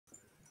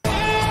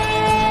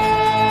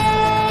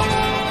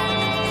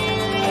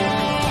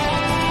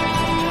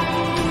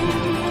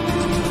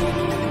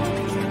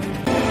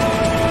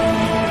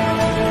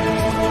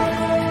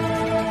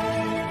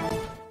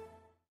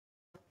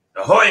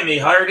me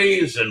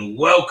hearties, and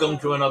welcome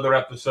to another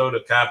episode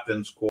of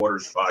Captain's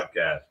Quarters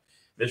Podcast.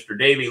 Mr.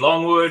 Davey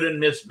Longwood and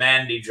Miss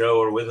Mandy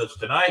Joe are with us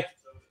tonight,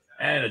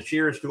 and a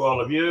cheers to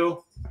all of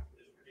you.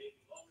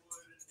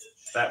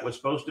 That was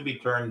supposed to be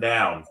turned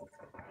down.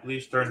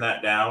 Please turn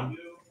that down.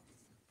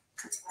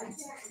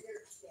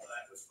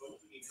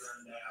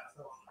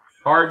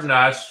 Pardon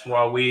us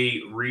while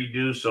we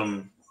redo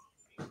some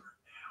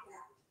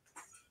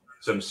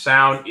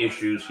sound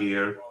issues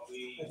here.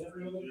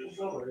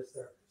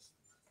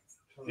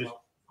 Just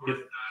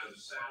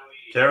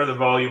tear the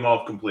volume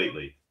off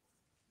completely.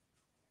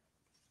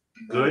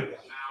 Good.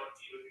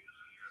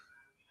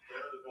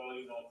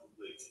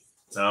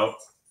 No,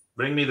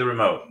 bring me the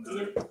remote.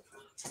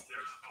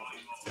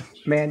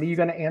 Mandy, you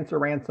gonna answer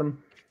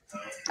ransom?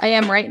 I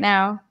am right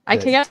now. Good. I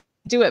can't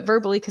do it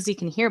verbally because he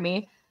can hear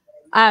me.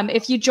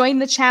 If you join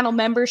the channel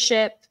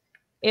membership,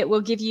 it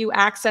will give you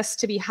access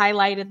to be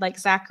highlighted like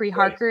Zachary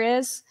Harker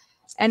is,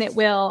 and it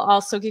will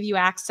also give you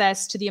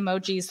access to the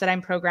emojis that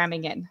I'm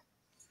programming in.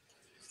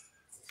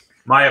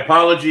 My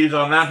apologies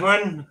on that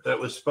one. That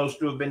was supposed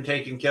to have been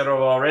taken care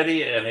of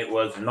already, and it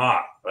was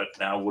not. But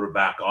now we're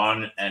back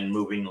on and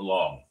moving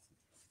along.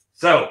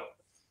 So,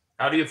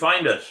 how do you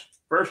find us?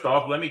 First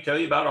off, let me tell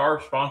you about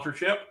our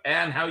sponsorship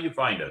and how you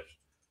find us.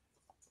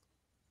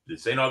 The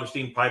St.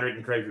 Augustine Pirate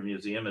and Treasure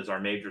Museum is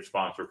our major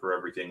sponsor for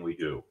everything we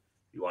do.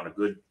 If you want a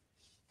good,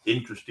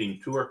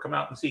 interesting tour, come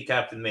out and see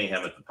Captain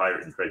Mayhem at the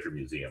Pirate and Treasure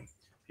Museum.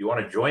 If you want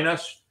to join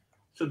us,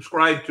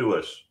 subscribe to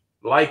us,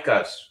 like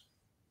us.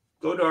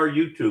 Go to our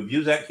YouTube.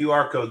 Use that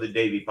QR code that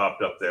Davey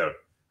popped up there.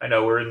 I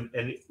know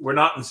we're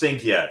not in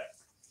sync yet.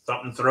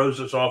 Something throws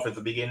us off at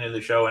the beginning of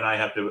the show, and I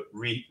have to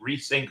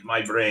resync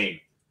my brain.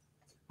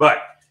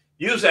 But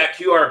use that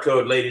QR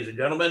code, ladies and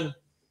gentlemen,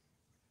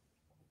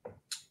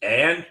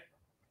 and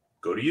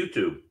go to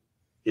YouTube.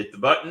 Hit the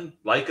button,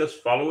 like us,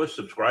 follow us,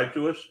 subscribe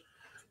to us.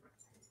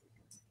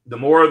 The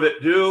more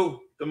that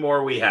do, the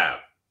more we have.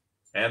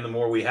 And the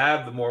more we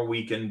have, the more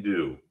we can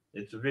do.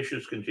 It's a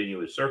vicious,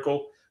 continuous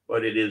circle,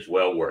 but it is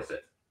well worth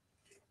it.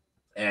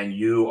 And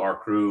you, our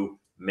crew,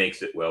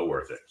 makes it well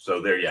worth it.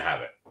 So there you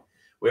have it.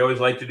 We always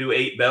like to do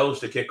 8 bells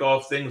to kick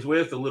off things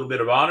with, a little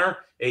bit of honor.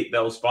 8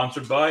 bells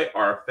sponsored by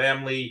our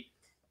family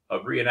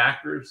of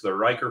reenactors, the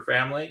Riker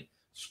family.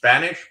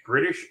 Spanish,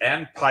 British,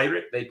 and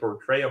pirate. They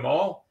portray them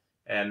all.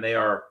 And they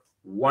are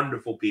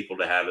wonderful people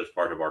to have as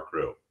part of our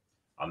crew.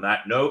 On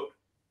that note,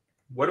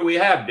 what do we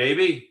have,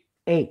 Davey?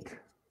 8.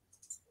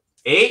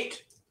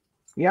 8?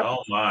 Yep.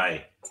 Oh,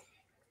 my.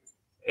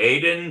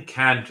 Aiden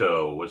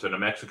Canto was a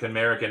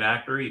Mexican-American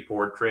actor. He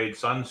portrayed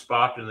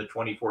Sunspot in the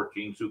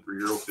 2014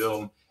 superhero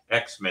film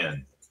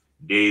X-Men,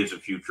 Days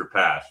of Future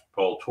Past.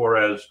 Paul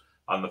Torres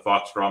on the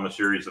Fox drama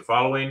series The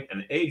Following,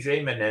 and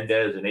A.J.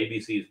 Menendez in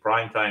ABC's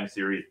primetime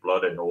series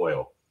Blood and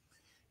Oil.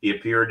 He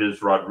appeared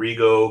as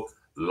Rodrigo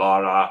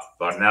Lara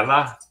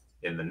Varnella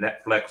in the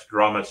Netflix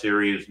drama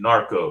series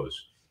Narcos.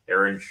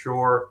 Aaron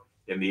Shore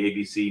in the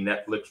ABC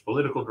Netflix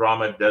political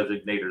drama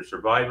Designated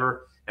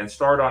Survivor, and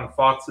starred on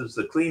Fox's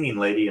The Cleaning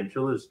Lady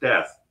until his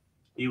death.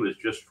 He was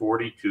just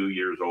 42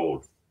 years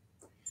old.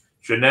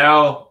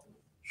 Chanel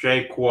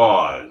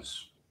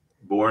Jacquaz,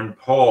 born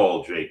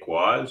Paul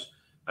Jacquaz,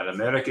 an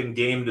American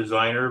game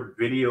designer,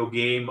 video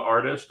game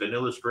artist, and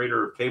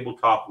illustrator of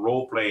tabletop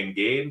role-playing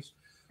games.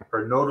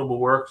 Her notable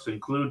works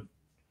include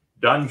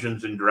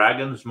Dungeons and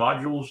Dragons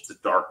modules, The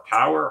Dark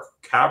Tower,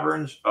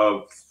 Caverns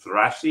of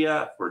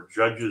Thracia for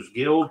Judges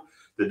Guild,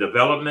 the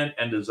development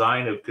and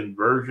design of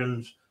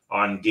conversions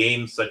on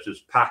games such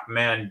as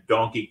Pac-Man,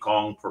 Donkey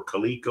Kong for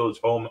Coleco's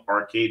home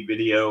arcade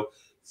video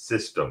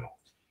system.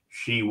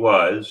 She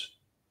was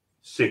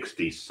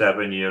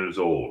 67 years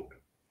old.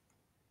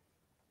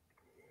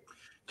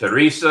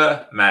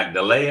 Teresa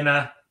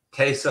Magdalena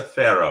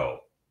Tesfaero,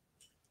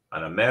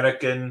 an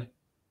American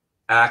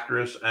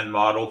actress and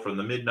model from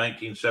the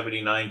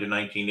mid-1979 to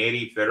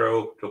 1980.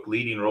 Ferro took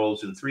leading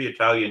roles in 3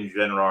 Italian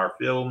genre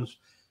films,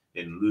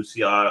 in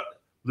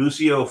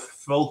Lucio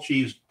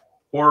Fulci's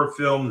horror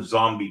film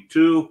Zombie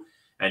 2,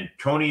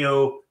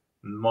 Antonio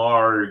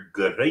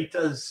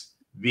Margherita's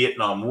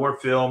Vietnam War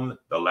film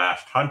The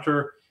Last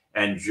Hunter,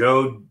 and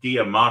Joe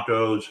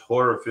D'Amato's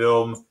horror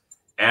film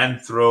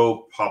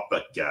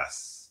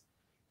Anthropophagus.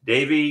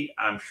 Davey,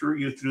 I'm sure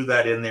you threw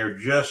that in there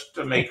just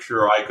to make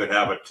sure I could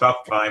have a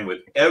tough time with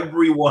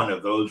every one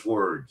of those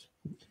words.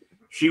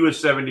 She was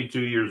 72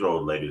 years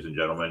old, ladies and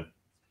gentlemen.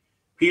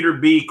 Peter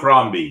B.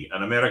 Crombie,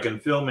 an American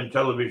film and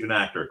television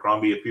actor.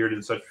 Crombie appeared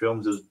in such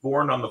films as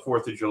Born on the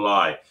 4th of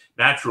July,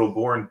 Natural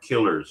Born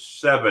Killers,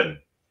 7,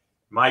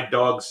 My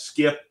Dog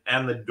Skip,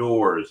 and The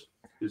Doors.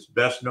 His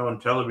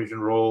best-known television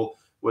role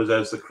was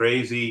as the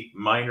crazy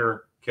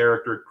minor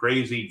character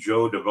Crazy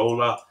Joe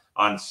Davola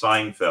on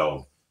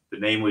Seinfeld. The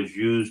name was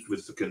used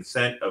with the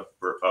consent of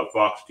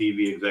Fox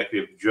TV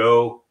executive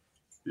Joe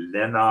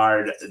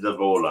Leonard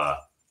Davola.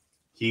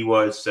 He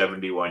was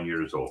 71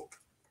 years old.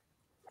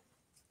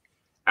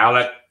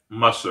 Alec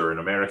Musser, an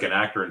American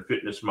actor and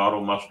fitness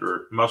model.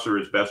 Musser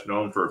is best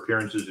known for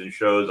appearances in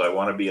shows I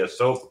Want to Be a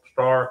Soap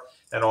Star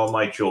and All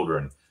My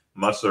Children.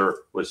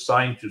 Musser was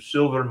signed to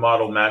Silver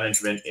Model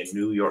Management in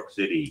New York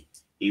City.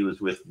 He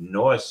was with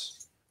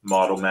Noyes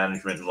Model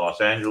Management in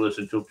Los Angeles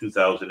until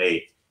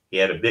 2008. He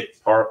had a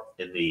bit part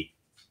in the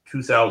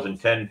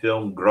 2010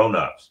 film Grown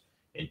Ups.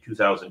 In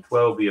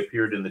 2012, he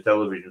appeared in the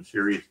television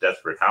series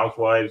Desperate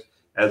Housewives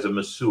as a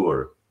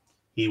masseur.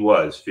 He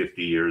was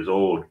 50 years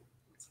old.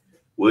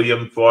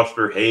 William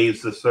Foster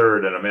Hayes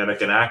III, an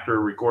American actor,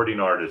 recording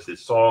artist.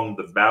 His song,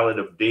 The Ballad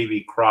of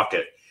Davy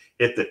Crockett,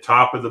 hit the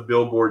top of the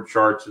Billboard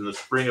charts in the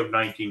spring of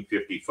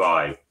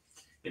 1955.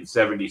 In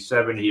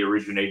 1977, he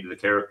originated the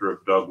character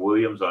of Doug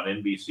Williams on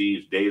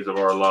NBC's Days of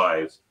Our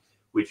Lives,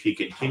 which he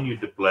continued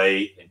to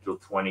play until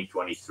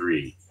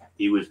 2023.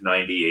 He was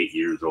 98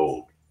 years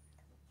old.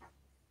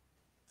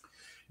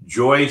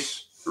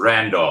 Joyce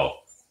Randolph,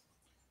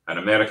 an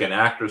American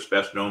actress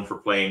best known for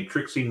playing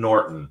Trixie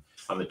Norton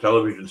on the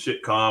television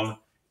sitcom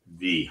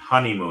The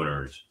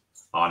Honeymooners.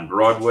 On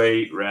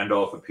Broadway,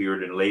 Randolph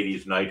appeared in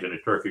Ladies' Night in a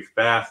Turkish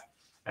Bath,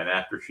 and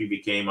after she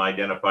became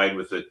identified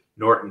with the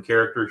Norton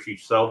character, she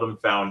seldom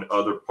found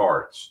other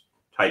parts.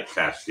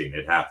 Typecasting,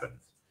 it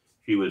happens.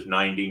 She was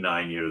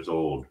 99 years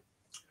old.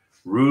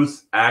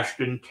 Ruth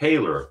Ashton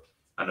Taylor,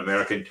 an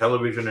American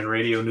television and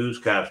radio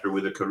newscaster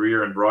with a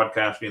career in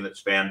broadcasting that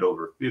spanned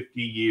over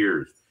 50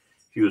 years.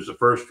 She was the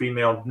first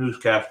female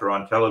newscaster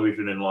on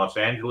television in Los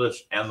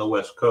Angeles and the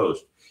West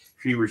Coast.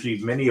 She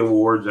received many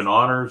awards and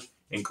honors,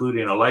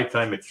 including a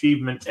Lifetime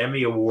Achievement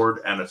Emmy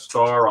Award and a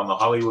star on the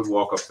Hollywood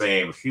Walk of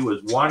Fame. She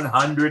was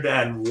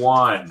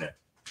 101.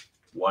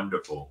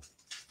 Wonderful.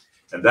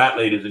 And that,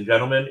 ladies and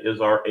gentlemen, is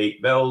our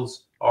 8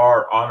 bells,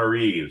 our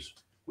honorees.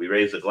 We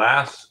raise a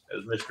glass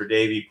as Mr.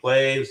 Davey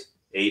plays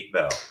 8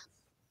 bells.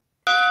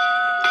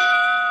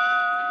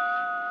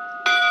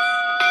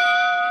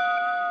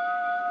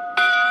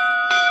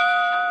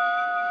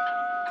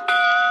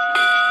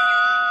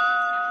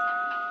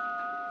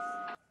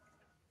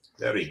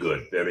 Very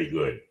good, very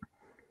good.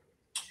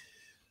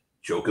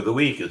 Joke of the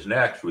Week is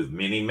next with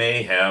Mini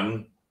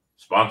Mayhem,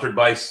 sponsored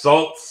by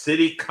Salt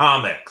City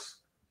Comics.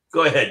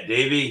 Go ahead,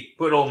 Davey.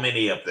 Put old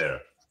Mini up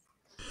there.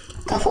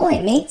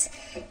 Ahoy, mates.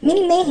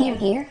 Mini Mayhem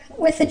here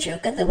with a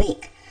Joke of the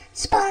Week,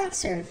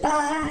 sponsored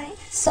by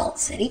Salt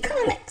City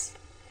Comics.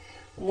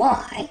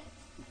 Why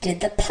did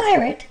the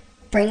pirate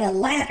bring a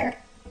ladder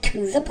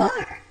to the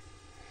bar?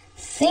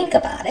 Think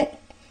about it,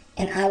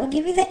 and I will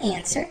give you the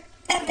answer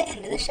at the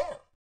end of the show.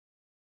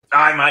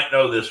 I might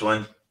know this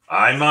one.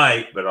 I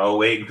might, but I'll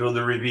wait until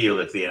the reveal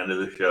at the end of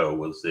the show.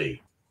 We'll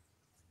see.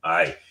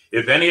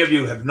 If any of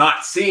you have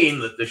not seen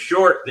the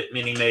short that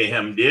Mini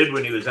Mayhem did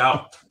when he was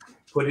out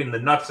putting the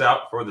nuts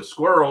out for the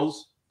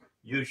squirrels,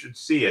 you should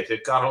see it.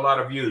 It got a lot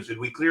of views. Did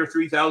we clear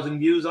 3,000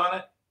 views on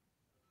it?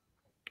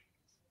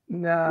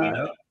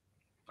 No.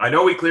 I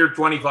know we cleared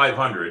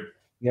 2,500.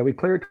 Yeah, we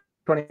cleared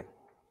 20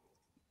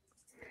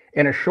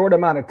 in a short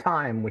amount of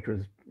time, which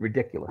was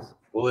ridiculous.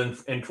 Well,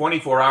 in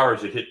 24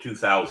 hours, it hit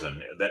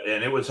 2,000,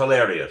 and it was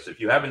hilarious.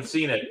 If you haven't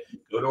seen it,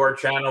 go to our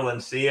channel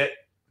and see it.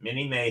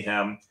 Mini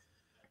Mayhem.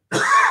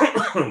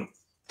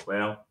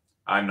 Well,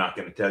 I'm not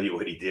going to tell you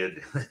what he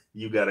did.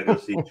 You got to go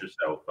see it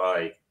yourself.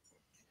 Bye.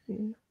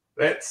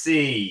 Let's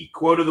see.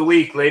 Quote of the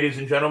week, ladies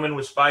and gentlemen,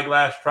 with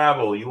Spyglass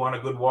Travel. You want a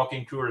good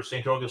walking tour of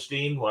St.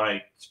 Augustine?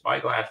 Why,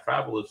 Spyglass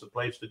Travel is the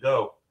place to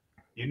go.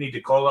 You need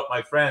to call up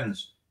my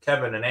friends,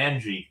 Kevin and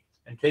Angie,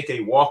 and take a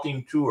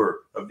walking tour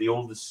of the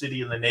oldest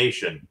city in the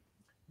nation.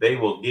 They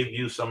will give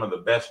you some of the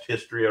best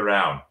history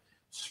around.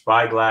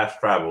 Spyglass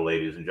Travel,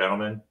 ladies and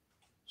gentlemen.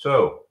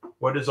 So,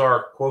 what is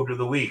our quote of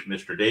the week,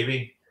 Mr.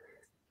 Davey?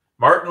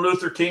 Martin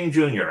Luther King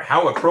Jr.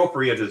 How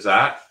appropriate is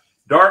that?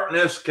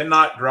 Darkness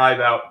cannot drive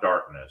out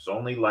darkness.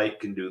 Only light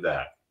can do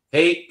that.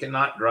 Hate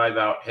cannot drive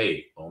out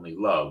hate. Only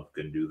love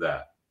can do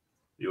that.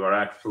 You are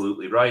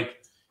absolutely right.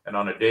 And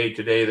on a day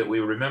today that we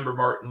remember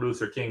Martin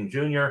Luther King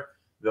Jr.,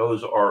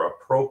 those are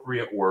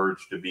appropriate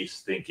words to be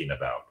thinking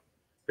about.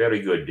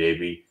 Very good,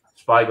 Davey.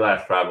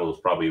 Spyglass Travel is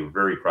probably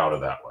very proud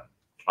of that one.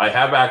 I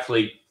have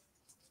actually,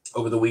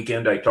 over the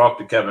weekend, I talked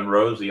to Kevin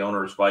Rose, the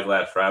owner of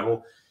Spyglass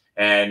Travel,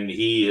 and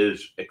he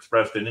has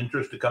expressed an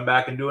interest to come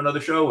back and do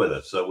another show with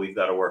us. So we've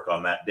got to work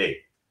on that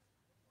date.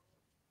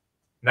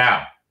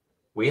 Now,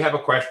 we have a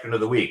question of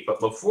the week. But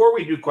before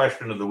we do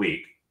question of the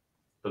week,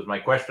 because my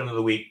question of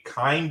the week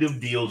kind of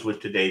deals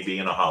with today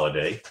being a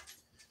holiday,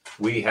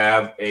 we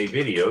have a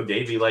video.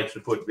 Davey likes to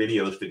put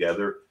videos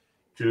together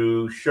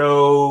to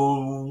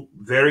show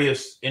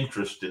various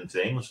interest in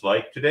things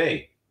like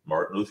today,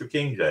 Martin Luther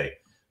King Day.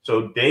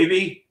 So,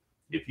 Davey,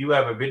 if you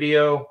have a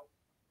video,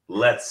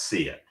 let's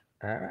see it.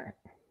 All right.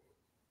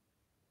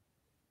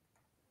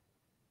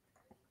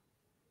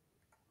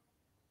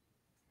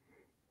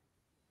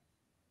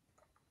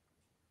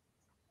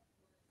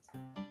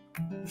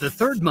 The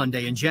third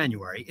Monday in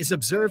January is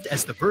observed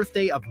as the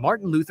birthday of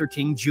Martin Luther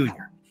King Jr.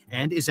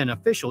 and is an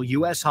official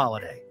U.S.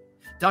 holiday.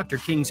 Dr.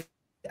 King's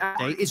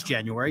day is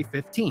January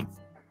 15th.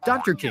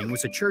 Dr. King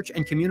was a church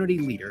and community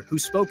leader who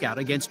spoke out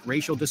against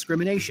racial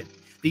discrimination,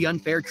 the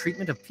unfair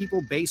treatment of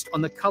people based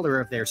on the color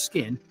of their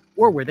skin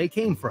or where they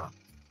came from.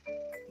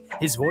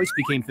 His voice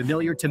became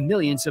familiar to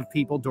millions of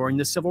people during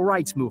the Civil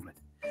Rights Movement,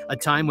 a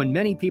time when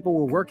many people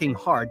were working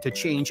hard to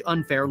change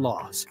unfair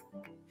laws.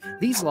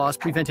 These laws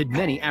prevented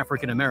many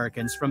African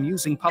Americans from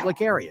using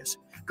public areas,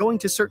 going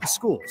to certain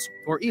schools,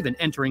 or even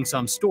entering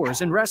some stores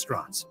and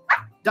restaurants.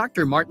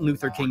 Dr. Martin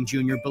Luther King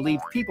Jr.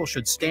 believed people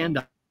should stand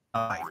up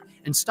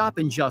and stop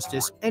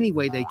injustice any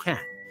way they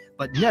can,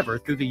 but never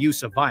through the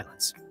use of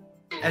violence.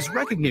 As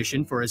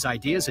recognition for his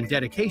ideas and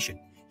dedication,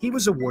 he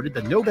was awarded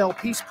the Nobel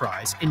Peace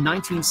Prize in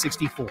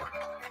 1964.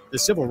 The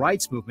Civil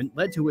Rights Movement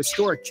led to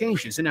historic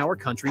changes in our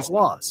country's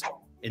laws.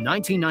 In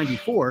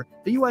 1994,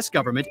 the U.S.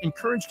 government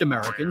encouraged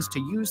Americans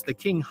to use the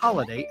King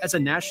holiday as a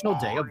national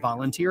day of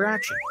volunteer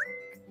action.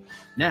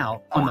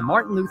 Now, on the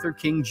Martin Luther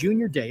King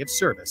Jr. Day of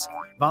Service,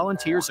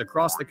 volunteers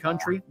across the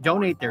country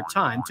donate their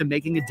time to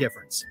making a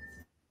difference.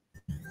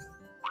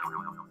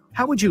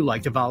 How would you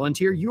like to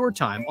volunteer your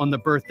time on the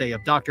birthday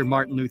of Dr.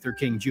 Martin Luther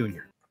King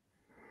Jr.?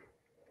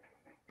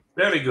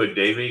 Very good,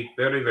 Davey.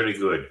 Very, very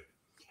good.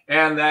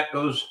 And that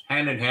goes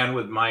hand in hand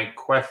with my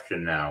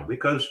question now,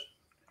 because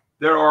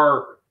there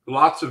are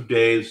lots of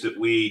days that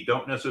we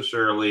don't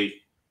necessarily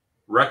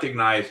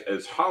recognize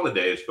as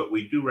holidays, but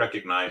we do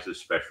recognize as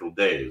special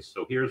days.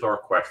 So here's our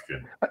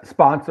question.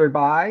 Sponsored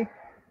by?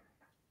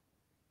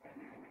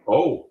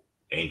 Oh,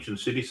 Ancient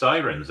City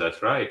Sirens.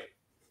 That's right.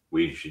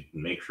 We should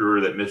make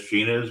sure that Miss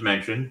Gina is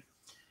mentioned.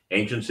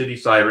 Ancient City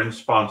Sirens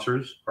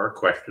sponsors our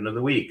question of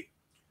the week.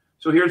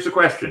 So here's the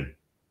question.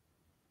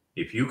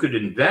 If you could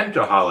invent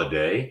a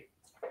holiday,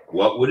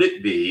 what would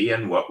it be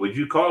and what would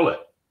you call it?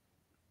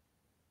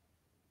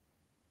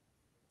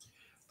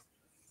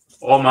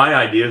 All my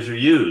ideas are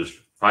used.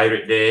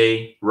 Pirate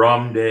Day,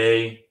 Rum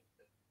Day.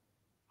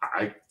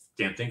 I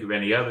can't think of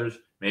any others.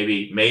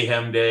 Maybe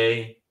Mayhem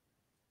Day.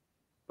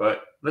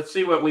 But let's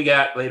see what we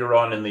got later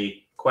on in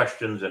the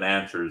questions and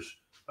answers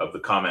of the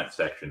comment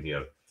section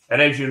here.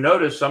 And as you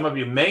notice, some of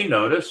you may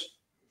notice,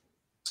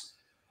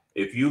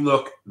 if you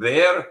look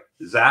there,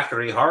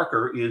 Zachary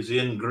Harker is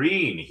in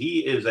green. He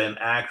is an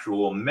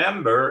actual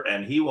member,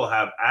 and he will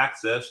have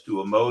access to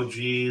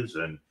emojis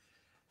and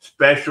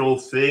special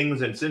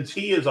things. And since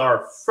he is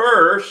our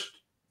first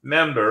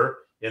member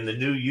in the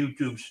new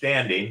YouTube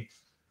standing,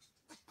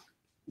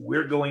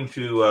 we're going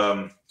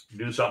to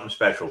do something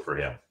special for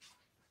him.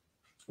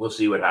 We'll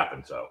see what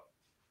happens, though.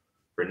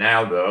 For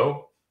now,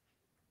 though,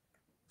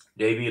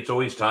 Davey, it's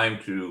always time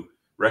to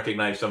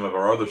recognize some of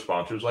our other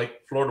sponsors,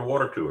 like Florida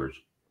Water Tours.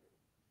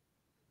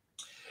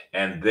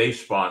 And they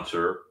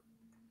sponsor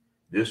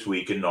This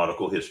Week in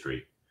Nautical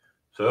History.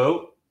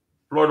 So,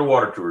 Florida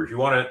Water Tours, you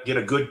want to get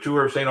a good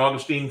tour of St.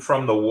 Augustine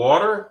from the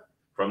water,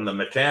 from the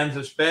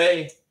Matanzas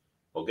Bay?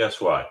 Well,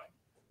 guess what?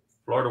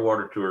 Florida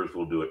Water Tours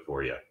will do it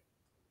for you.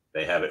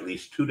 They have at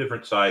least 2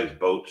 different size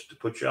boats to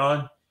put you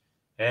on,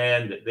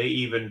 and they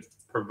even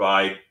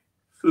provide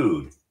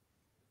food.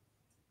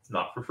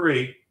 Not for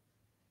free.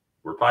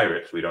 We're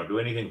pirates. We don't do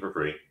anything for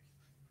free.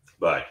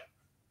 But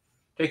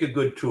take a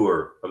good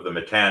tour of the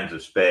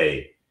Matanzas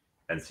Bay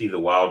and see the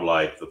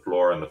wildlife, the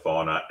flora and the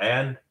fauna,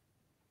 and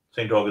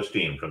St.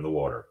 Augustine from the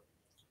water.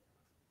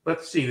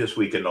 Let's see This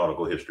Week in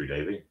Nautical History,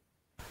 Davey.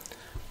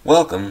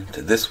 Welcome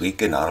to This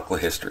Week in Nautical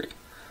History,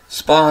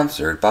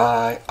 sponsored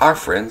by our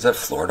friends at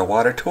Florida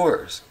Water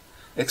Tours.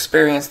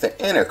 Experience the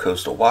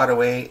intercoastal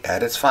waterway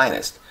at its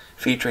finest,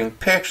 featuring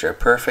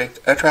picture-perfect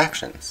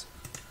attractions.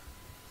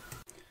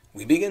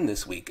 We begin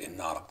this week in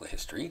nautical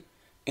history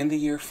in the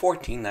year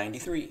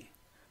 1493.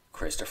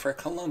 Christopher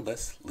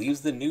Columbus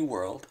leaves the New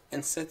World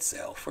and sets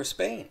sail for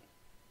Spain.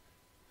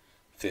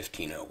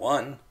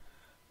 1501,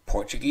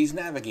 Portuguese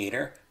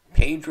navigator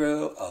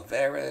Pedro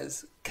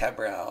Alvares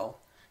Cabral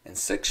and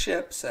 6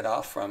 ships set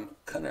off from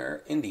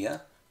Cunard,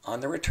 India,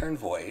 on the return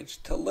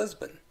voyage to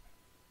Lisbon.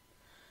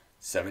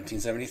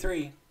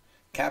 1773,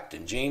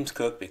 Captain James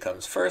Cook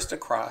becomes first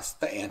across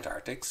the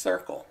Antarctic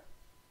Circle.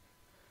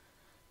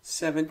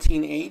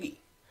 1780,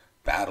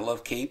 Battle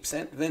of Cape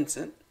St.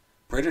 Vincent.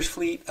 British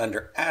fleet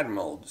under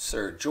Admiral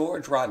Sir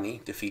George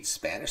Rodney defeats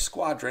Spanish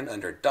squadron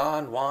under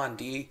Don Juan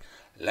de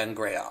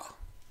Langreo.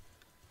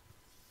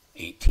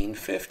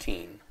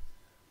 1815,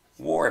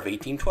 War of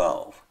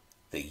 1812.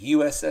 The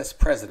USS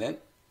President,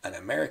 an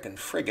American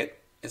frigate,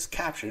 is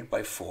captured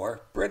by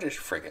 4 British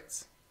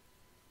frigates.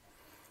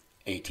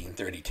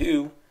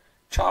 1832,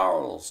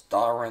 Charles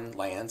Darwin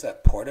lands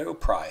at Porto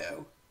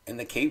Prado in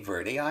the Cape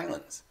Verde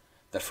Islands,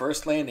 the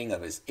first landing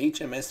of his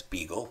HMS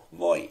Beagle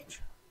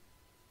voyage.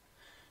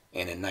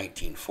 And in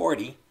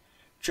 1940,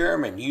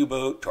 German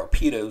U-boat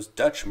torpedoes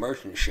Dutch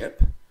merchant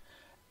ship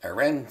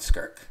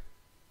Arenskirk.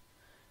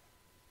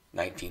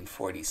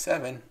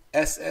 1947,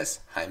 SS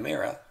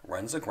Chimera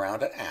runs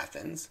aground at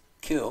Athens,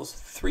 kills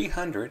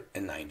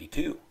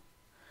 392.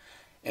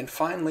 And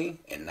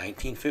finally, in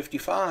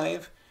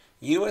 1955,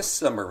 U.S.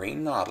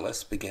 submarine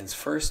Nautilus begins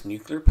first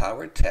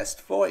nuclear-powered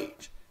test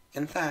voyage.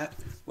 And that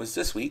was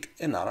This Week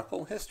in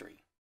Nautical History.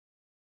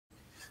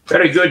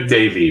 Very good,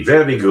 Davey.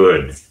 Very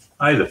good.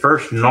 The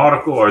first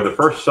nautical or the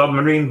first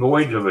submarine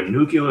voyage of a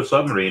nuclear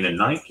submarine in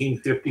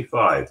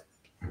 1955.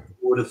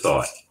 Who would have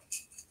thought?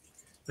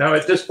 Now,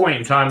 at this point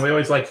in time, we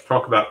always like to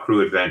talk about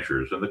crew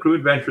adventures. And the crew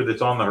adventure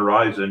that's on the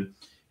horizon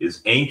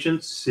is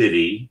Ancient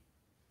City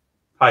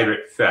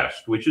Pirate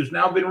Fest, which has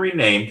now been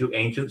renamed to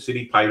Ancient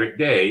City Pirate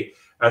Day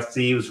at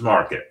Thieves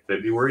Market,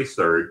 February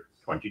 3rd,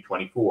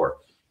 2024.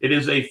 It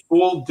is a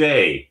full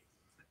day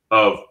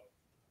of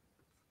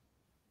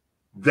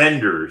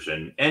vendors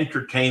and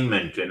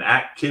entertainment and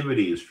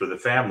activities for the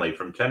family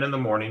from 10 in the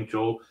morning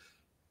till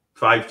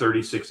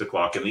 5:30, 6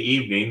 o'clock in the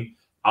evening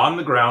on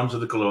the grounds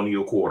of the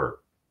Colonial Quarter.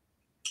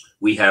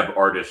 We have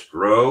Artist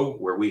Row,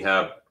 where we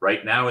have,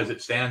 right now as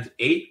it stands,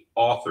 8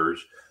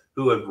 authors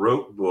who have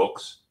wrote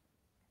books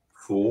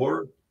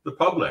for the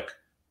public.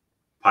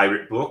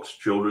 Pirate books,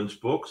 children's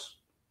books,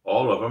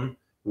 all of them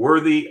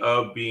worthy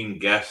of being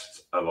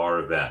guests of our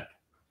event.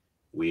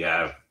 We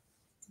have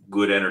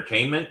good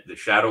entertainment, the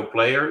Shadow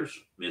Players,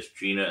 Miss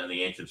Gina and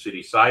the Ancient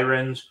City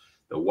Sirens,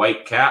 the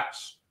White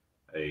Caps,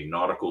 a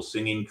nautical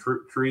singing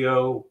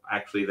trio.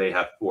 Actually, they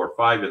have 4 or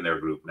 5 in their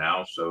group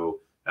now, so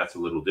that's a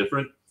little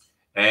different.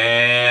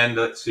 And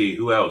let's see,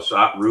 who else?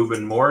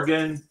 Reuben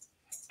Morgan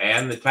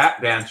and the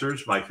Tap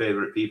Dancers, my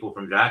favorite people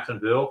from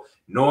Jacksonville,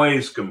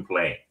 Noise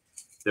Complaint.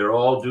 They're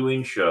all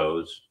doing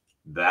shows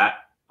that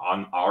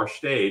on our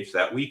stage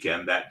that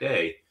weekend, that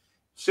day.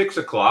 6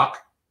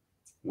 o'clock,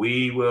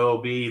 we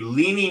will be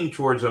leaning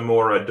towards a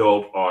more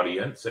adult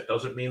audience. It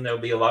doesn't mean there'll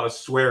be a lot of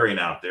swearing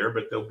out there,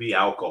 but there'll be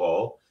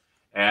alcohol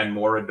and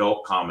more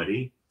adult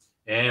comedy.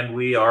 And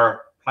we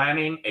are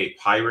planning a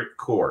pirate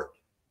court.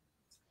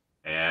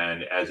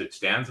 And as it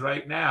stands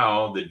right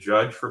now, the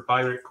judge for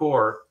Pirate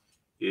Court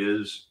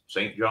is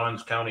St.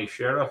 Johns County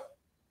Sheriff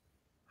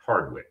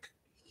Hardwick.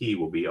 He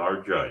will be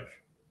our judge.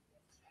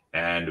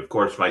 And of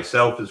course,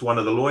 myself is one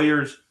of the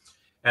lawyers,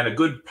 and a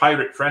good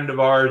pirate friend of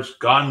ours,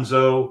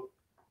 Gonzo,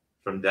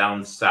 from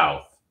down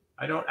south.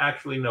 I don't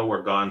actually know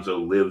where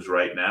Gonzo lives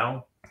right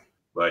now,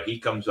 but he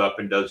comes up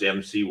and does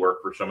MC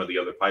work for some of the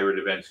other pirate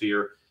events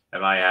here.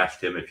 And I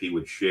asked him if he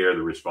would share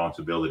the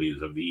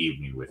responsibilities of the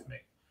evening with me.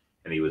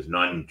 And he was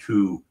none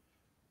too,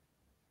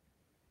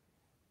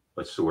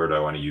 what's the word I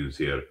want to use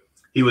here?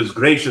 He was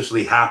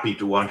graciously happy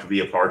to want to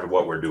be a part of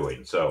what we're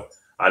doing. So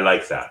I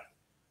like that.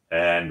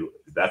 And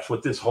that's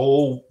what this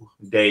whole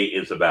day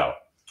is about.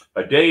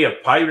 A day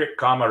of pirate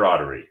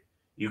camaraderie.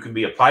 You can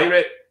be a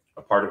pirate,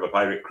 a part of a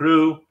pirate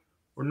crew,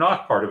 or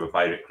not part of a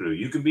pirate crew.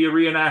 You can be a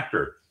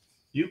reenactor.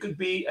 You could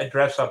be a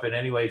dress up in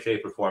any way,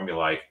 shape, or form you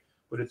like,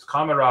 but it's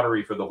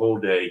camaraderie for the whole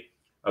day.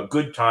 A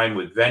good time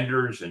with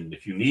vendors. And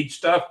if you need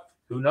stuff,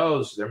 who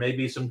knows? There may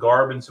be some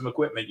garb and some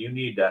equipment you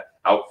need to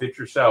outfit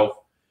yourself.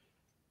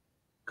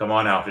 Come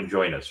on out and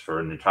join us for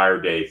an entire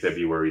day,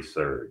 February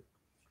 3rd.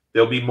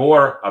 There'll be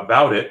more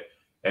about it.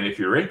 And if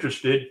you're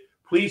interested,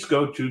 please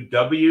go to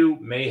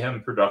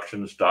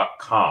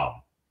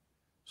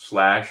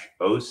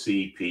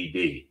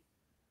wmayhemproductions.com/OCPD,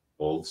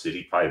 Old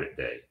City Pirate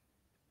Day.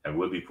 And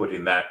we'll be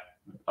putting that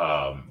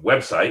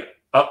website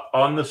up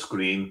on the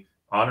screen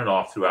on and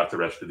off throughout the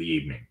rest of the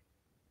evening.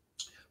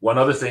 One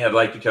other thing I'd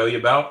like to tell you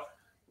about.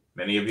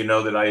 Many of you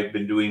know that I have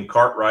been doing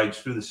cart rides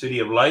through the City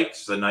of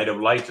Lights, the Night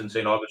of Lights in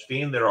St.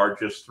 Augustine. There are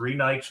just 3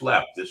 nights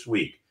left this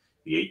week,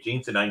 the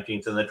 18th, the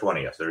 19th, and the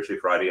 20th, Thursday,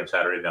 Friday, and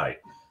Saturday night.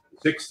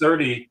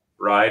 6:30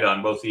 ride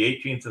on both the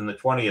 18th and the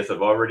 20th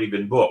have already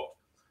been booked.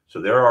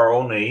 So there are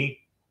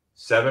only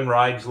 7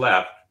 rides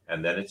left,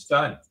 and then it's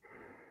done.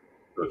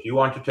 So if you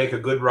want to take a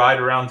good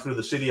ride around through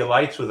the City of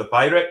Lights with a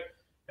pirate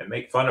and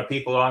make fun of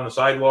people on the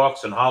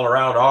sidewalks and holler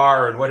out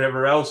R and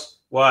whatever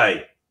else,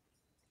 why?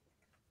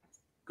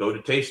 Go to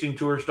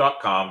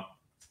tastingtours.com,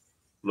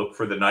 look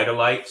for the Night of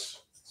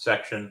Lights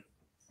section,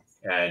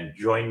 and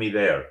join me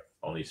there.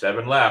 Only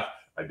 7 left.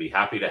 I'd be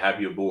happy to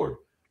have you aboard.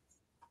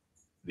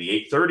 The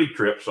 8:30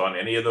 trips on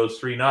any of those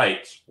 3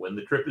 nights, when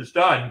the trip is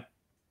done,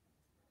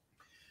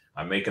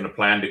 I'm making a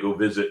plan to go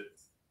visit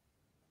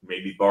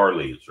maybe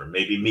Barley's or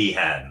maybe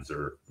Meehan's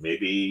or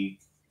maybe,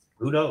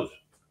 who knows?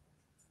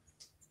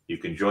 You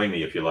can join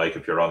me if you like,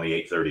 if you're on the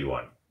 8:30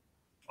 one.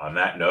 On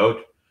that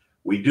note,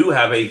 we do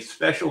have a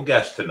special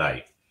guest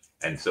tonight.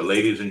 And so,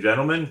 ladies and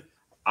gentlemen,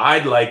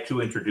 I'd like to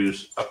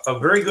introduce a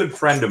very good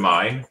friend of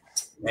mine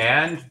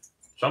and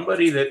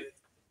somebody that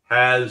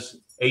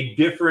has a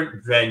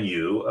different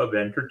venue of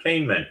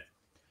entertainment.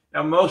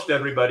 Now, most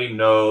everybody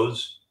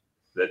knows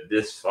that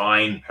this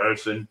fine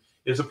person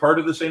is a part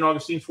of the St.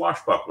 Augustine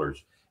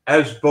Swashbucklers,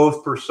 as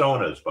both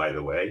personas, by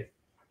the way.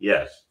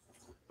 Yes,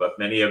 but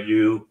many of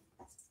you,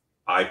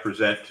 I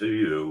present to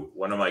you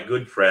one of my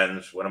good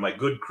friends, one of my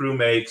good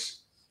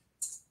crewmates,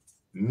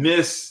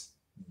 Miss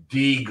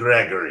Dee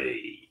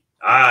Gregory.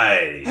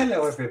 Hi.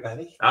 Hello,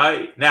 everybody.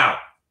 Hi. Now,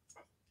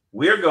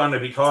 we're going to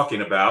be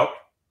talking about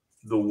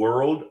the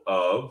world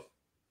of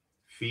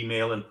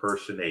female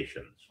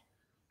impersonations,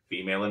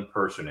 female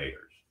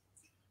impersonators.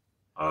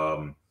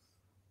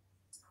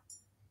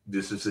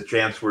 This is a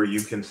chance where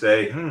you can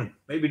say,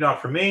 maybe not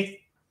for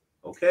me.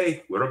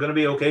 Okay, we're going to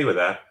be okay with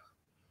that.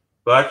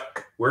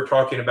 But we're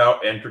talking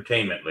about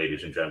entertainment,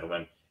 ladies and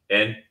gentlemen.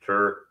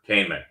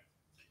 Entertainment.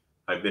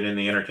 I've been in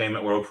the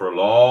entertainment world for a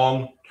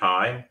long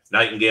time.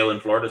 Nightingale in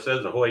Florida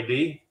says, ahoy,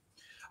 Dee.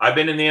 I've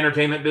been in the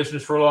entertainment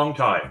business for a long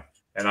time,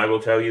 and I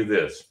will tell you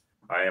this.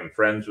 I am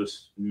friends with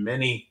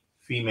many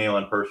female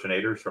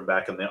impersonators from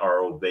back in our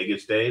old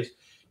Vegas days.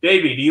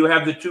 Davey, do you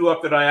have the two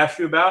up that I asked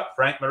you about,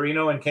 Frank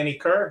Marino and Kenny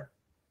Kerr?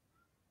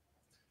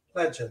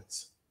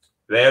 Legends.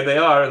 There they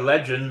are,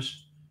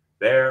 legends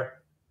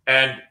there.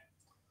 And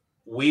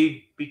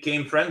we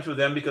became friends with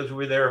them because we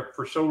were there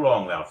for so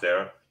long out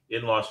there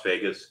in Las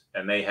Vegas,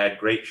 and they had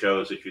great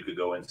shows that you could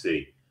go and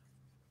see.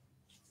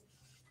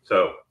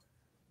 So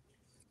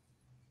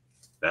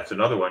that's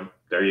another one.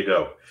 There you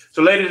go.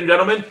 So, ladies and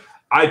gentlemen,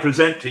 I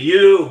present to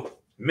you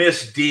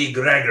Miss Dee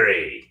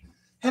Gregory.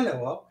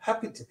 Hello, all.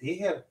 Happy to be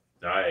here.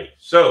 All right.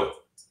 So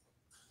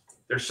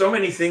there's so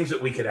many things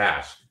that we could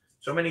ask,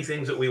 so many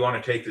things that we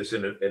want to take this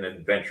in an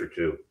adventure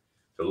to.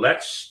 So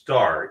let's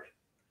start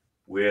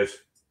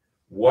with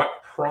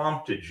what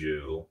prompted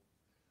you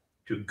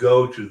to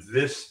go to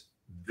this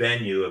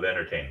venue of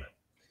entertainment.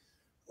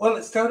 Well,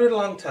 it started a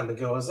long time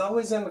ago. I was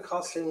always in the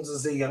costumes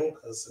as a young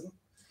person.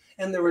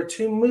 And there were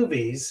two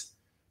movies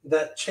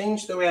that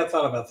changed the way I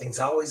thought about things.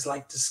 I always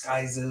liked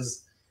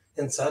disguises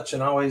and such,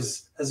 and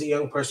always, as a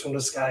young person,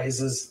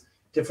 disguises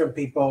different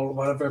people,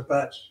 whatever.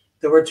 But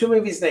there were two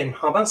movies named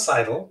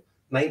Homicidal,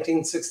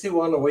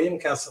 1961, a William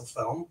Castle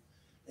film.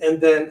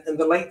 And then in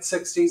the late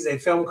 60s, a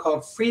film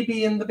called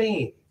Freebie and the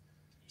Bean,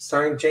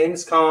 starring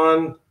James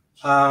Caan,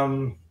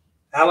 Alan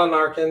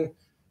Arkin.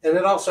 And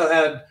it also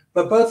had,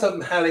 but both of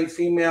them had a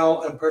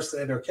female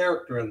impersonator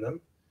character in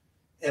them.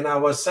 And I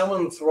was so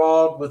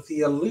enthralled with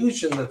the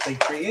illusion that they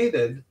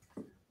created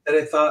that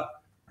I thought,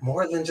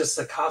 more than just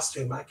a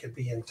costume, I could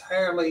be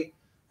entirely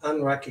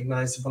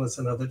unrecognizable as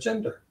another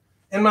gender.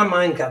 And my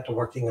mind got to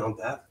working on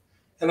that.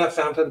 And I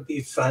found it to be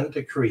fun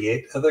to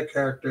create other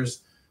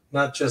characters,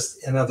 not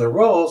just in other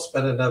roles,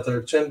 but in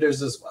other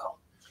genders as well.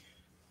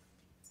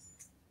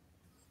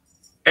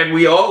 And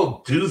we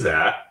all do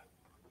that,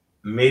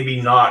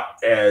 maybe not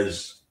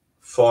as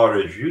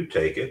far as you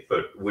take it,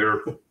 but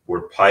we're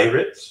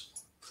pirates.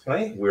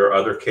 Right. We're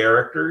other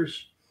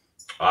characters.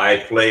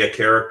 I play a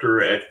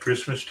character at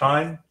Christmas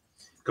time,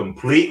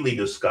 completely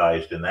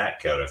disguised in that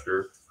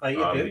character.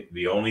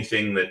 The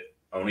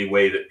only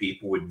way that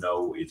people would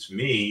know it's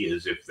me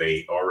is if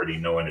they already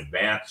know in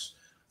advance,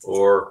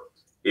 or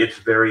it's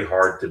very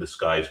hard to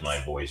disguise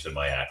my voice and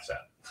my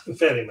accent.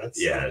 Very much.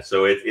 Yeah,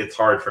 so it's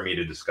hard for me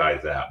to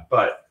disguise that,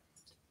 but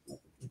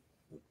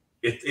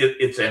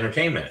it's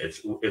entertainment.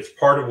 It's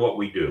part of what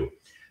we do.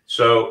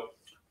 So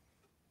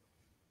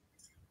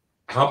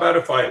how about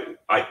if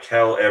I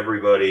tell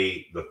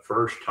everybody the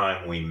first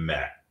time we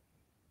met?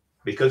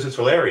 Because it's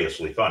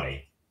hilariously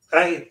funny.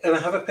 I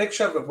have a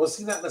picture of it. We'll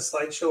see that in the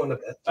slideshow in a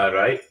bit. All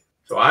right.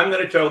 So I'm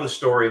going to tell the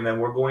story, and then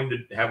we're going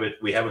to have it.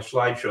 We have a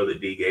slideshow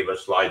that Dee gave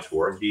us slides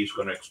for, and Dee's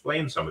going to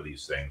explain some of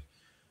these things.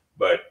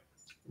 But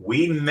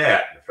we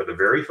met for the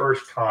very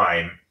first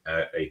time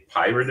at a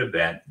pirate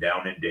event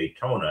down in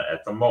Daytona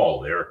at the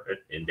mall there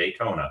in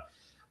Daytona.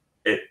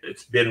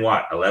 It's been,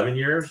 what, 11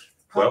 years?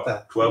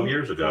 12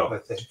 years ago. I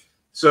think.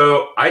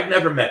 So I'd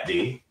never met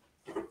Dee,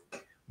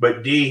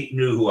 but Dee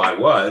knew who I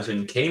was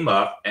and came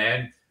up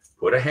and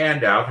put a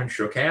hand out and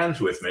shook hands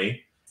with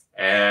me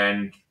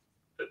and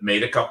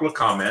made a couple of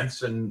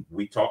comments, and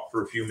we talked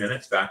for a few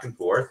minutes back and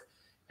forth,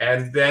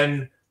 and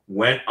then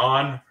went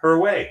on her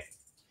way.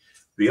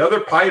 The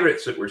other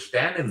pirates that were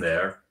standing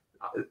there,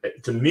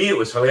 to me, it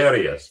was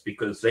hilarious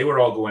because they were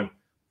all going,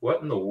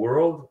 "What in the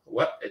world?"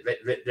 What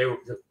they were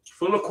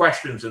full of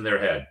questions in their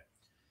head,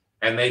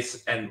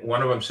 and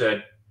one of them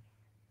said,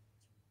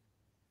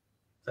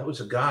 "That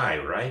was a guy,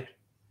 right?"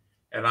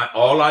 And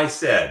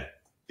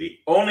the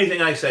only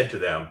thing I said to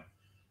them,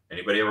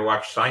 anybody ever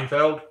watch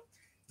Seinfeld?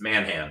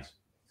 Man hands.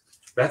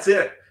 That's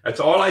it. That's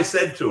all I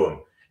said to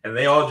them. And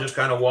they all just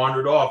kind of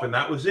wandered off, and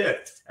that was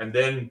it. And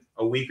then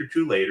a week or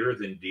two later,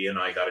 then Dee and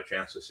I got a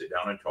chance to sit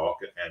down and talk,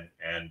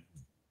 and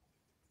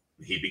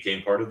he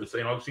became part of the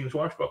St. Augustine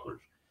Swashbucklers.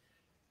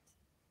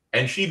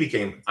 And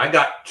I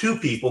got two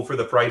people for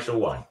the price of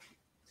one.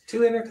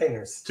 Two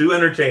entertainers.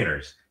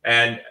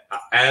 And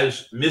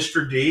as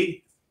Mr.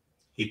 D,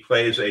 he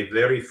plays a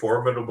very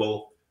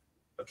formidable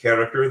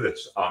character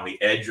that's on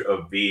the edge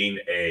of being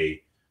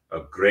a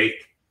great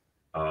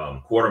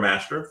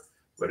quartermaster.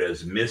 But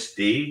as Miss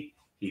D,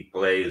 he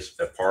plays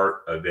a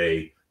part of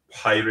a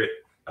pirate,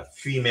 a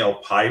female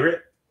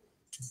pirate,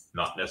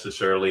 not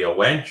necessarily a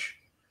wench,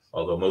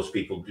 although most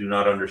people do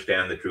not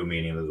understand the true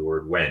meaning of the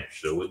word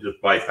wench. So we'll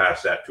just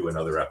bypass that to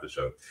another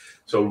episode.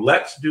 So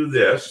let's do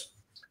this.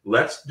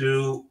 Let's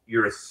do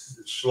your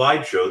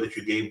slideshow that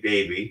you gave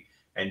Davey,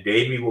 and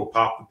Davey will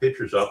pop the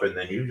pictures up, and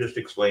then you just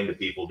explain to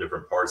people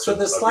different parts of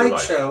your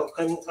life. So the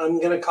slideshow, I'm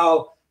going to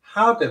call,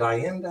 How Did I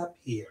End Up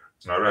Here?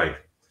 All right.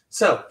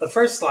 So the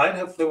first slide,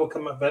 hopefully, will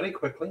come up very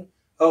quickly.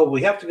 Oh,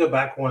 we have to go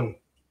back one.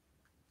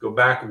 Go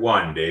back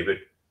one, David.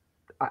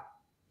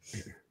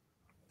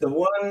 The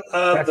one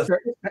that's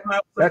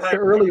the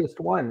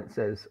earliest one, it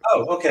says.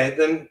 Oh, okay.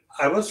 Then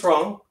I was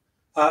wrong.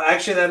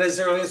 Actually, that is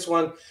the earliest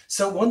one.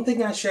 So one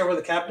thing I share with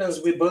the captain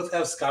is we both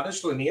have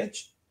Scottish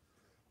lineage.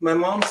 My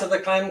mom's of the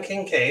clan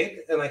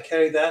Kincaid, and I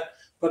carry that.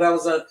 but I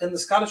was in the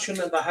Scottish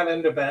unit, the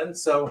Highlander band,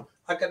 so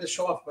I got to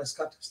show off my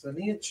Scottish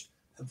lineage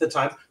at the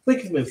time. We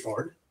can move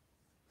forward.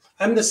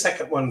 I'm the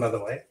second one, by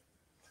the way.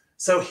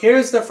 So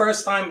here's the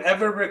first time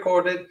ever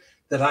recorded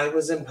that I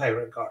was in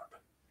pirate garb.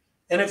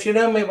 And if you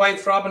know me,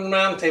 White Robin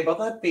Roundtable,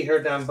 that'd be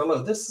here down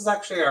below. This is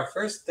actually our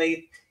first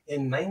date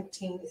in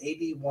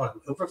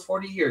 1981, over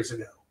 40 years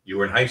ago. You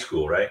were in high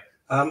school, right?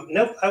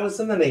 Nope, I was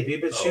in the Navy,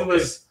 but she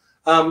was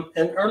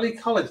in early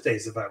college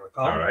days, if I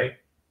recall. All right.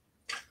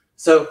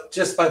 So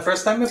just my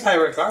first time in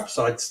pirate garb,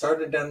 so I'd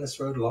started down this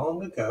road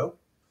long ago.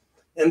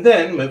 And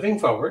then moving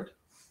forward,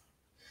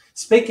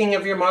 speaking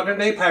of your modern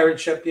day pirate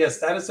ship, yes,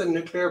 that is a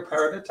nuclear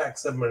pirate attack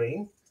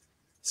submarine.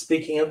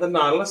 Speaking of the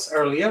Nautilus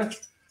earlier,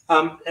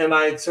 and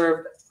I had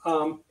served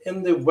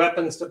in the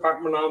weapons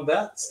department on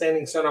that,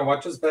 standing sonar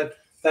watches, but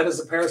that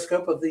is a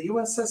periscope of the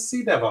USS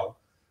Sea Devil,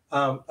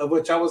 of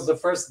which I was the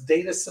first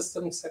data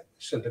systems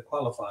technician to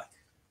qualify.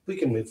 We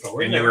can move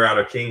forward. And you were out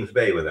of Kings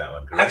Bay with that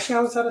one, correct? Actually,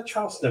 I was out of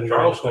Charleston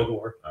during the Cold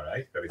War. All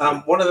right. Very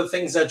good. One of the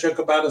things I joke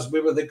about is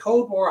we were the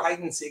Cold War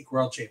hide-and-seek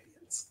world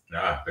champions.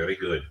 Ah, very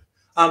good.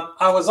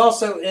 I was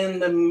also in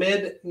the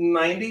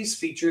mid-90s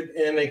featured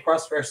in a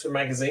cross-dresser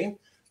magazine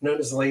known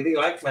as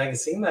Ladylike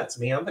Magazine. That's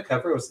me on the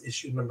cover. It was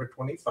issue number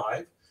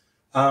 25.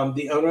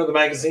 The owner of the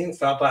magazine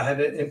felt I had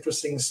an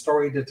interesting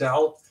story to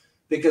tell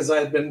because I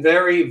had been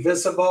very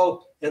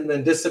visible and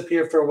then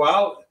disappeared for a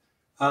while.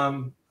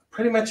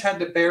 Pretty much had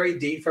to bury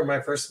Dee for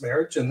my first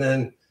marriage. And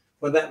then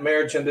when that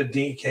marriage ended,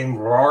 Dee came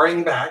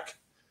roaring back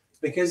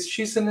because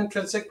she's an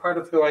intrinsic part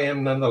of who I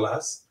am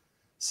nonetheless.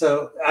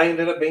 So I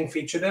ended up being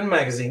featured in a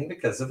magazine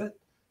because of it.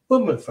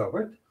 We'll move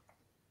forward.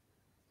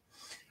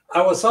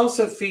 I was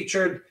also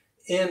featured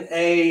in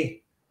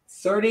a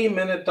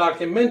 30-minute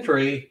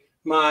documentary.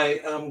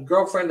 My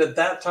girlfriend at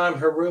that time,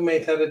 her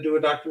roommate had to do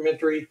a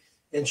documentary,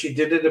 and she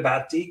did it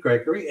about Dee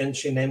Gregory, and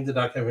she named the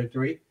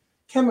documentary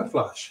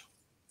Camouflage.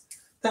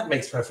 That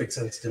makes perfect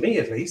sense to me,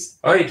 at least.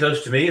 Oh, it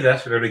does to me.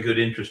 That's a very good,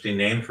 interesting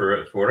name for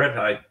it.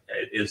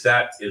 Is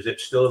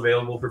it still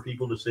available for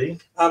people to see?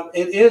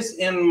 It is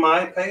in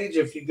my page.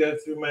 If you go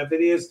through my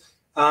videos,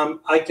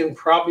 I can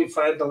probably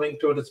find the link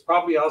to it. It's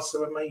probably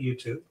also in my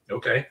YouTube.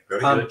 Okay,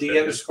 very good.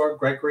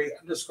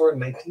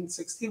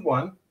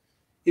 D_Gregory_1961.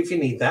 If you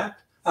need that,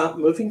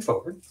 moving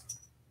forward.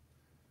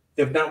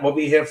 If not, we'll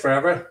be here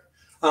forever.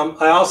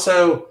 I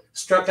also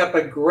struck up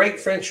a great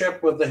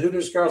friendship with the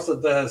Hooters girls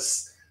at the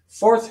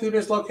fourth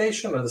Hooters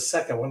location, or the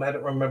second one, I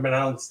don't remember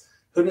now. It's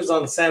Hooters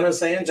on San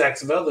Jose and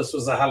Jacksonville. This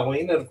was a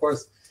Halloween, and of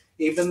course,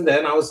 even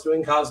then I was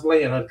doing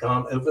cosplay and had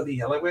gone over the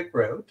Yellowwick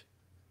Road.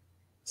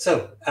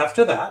 So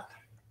after that,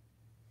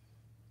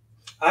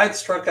 I'd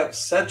struck up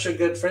such a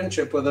good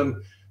friendship with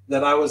them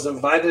that I was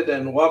invited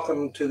and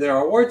welcomed to their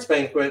awards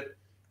banquet,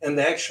 and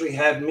they actually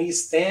had me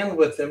stand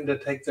with them to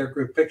take their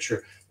group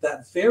picture.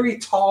 That very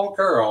tall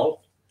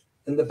girl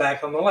in the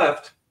back on the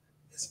left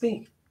is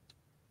me.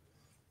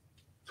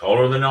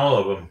 Taller than all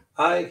of them.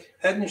 I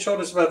head and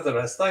shoulders above the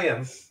rest. I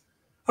am.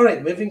 All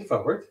right, moving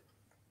forward.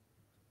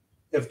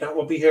 If not,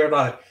 we'll be here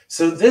live.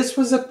 So this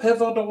was a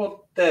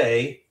pivotal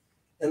day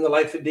in the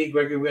life of Dee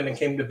Gregory when it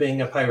came to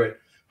being a pirate.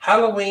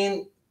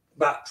 Halloween,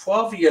 about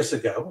 12 years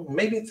ago,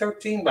 maybe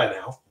 13 by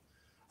now,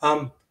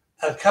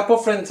 a couple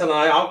friends and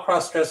I, all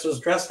cross-dressers,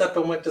 dressed up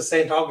and went to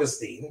St.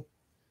 Augustine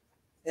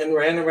and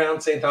ran around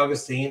St.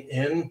 Augustine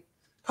in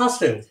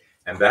costume.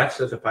 And that's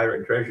at the Pirate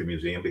and Treasure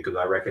Museum because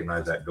I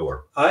recognize that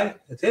door.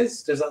 It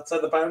is. It's outside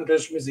the Pirate and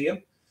Treasure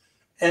Museum.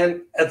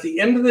 And at the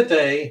end of the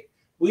day,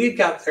 we had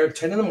got there at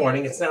 10 in the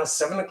morning. It's now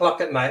 7 o'clock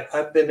at night.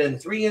 I've been in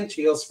 3-inch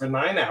heels for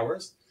 9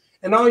 hours.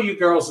 And all you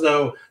girls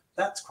know,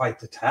 that's quite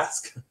the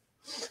task.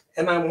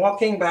 And I'm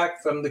walking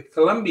back from the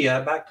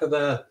Columbia back to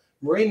the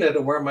marina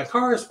to where my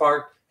car is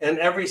parked. And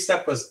every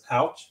step was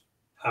ouch,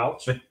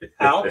 ouch,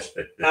 ouch,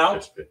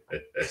 ouch.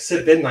 It's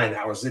been 9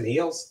 hours in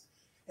heels.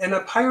 And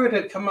a pirate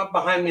had come up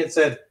behind me and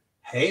said,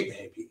 "Hey,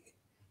 baby."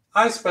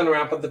 I spun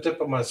around, put the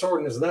tip of my sword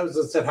in his nose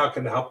and said, "How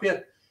can I help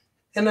you?"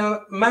 And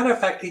a matter of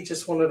fact, he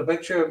just wanted a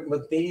picture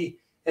with me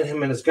and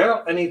him and his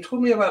girl. And he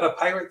told me about a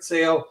pirate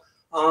sail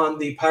on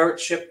the pirate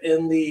ship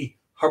in the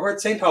harbor at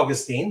St.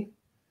 Augustine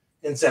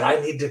and said, "I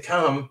need to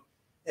come."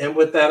 And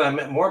with that, I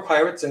met more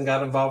pirates and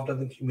got involved in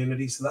the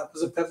community. So that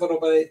was a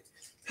pivotal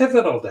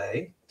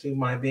day to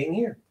my being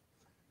here.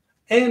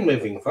 And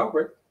moving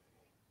forward.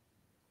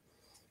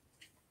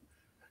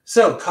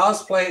 So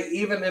cosplay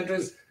even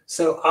enters.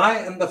 So I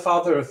am the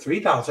father of 3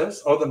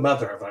 daughters, or the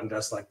mother if I'm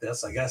dressed like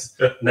this, I guess.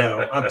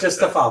 No, I'm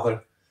just a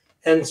father.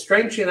 And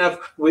strangely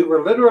enough, we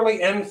were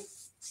literally and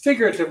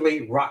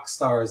figuratively rock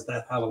stars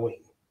that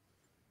Halloween.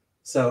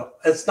 So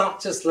it's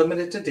not just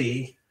limited to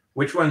Dee.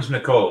 Which one's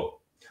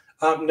Nicole?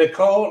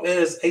 Nicole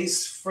is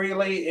Ace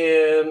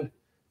Frehley, and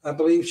I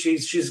believe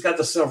she's got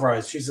the silver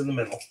eyes. She's in the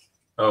middle.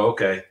 Oh,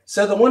 okay.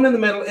 So the one in the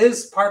middle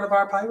is part of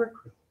our pirate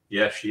crew.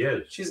 Yes, she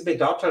is. She's my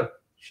daughter.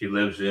 She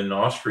lives in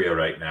Austria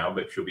right now,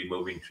 but she'll be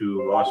moving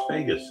to Las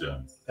Vegas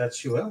soon. That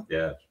she will.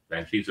 Yes,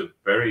 and she's a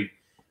very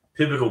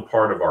pivotal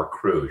part of our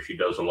crew. She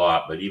does a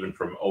lot, but even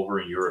from over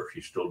in Europe,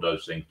 she still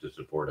does things to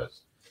support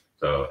us.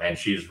 So, and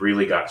she's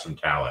really got some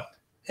talent.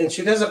 And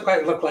she doesn't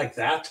quite look like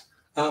that.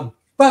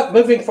 But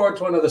moving forward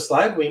to another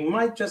slide, we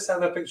might just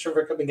have a picture of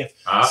her coming in.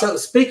 So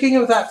speaking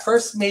of that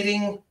first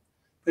meeting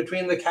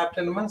between the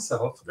captain and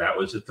myself. That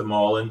was at the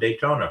mall in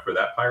Daytona for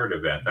that pirate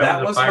event.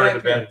 That was a pirate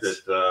event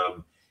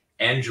that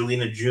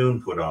Angelina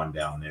June put on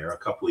down there a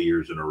couple of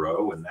years in a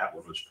row. And that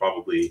one was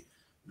probably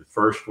the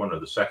first one or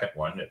the second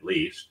one at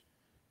least.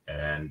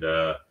 And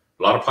a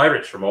lot of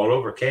pirates from all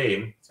over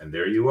came, and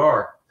there you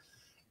are.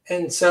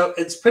 And so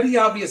it's pretty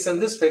obvious in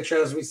this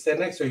picture as we stand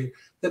next to you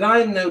that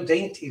I'm no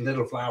dainty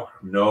little flower.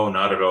 No,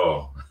 not at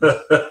all.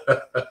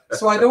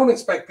 So I don't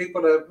expect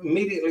people to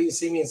immediately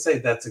see me and say,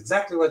 that's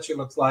exactly what she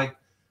looks like.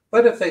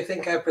 But if they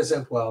think I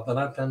present well, then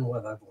I've done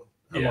what I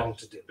want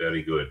to do.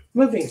 Very good.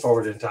 Moving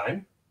forward in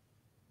time.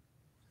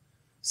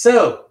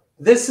 So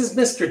this is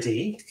Mr.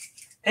 D.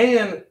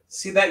 And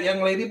see that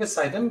young lady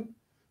beside him?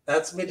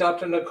 That's me,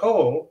 Dr.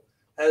 Nicole,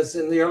 as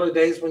in the early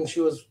days when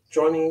she was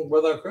joining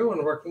with our crew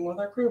and working with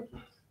our crew.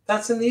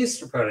 That's in the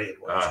Easter parade.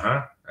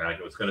 I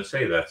was going to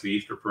say that's the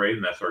Easter parade,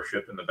 and that's our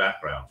ship in the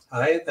background.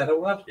 That it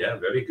was. Yeah,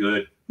 very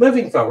good.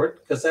 Moving forward,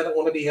 because I don't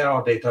want to be here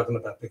all day talking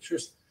about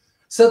pictures.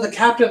 So the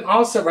captain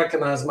also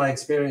recognized my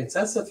experience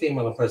as a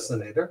female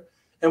impersonator,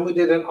 and we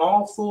did an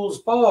all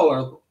fools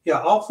ball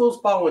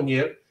one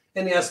year,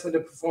 and he asked me to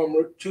perform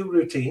 2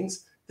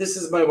 routines. This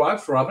is my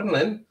wife, Robin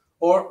Lynn,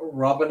 or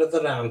Robin of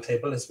the Round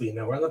Table, as we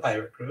know her in the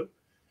pirate crew,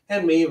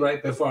 and me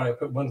right before I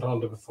went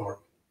on to perform.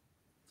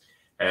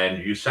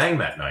 And you sang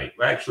that night.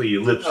 Actually,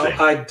 you lip sync.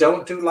 I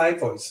don't do live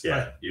voice.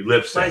 Yeah, you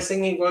lip sync. My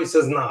singing voice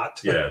is not.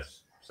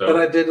 Yes. So, but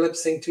I did lip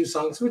sync 2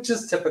 songs, which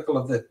is typical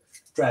of the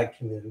drag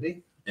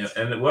community.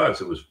 And it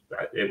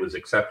was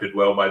accepted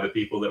well by the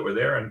people that were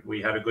there, and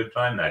we had a good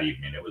time that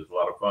evening. It was a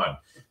lot of fun.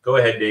 Go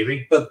ahead,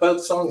 Davey. But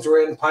both songs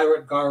were in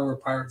pirate gar or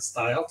pirate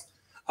style.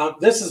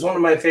 This is one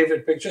of my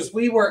favorite pictures.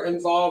 We were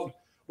involved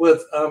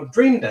with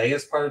Dream Day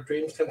as part of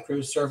Dreams Come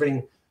True,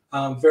 serving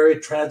very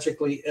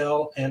tragically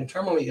ill and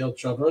terminally ill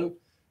children.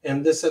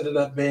 And this ended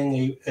up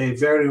being a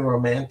very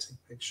romantic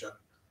picture.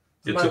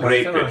 It's a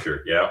great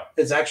picture, yeah.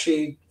 It's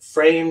actually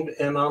framed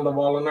and on the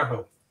wall in our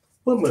home.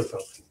 We'll move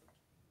forward.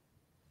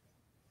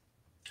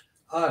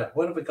 All right,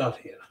 what have we got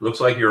here?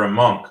 Looks like you're a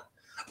monk.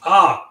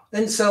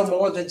 And so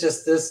more than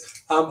just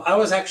this, I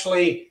was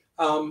actually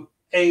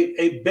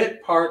a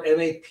bit part in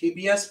a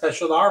PBS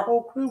special. Our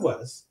whole crew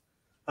was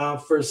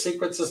for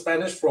Secrets of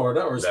Spanish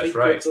Florida, or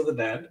Secrets of the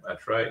Dead.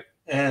 That's right.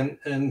 And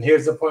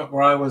here's the point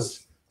where I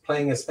was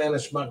playing a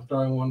Spanish monk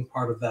during one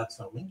part of that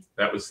filming.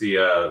 That was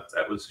the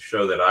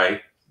show that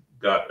I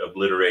got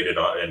obliterated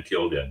and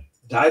killed in.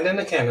 Died in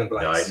a cannon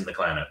blast. Died in the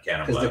cannon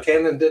blast. Because the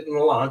cannon didn't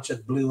launch,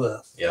 it blew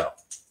up. Yeah.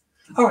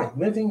 All right,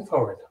 moving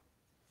forward.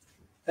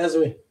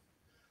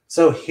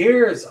 So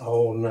here's a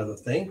whole nother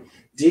thing.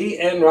 Dee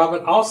and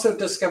Robin also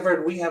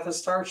discovered we have a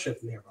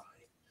starship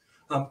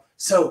nearby.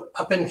 So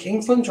up in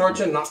Kingsland,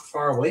 Georgia, not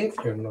far away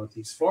from here in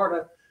Northeast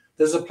Florida,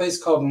 there's a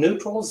place called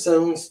Neutral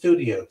Zone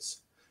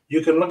Studios.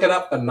 You can look it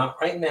up, but not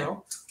right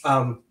now.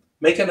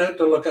 Make a note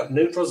to look up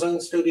Neutral Zone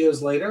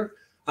Studios later.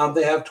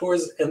 They have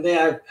tours, and they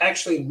have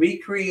actually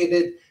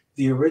recreated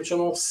the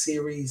original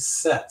series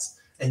sets.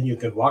 And you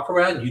can walk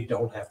around. You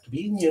don't have to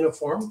be in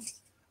uniform.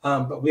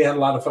 But we had a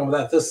lot of fun with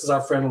that. This is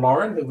our friend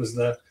Lauren, who was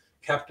the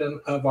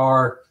captain of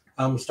our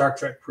Star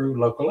Trek crew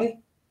locally.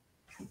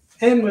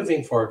 And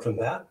moving forward from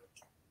that.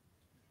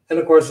 And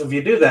of course, if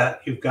you do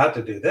that, you've got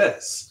to do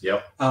this.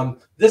 Yep.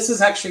 This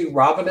is actually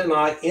Robin and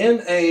I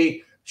in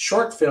a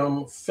short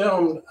film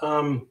filmed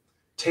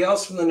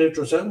Tales from the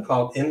Neutral Zone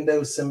called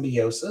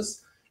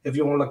Endosymbiosis. If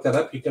you want to look that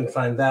up, you can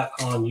find that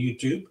on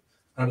YouTube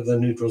under the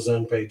Neutral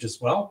Zone page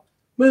as well.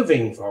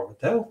 Moving forward,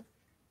 though.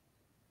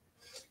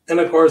 And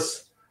of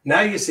course,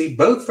 now you see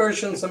both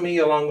versions of me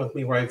along with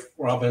me, wife,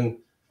 Robin.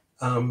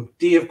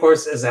 Dee, of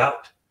course, is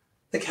out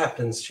the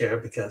captain's chair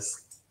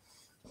because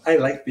I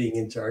like being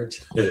in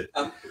charge.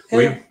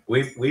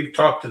 We've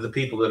talked to the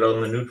people that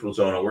own the Neutral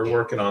Zone, and we're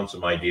working on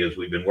some ideas.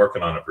 We've been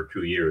working on it for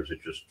 2 years.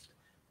 It just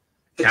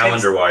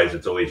calendar-wise,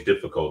 it's always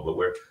difficult. But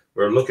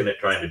we're looking at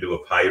trying to do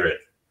a pirate.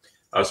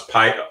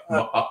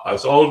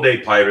 Us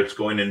old-day pirates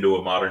going into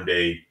a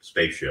modern-day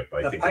spaceship.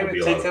 I think it'll be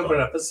a lot of fun.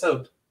 Takeover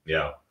episode.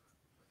 Yeah.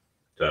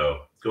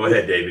 So go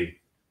ahead, Davey.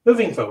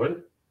 Moving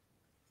forward.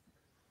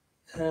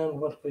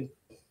 And what we?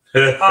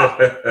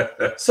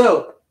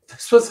 So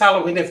this was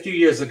Halloween a few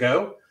years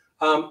ago.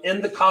 In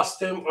the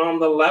costume on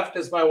the left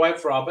is my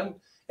wife, Robin.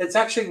 It's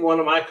actually one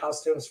of my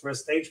costumes for a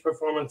stage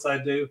performance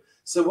I do.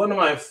 So one of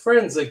my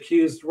friends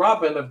accused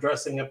Robin of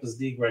dressing up as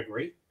Dee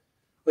Gregory,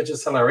 which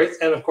is hilarious.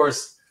 And of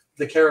course,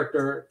 the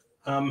character,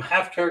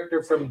 half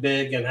character from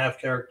Big and half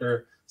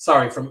character,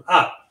 from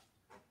Up.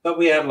 But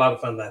we had a lot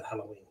of fun that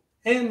Halloween.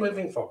 And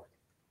moving forward.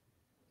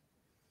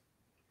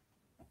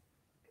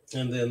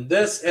 And then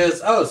this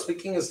is,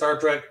 speaking of Star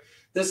Trek,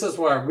 this is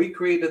where I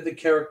recreated the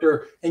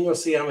character, and you'll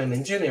see I'm in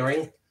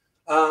engineering,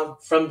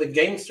 from the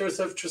Gamesters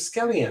of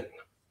Triskelion.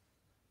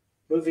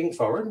 Moving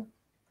forward.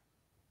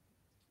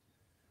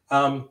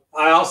 I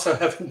also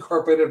have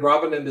incorporated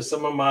Robin into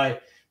some of my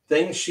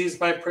things. She's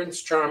my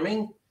Prince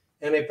Charming,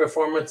 and a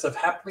performance of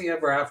Happily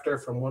Ever After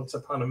from Once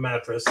Upon a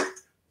Mattress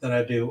that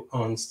I do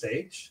on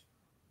stage.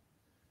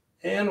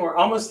 And we're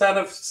almost out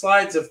of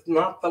slides, if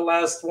not the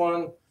last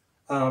one.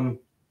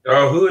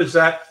 Who is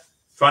that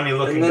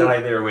funny-looking guy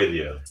there with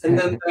you? And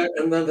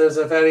then there's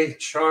a very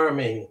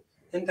charming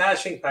and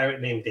dashing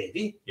pirate named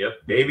Davey. Yep,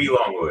 Davey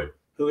Longwood.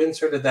 Who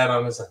inserted that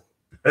on his own.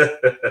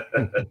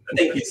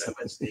 Thank you so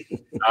much,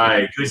 Davey. All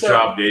right, good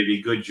job,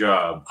 Davey. Good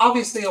job.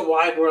 Obviously, a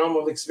wide realm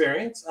of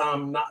experience,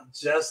 not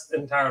just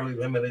entirely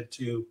limited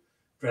to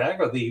drag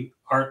or the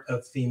art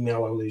of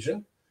female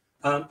illusion,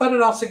 but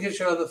it also gives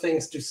you other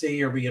things to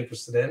see or be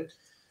interested in.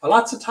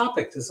 Lots of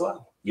topics as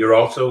well. You're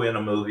also in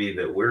a movie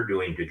that we're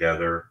doing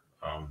together.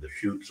 The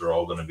shoots are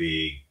all going to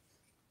be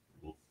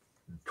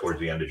towards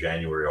the end of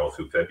January, all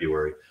through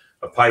February.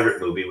 A pirate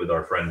movie with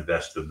our friend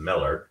Vesta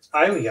Miller.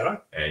 Oh, yeah.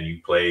 And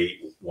you play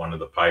one of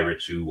the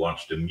pirates who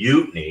wants to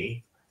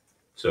mutiny.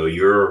 So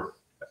you're,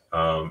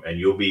 and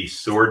you'll be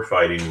sword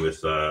fighting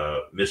with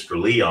Mr.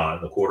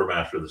 Leon, the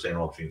quartermaster of the St.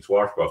 Augustine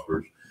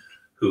Swashbucklers,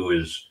 who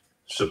is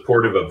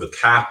supportive of the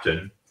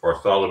captain.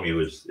 Bartholomew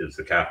is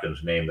the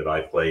captain's name that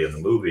I play in the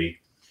movie.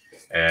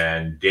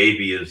 And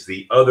Davey is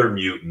the other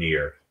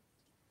mutineer.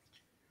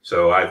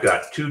 So I've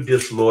got two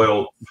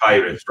disloyal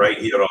pirates right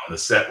here on the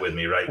set with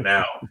me right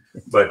now.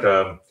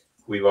 But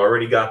we've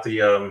already got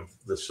the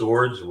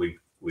swords. We've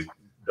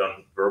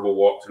done verbal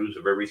walkthroughs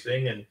of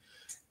everything, and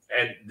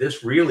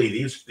this really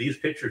these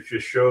pictures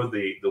just show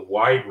the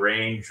wide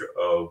range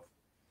of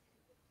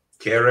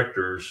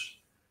characters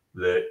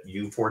that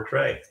you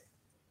portray.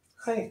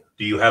 Hi.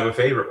 Do you have a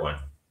favorite one?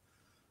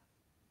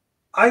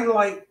 I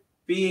like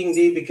being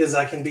Dee because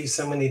I can be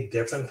so many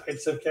different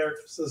types of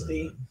characters as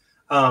Dee.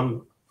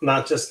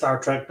 Not just Star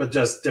Trek, but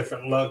just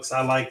different looks.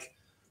 I like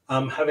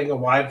having a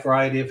wide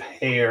variety of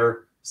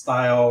hair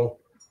style,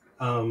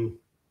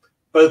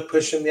 both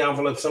pushing the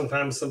envelope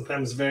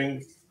sometimes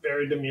very,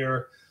 very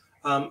demure.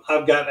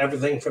 I've got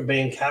everything from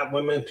being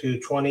Catwomen to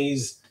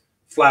 20s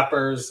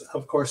flappers,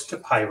 of course, to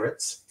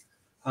pirates,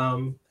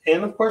 and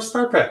of course,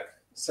 Star Trek.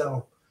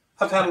 So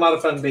I've had a lot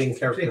of fun being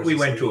characters. I think we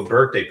went to a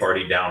birthday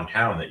party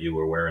downtown that you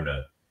were wearing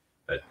a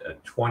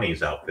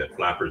 20s outfit,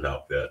 flappers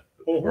outfit,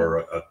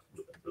 or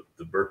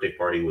the birthday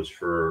party was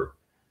for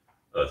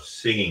a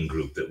singing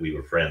group that we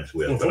were friends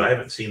with, but I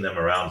haven't seen them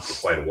around for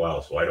quite a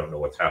while, so I don't know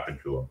what's happened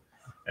to them.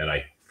 And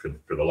I,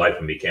 for the life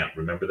of me, can't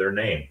remember their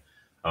name.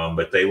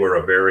 But they were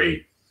a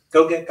very...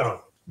 Go Get Gone.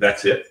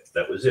 That's it.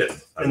 That was it.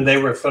 And they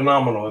were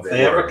phenomenal. If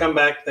they ever come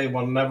back, they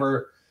will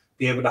never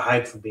be able to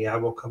hide from me. I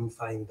will come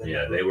find them.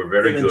 Yeah, they were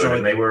very good.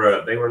 And they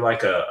were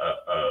like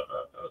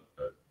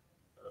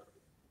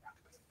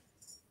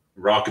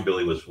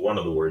rockabilly was one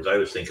of the words. I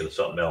was thinking of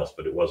something else,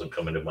 but it wasn't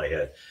coming to my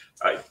head.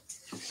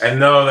 And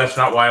no, that's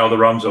not why all the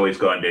rum's always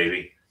gone,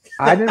 Davey.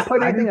 I didn't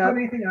put anything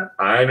up.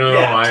 I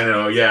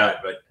know, yeah,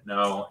 but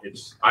no,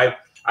 it's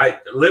I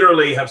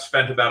literally have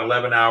spent about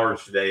 11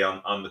 hours today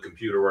on the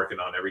computer working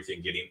on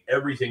everything, getting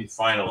everything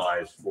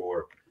finalized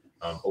for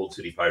Old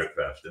City Pirate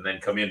Fest, and then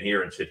come in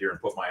here and sit here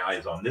and put my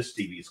eyes on this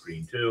TV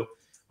screen too.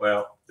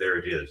 Well, there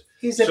it is.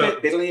 He's a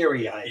bit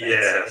biliary-eyed.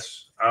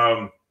 Yes.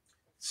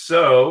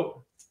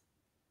 So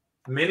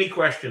many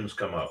questions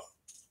come up,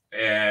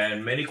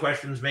 and many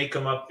questions may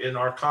come up in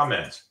our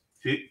comments.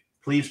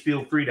 Please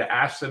feel free to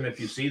ask them if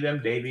you see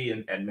them. Davey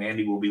and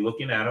Mandy will be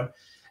looking at them.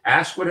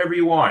 Ask whatever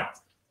you want.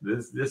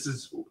 This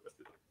is,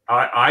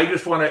 I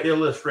just want to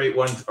illustrate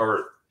one,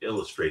 or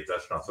illustrate,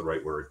 that's not the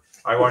right word.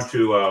 I want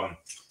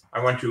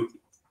to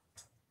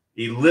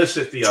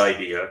elicit the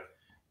idea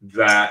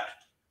that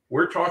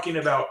we're talking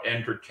about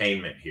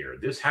entertainment here.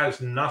 This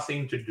has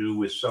nothing to do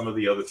with some of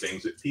the other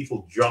things that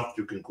people jump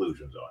to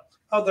conclusions on.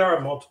 Oh, there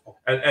are multiple.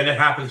 And it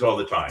happens all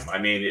the time. I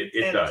mean,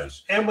 it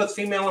does. And with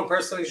female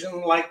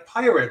impersonation like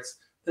pirates,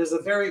 there's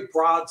a very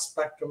broad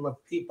spectrum of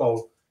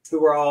people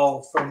who are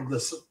all from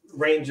this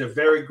range of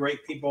very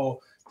great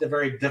people to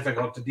very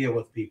difficult to deal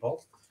with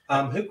people,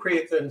 who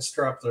create and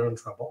stir up their own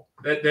trouble.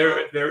 But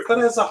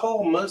as a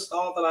whole, most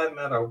all that I've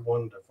met are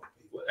wonderful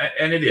people.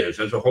 And it is,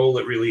 as a whole,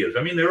 it really is.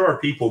 I mean, there are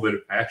people that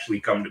have actually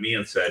come to me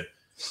and said,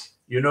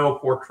 you know,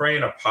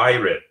 portraying a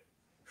pirate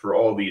for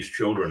all these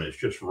children is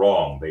just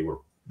wrong. They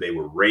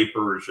were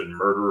rapers and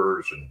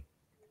murderers. And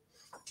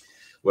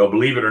well,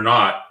 believe it or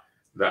not,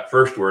 that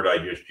first word I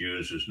just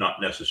used is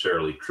not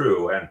necessarily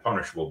true and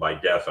punishable by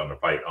death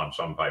on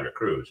some pirate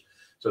crews.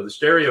 So the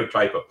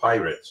stereotype of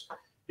pirates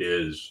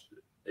is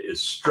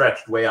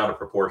stretched way out of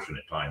proportion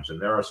at times. And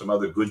there are some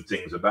other good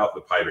things about the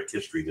pirate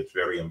history that's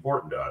very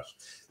important to us.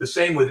 The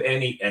same with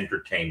any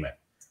entertainment.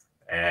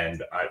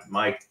 And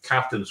my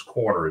Captain's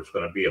Corner is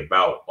going to be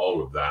about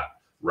all of that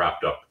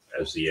wrapped up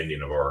as the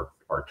ending of our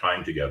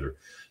time together.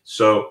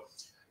 So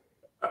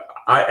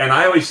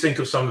I always think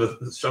of some of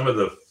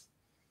the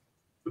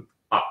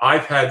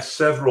I've had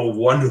several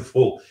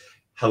wonderful,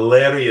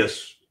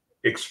 hilarious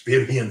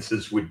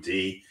experiences with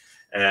Dee.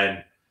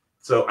 And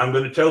so I'm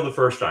going to tell the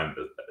first time.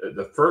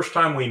 The first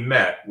time we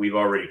met, we've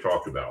already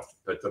talked about.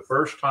 But the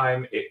first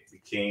time it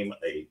became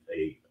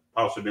a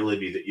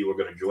possibility that you were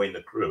going to join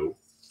the crew.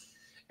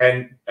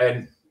 And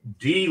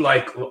Dee,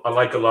 like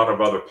a lot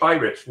of other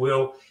pirates,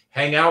 will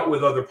hang out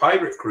with other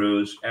pirate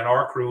crews, and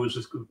our crew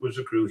was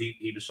a crew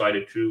he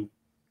decided to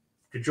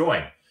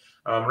join.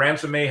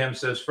 Ransom Mayhem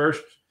says,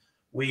 first,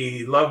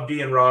 we love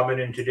Dee and Robin.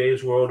 In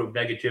today's world of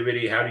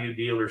negativity, how do you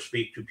deal or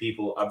speak to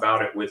people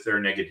about it with their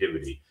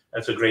negativity?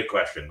 That's a great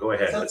question. Go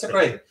ahead. That's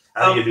great.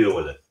 How do you deal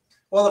with it?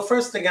 Well, the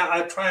first thing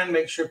I try and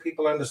make sure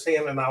people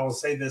understand, and I will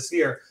say this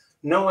here,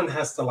 no one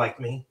has to like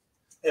me.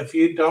 If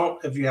you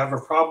have a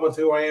problem with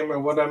who I am or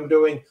what I'm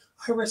doing,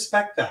 I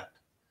respect that.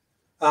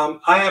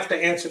 I have to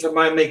answer to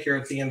my maker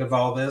at the end of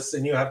all this,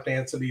 and you have to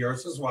answer to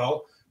yours as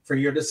well for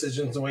your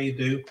decisions the way you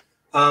do.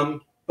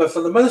 But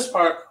for the most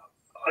part,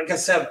 like I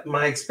said,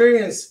 my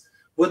experience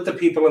with the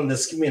people in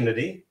this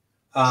community,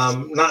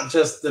 not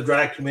just the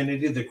drag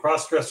community, the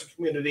cross-dresser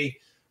community,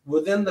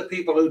 within the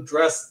people who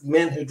dress,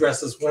 men who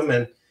dress as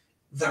women,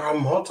 there are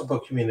multiple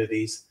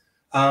communities.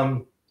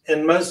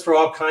 And most are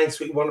all kind,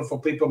 sweet, wonderful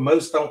people.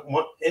 Most don't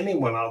want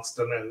anyone else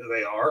to know who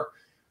they are,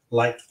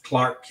 like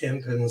Clark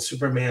Kent and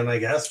Superman, I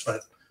guess,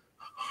 but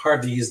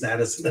hard to use that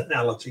as an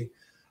analogy.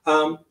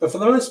 But for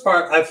the most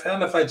part, I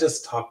found if I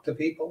just talk to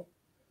people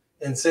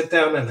and sit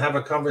down and have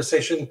a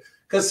conversation,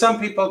 because some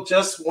people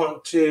just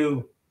want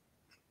to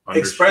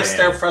express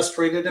their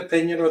frustrated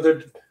opinion or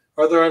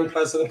their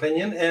unpleasant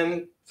opinion,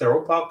 and they're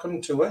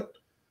welcome to it.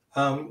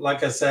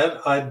 Like I said,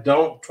 I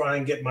don't try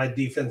and get my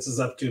defenses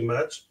up too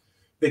much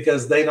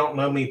because they don't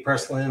know me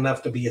personally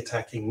enough to be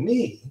attacking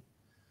me.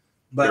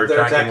 But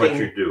they're attacking what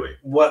you're doing,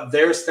 what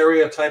their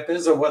stereotype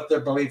is, or what their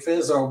belief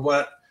is, or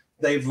what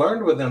they've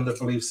learned within the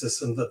belief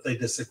system that they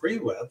disagree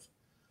with.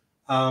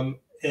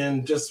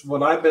 And just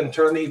what I've been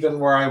turned, even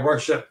where I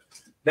worship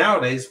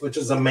nowadays, which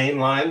is a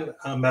mainline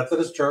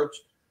Methodist church,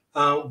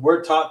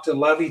 we're taught to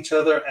love each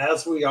other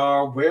as we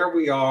are, where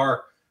we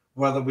are,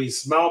 whether we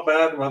smell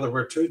bad, whether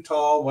we're too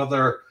tall,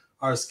 whether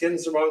our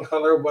skin's the wrong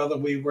color, whether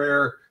we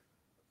wear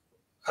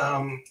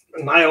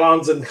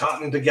nylons and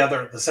cotton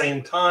together at the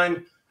same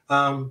time.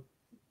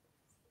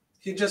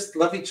 You just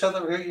love each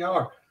other where you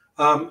are.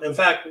 In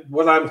fact,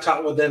 what I'm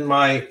taught within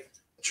my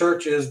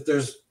church is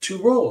there's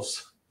 2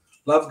 rules.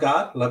 Love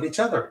God, love each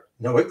other.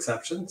 No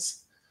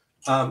exceptions.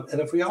 And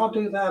if we all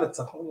do that, it's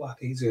a whole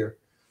lot easier.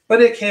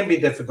 But it can be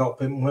difficult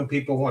when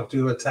people want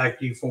to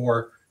attack you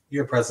for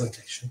your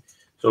presentation.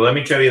 So let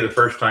me tell you the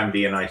first time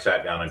Dee and I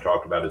sat down and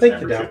talked about his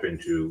membership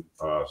into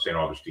St.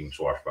 Augustine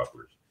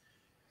Swashbucklers.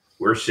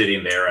 We're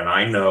sitting there, and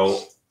I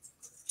know,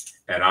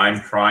 and I'm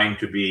trying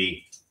to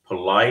be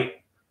polite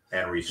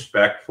and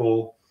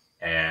respectful,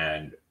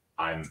 and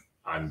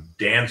I'm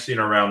dancing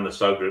around the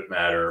subject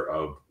matter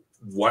of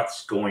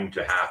what's going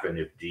to happen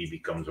if Dee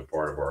becomes a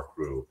part of our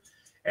crew.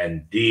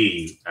 And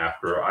Dee,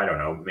 after, I don't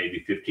know,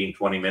 maybe 15,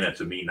 20 minutes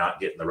of me not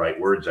getting the right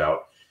words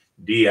out,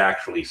 Dee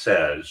actually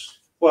says,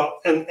 well,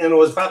 and it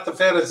was about the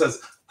fact, it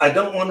says, I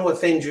don't want to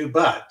offend you,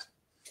 but.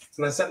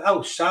 And I said,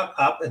 oh, shut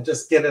up and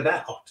just get it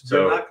out.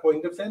 You're not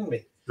going to offend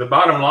me. The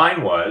bottom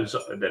line was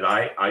that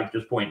I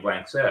just point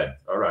blank said,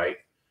 all right,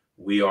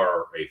 we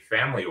are a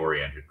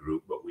family-oriented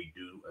group, but we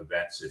do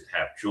events that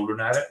have children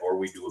at it, or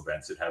we do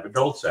events that have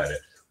adults at it.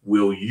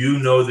 Will you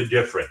know the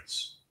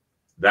difference?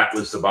 That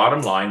was the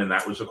bottom line, and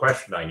that was the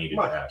question I needed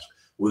to ask.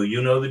 Will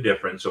you know the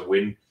difference of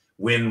which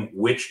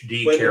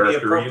Dee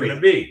character you're going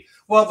to be?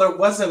 Well, there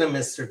wasn't a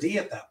Mr. D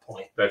at that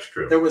point. That's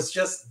true. There was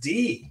just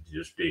D.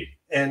 Just D.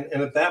 And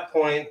at that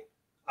point,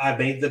 I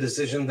made the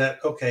decision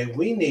that, okay,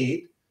 we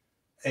need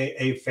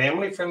a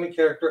family-friendly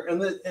character.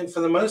 And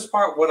for the most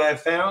part, what I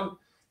found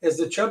is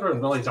the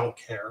children really don't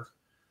care.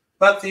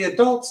 But the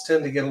adults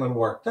tend to get a little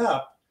worked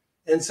up.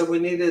 And so we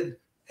needed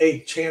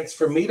a chance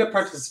for me to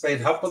participate,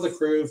 help with the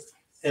crew,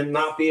 and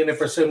not be in a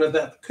persona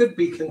that could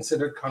be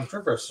considered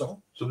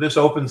controversial. So this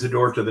opens the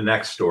door to the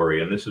next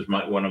story. And this is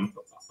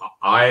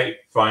I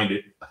find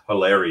it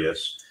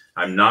hilarious.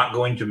 I'm not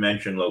going to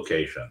mention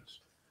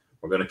locations.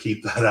 We're going to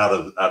keep that out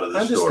of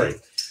the story.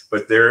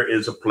 But there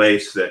is a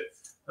place that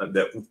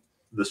the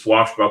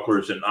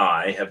Swashbucklers and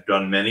I have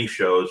done many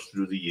shows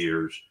through the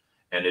years,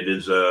 and it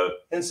is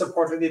and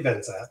supported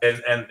events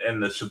at.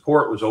 And the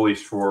support was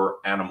always for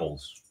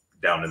animals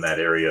down in that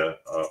area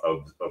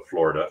of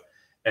Florida.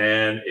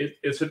 And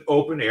it's an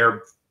open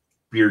air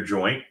beer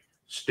joint,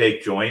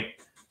 steak joint.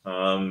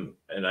 And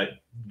I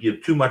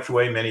give too much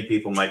away. Many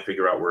people might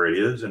figure out where it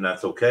is, and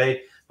that's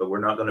okay, but we're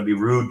not going to be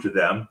rude to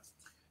them.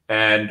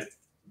 And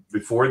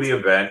before the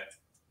event,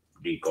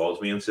 Dee calls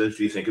me and says,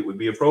 do you think it would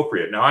be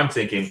appropriate? Now I'm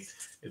thinking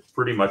it's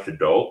pretty much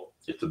adult.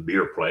 It's a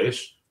beer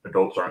place.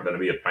 Adults aren't going to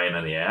be a pain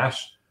in the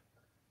ass.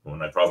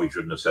 Well, I probably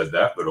shouldn't have said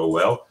that, but oh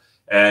well.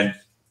 And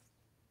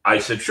I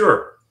said,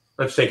 sure,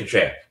 let's take a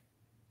chance.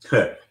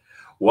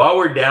 While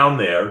we're down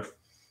there,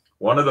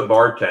 one of the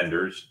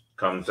bartenders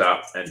comes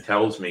out and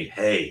tells me,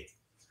 hey,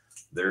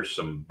 there's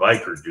some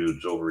biker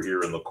dudes over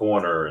here in the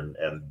corner,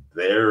 and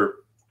they're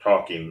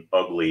talking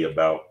ugly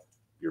about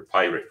your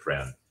pirate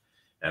friend.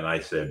 And I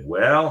said,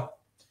 well,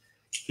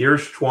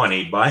 here's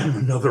 20, buy him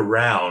another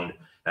round.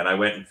 And I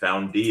went and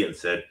found Dee and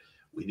said,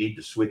 we need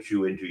to switch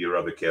you into your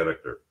other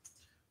character.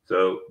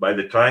 So by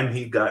the time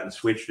he'd gotten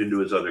switched into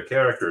his other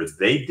character,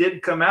 they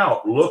did come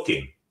out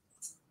looking,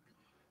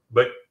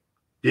 but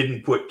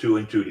didn't put two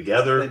and two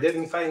together. They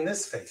didn't find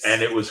this face.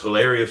 And it was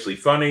hilariously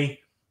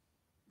funny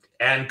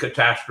and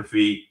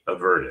catastrophe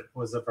averted.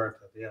 Was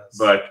averted, yes.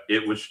 But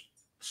it was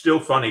still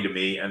funny to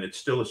me, and it's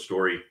still a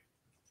story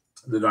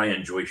that I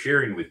enjoy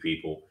sharing with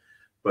people.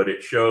 But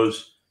it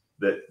shows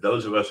that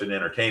those of us in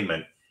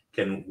entertainment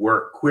can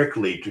work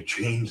quickly to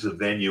change the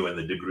venue and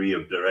the degree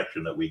of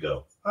direction that we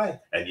go. Right.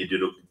 And you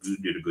did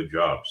a good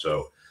job.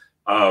 So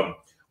do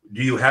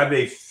you have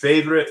a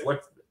favorite?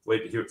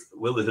 Wait, here,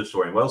 Will the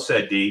historian. Well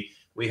said, Dee.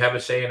 We have a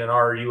saying in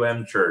our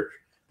UM church,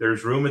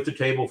 there's room at the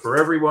table for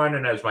everyone.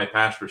 And as my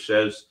pastor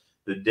says,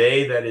 the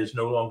day that is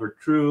no longer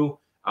true,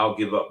 I'll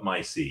give up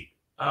my seat.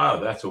 Ah,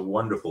 that's a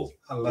wonderful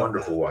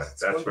one.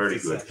 That's very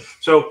good.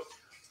 So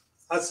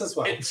that's just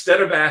one.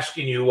 Instead of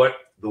asking you what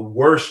the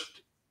worst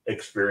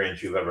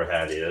experience you've ever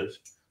had is,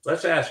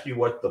 let's ask you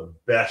what the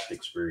best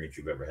experience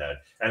you've ever had.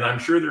 And I'm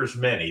sure there's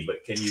many,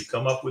 but can you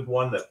come up with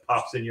one that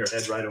pops in your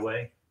head right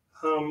away?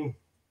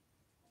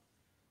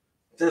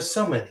 There's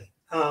so many.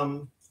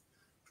 Wow.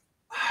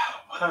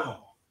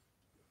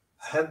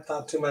 I hadn't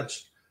thought too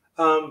much.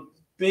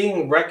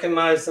 Being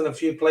recognized in a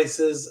few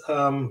places,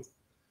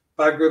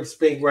 by groups,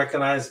 being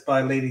recognized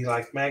by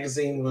Ladylike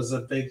Magazine was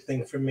a big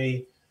thing for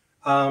me.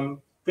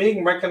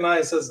 Being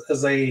recognized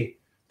as a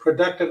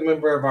productive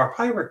member of our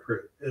pirate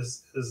group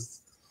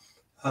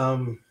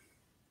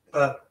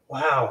but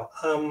wow.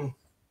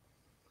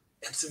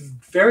 It's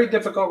very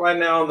difficult right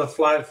now on the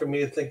fly for me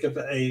to think of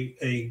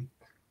a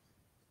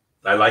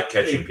I like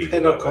catching people.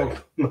 Pinnacle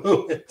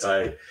moment.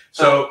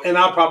 And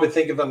I'll probably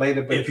think of it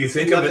later. But if you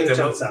think of it,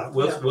 then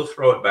we'll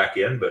throw it back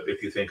in. But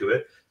if you think of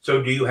it,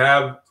 so do you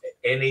have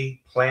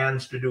any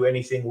plans to do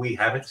anything we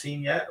haven't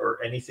seen yet,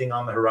 or anything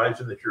on the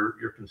horizon that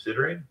you're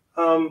considering?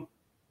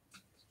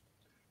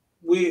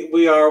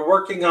 We are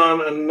working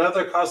on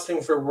another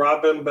costume for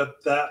Robin,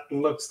 but that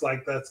looks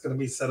like that's going to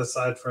be set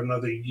aside for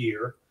another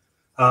year.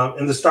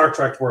 In the Star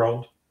Trek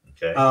world,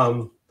 okay.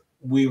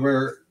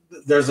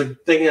 There's a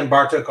thing in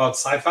Bartow called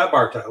Sci-Fi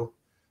Bartow.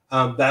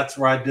 That's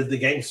where I did the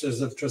Gangsters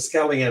of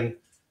Triskelion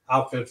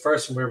outfit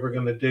first, and we were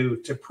going to do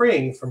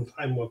T'Pring from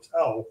Time Will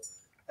Tell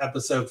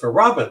episode for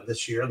Robin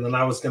this year, and then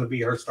I was going to be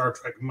her Star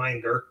Trek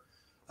minder.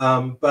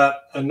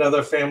 But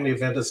another family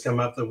event has come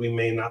up that we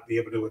may not be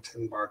able to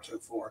attend Bartow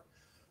for.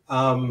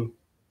 But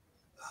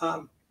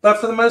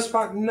for the most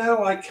part,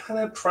 no, I kind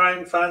of try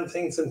and find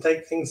things and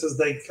take things as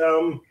they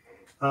come.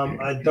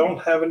 I don't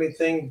have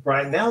anything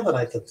right now that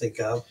I can think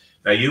of.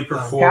 Now you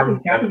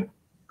perform.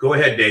 Go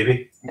ahead,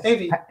 Davey.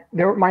 Davey.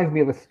 That reminds me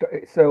of a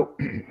story. So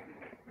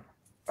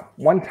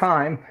one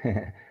time,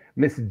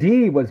 Miss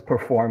Dee was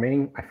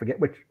performing. I forget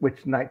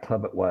which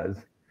nightclub it was,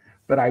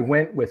 but I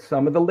went with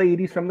some of the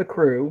ladies from the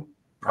crew.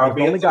 I was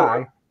the only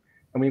guy,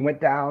 and we went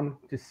down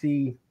to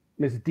see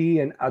Miss Dee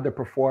and other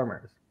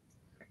performers.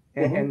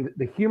 And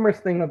the humorous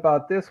thing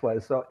about this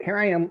was, so here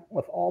I am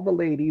with all the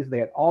ladies. They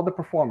had all the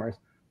performers.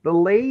 The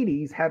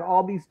ladies had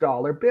all these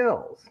dollar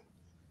bills,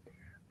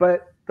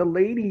 but the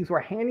ladies were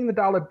handing the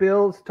dollar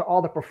bills to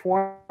all the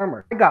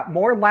performers. I got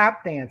more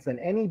lap dance than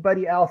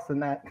anybody else in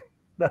that.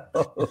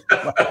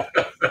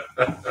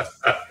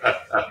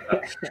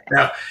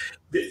 Now,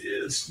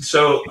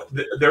 so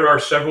there are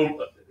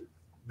several.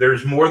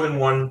 There's more than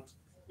one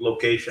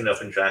location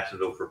up in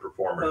Jacksonville for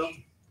performers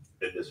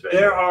in this venue.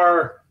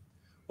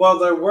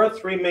 There were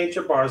 3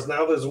 major bars.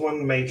 Now there's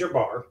one major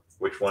bar.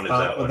 Which one is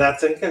that one?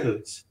 That's in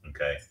Cahoots.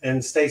 Okay.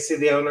 And Stacy,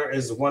 the owner,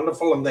 is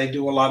wonderful, and they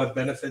do a lot of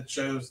benefit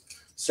shows,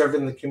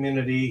 serving the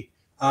community,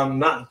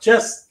 not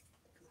just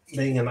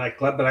being a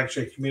nightclub, but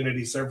actually a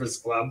community service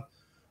club.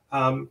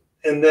 And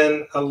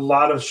then a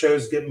lot of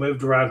shows get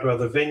moved around to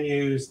other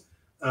venues.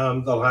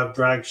 They'll have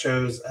drag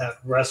shows at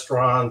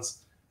restaurants,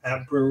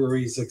 at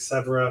breweries,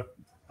 etc.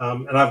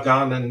 And I've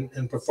gone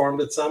and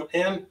performed at some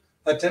and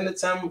attended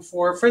some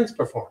for friends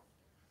perform.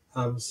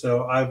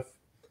 So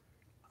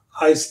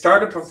I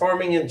started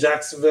performing in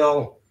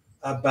Jacksonville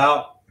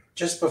about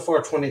just before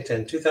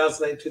 2010,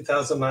 2008,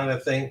 2009, I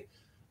think.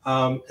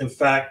 In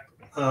fact,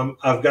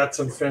 I've got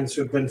some friends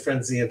who've been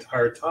friends the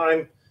entire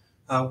time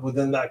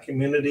within that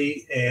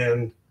community,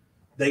 and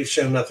they've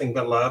shown nothing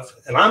but love.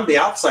 And I'm the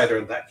outsider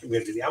in that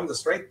community. I'm the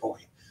straight boy.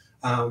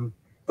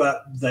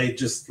 But they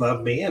just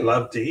love me and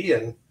love Dee,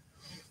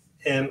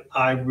 and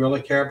I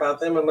really care about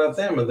them and love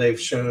them, and they've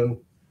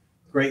shown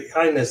great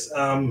kindness.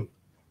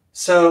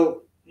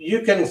 So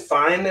you can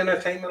find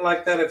entertainment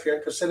like that if you're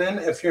interested in.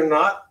 If you're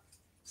not,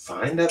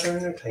 find other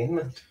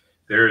entertainment.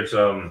 There's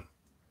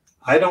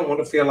I don't want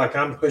to feel like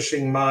I'm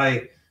pushing and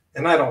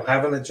I don't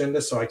have an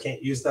agenda, so I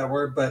can't use that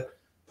word, but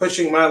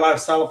pushing my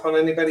lifestyle upon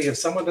anybody. If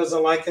someone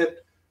doesn't like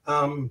it,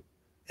 and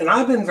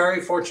I've been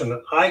very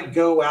fortunate. I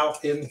go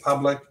out in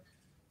public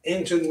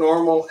into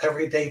normal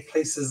everyday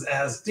places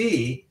as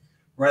Dee,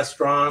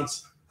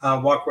 restaurants,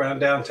 walk around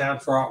downtown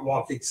for Art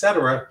Walk,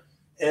 etc.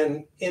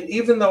 And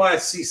even though I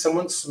see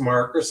someone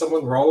smirk or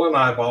someone roll an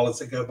eyeball as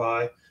they go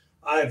by,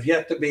 I've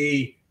yet to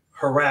be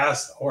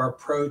harassed or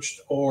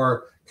approached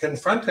or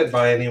confronted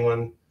by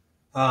anyone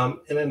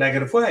in a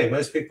negative way.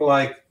 Most people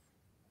are like,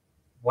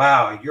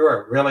 wow,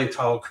 you're a really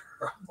tall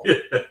girl.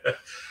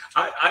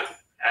 I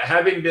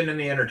having been in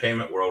the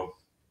entertainment world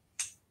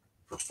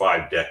for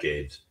 5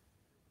 decades,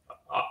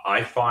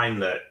 I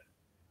find that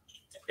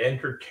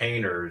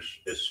entertainers,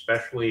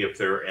 especially if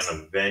they're in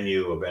a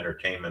venue of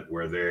entertainment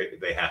where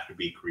they have to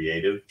be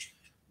creative,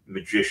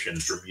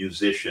 magicians or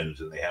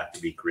musicians, and they have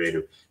to be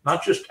creative,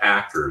 not just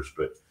actors,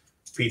 but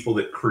people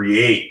that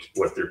create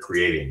what they're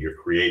creating. You're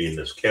creating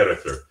this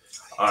character.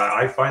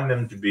 I find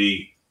them to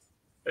be,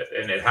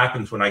 and it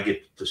happens when I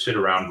get to sit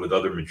around with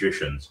other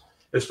magicians,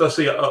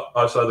 especially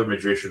us other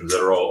magicians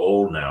that are all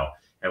old now,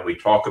 and we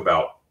talk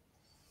about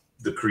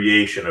the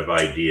creation of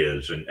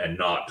ideas and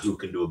not who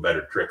can do a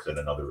better trick than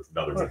another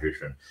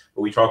magician.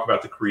 But we talk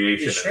about the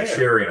creation and the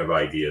sharing of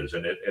ideas,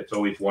 and it's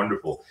always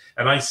wonderful.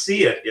 And I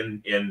see it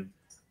in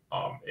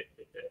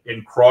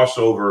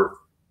crossover,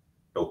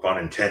 no pun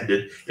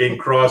intended, in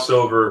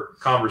crossover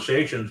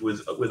conversations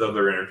with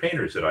other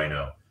entertainers that I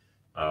know.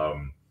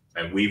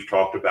 And we've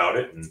talked about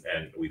it,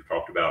 and we've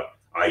talked about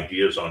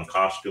ideas on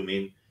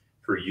costuming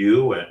for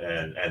you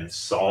and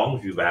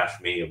songs. You've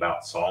asked me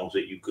about songs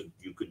that you could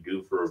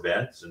do for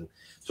events, and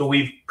so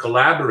we've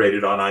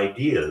collaborated on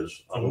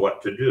ideas on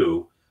what to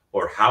do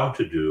or how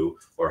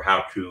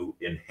to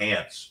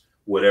enhance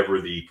whatever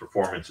the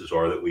performances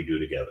are that we do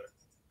together.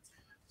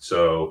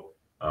 So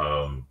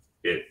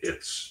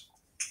it's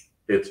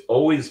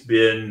always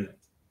been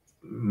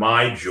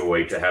my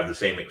joy to have the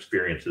same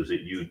experiences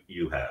that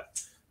you have.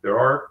 There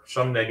are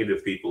some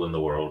negative people in the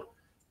world,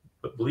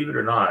 but believe it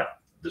or not,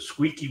 the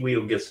squeaky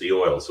wheel gets the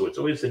oil. So it's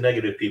always the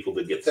negative people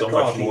that get so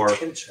much more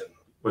attention.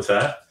 What's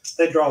that?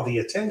 They draw the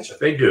attention.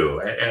 They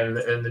do.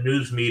 And the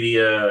news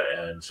media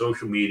and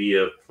social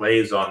media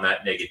plays on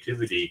that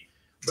negativity.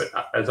 But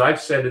as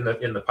I've said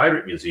in the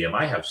Pirate Museum,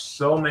 I have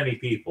so many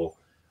people.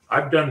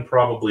 I've done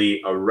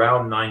probably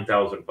around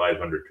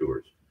 9,500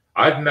 tours.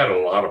 I've met a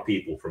lot of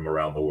people from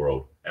around the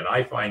world, and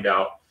I find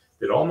out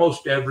that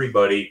almost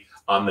everybody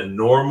on the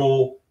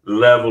normal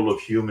level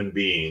of human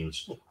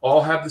beings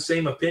all have the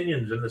same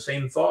opinions and the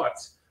same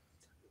thoughts.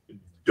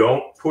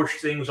 Don't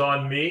push things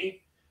on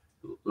me.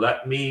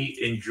 Let me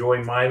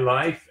enjoy my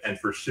life and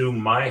pursue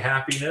my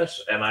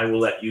happiness, and I will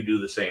let you do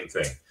the same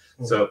thing.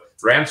 Mm-hmm. So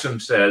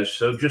Ransom says,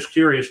 so just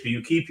curious, do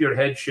you keep your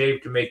head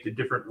shaved to make the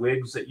different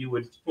wigs that you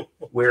would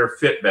wear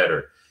fit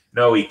better?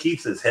 No, he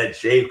keeps his head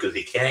shaved because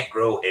he can't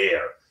grow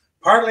hair.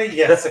 Partly,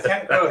 yes, it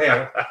can't grow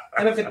hair.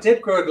 And if it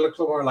did grow, it looked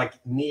more like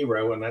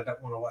Nero, and I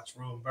don't want to watch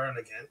Rome burn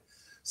again.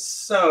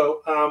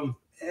 So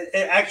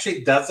it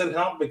actually doesn't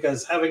help,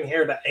 because having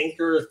hair to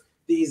anchor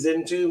these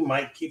into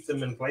might keep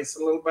them in place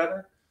a little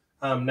better.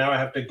 Now I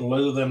have to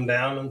glue them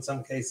down in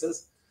some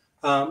cases.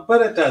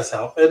 But it does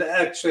help. It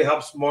actually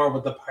helps more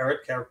with the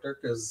pirate character,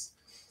 because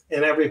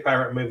in every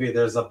pirate movie,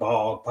 there's a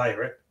bald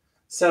pirate.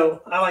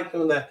 So I like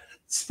doing that.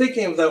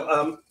 Speaking of,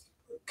 though,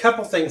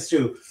 couple things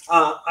too.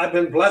 I've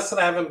been blessed that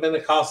I haven't been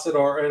accosted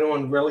or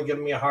anyone really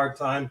giving me a hard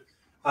time.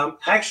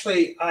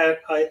 Actually,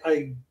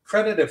 I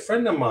credit a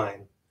friend of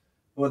mine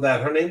with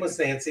that. Her name was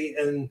Nancy,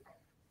 and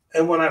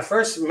when I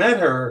first met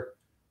her,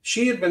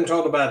 she had been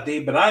told about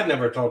Dee, but I'd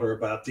never told her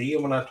about Dee.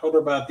 And when I told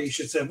her about Dee,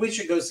 she said, we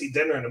should go see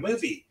dinner and a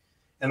movie.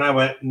 And I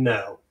went,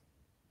 no.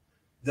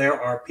 There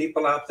are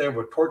people out there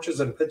with torches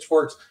and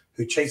pitchforks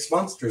who chase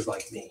monsters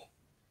like me.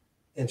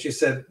 And she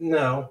said,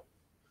 no,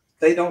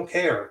 they don't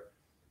care.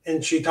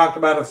 And she talked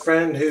about a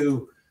friend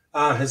who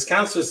his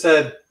counselor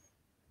said,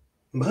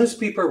 most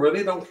people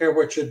really don't care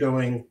what you're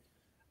doing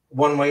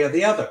one way or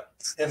the other.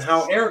 And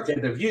how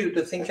arrogant of you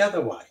to think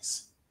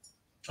otherwise.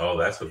 Oh,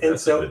 that's a good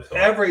thought.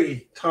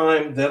 Every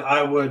time that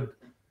I would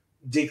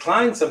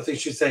decline something,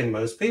 she'd say,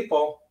 most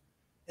people.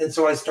 And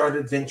so I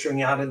started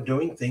venturing out and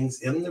doing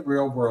things in the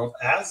real world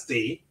as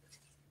Dee,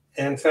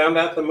 and found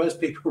out that most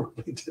people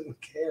really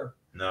didn't care.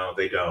 No,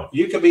 they don't.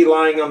 You could be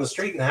lying on the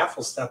street and half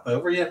will step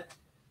over you.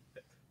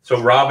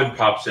 So Robin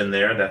pops in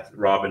there. That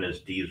Robin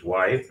is Dee's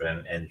wife,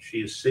 and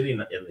she's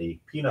sitting in the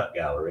peanut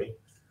gallery,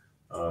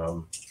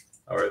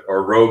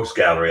 or rogues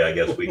gallery, I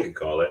guess we could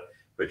call it.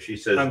 But she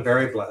says, I'm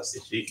very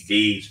blessed.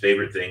 Dee's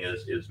favorite thing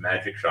is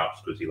magic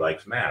shops because he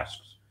likes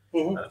masks.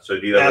 Mm-hmm. So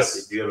do you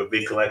have a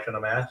big collection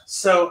of masks?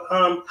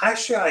 So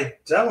actually I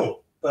don't,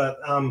 but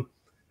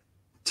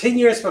 10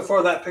 years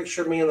before that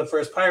picture of me in the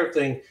first pirate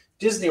thing,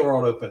 Disney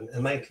World opened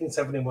in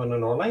 1971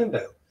 in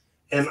Orlando.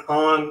 And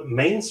on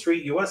Main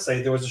Street,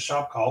 USA, there was a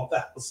shop called The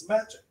House of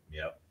Magic.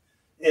 Yep.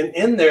 And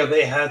in there,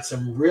 they had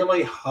some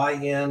really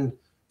high-end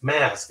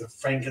masks of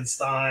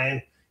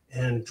Frankenstein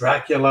and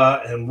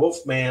Dracula and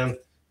Wolfman.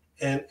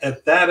 And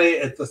at that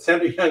age, at the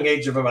tender young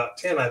age of about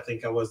 10, I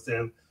think I was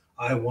then,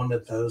 I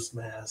wanted those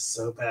masks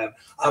so bad.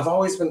 I've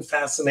always been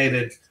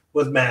fascinated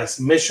with masks.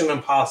 Mission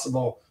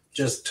Impossible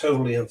just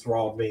totally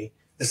enthralled me,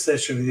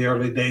 especially the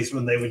early days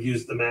when they would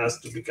use the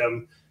mask to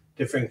become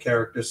different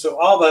characters. So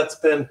all that's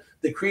been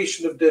the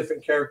creation of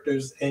different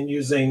characters and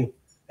using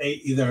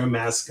either a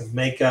mask of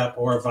makeup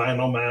or a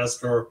vinyl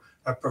mask or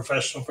a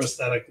professional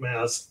prosthetic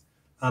mask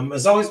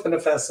has always been a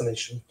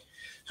fascination.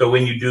 So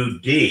when you do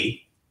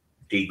Dee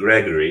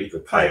Gregory, the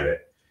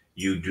pirate,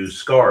 You do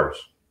scars.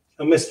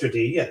 Oh, Mr.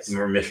 D, yes.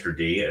 Or Mr.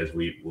 D, as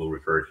we will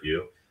refer to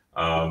you.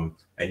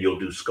 And you'll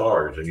do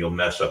scars, and you'll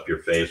mess up your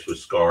face with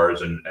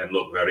scars and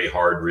look very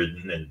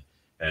hard-ridden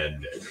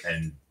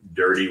and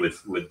dirty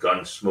with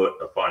gun smut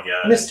upon you.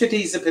 Mr.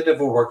 D's a bit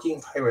of a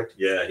working pirate.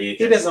 Yeah, he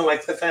doesn't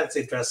like the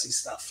fancy dressy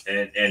stuff.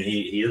 And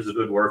he is a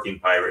good working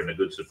pirate and a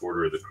good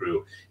supporter of the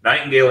crew.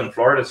 Nightingale in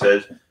Florida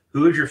says,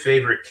 who is your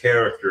favorite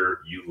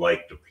character you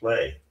like to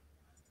play?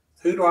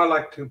 Who do I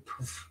like to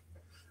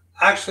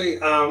actually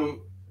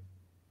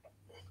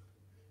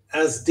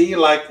as D,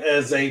 like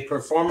as a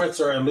performance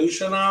or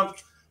illusion of,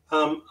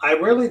 I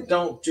really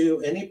don't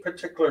do any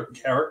particular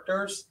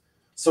characters.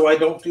 So I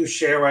don't do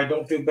Cher, I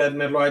don't do Bette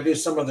Midler. I do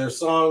some of their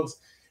songs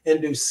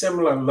and do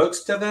similar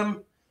looks to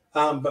them.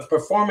 But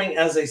performing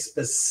as a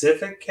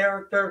specific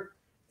character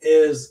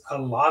is a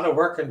lot of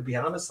work. And to be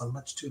honest, I'm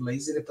much too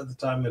lazy to put the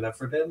time and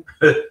effort in.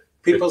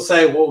 People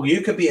say, well,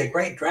 you could be a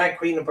great drag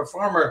queen and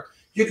performer.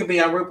 You could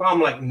be on RuPaul.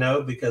 I'm like,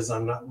 no, because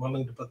I'm not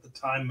willing to put the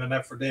time and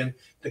effort in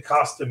to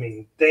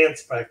costuming,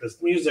 dance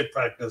practice, music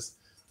practice.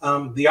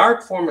 The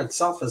art form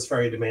itself is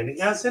very demanding,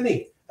 as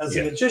a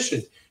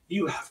magician.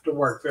 You have to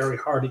work very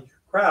hard at your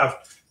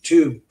craft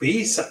to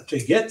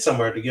get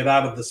somewhere, to get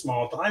out of the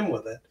small time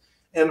with it.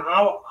 And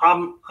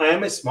I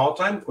am a small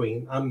time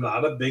queen. I'm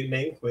not a big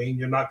name queen.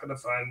 You're not going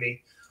to find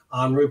me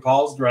on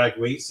RuPaul's Drag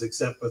Weeks,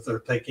 except if they're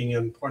taking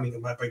and pointing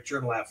at my picture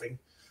and laughing,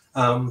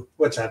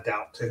 which I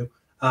doubt too.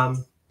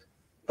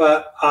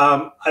 But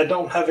I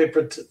don't have a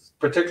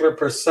particular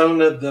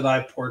persona that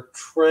I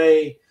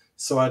portray,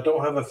 so I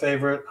don't have a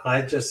favorite.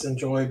 I just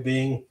enjoy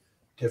being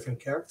different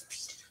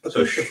characters. But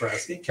so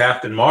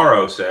Captain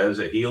Morrow says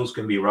that heels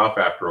can be rough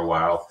after a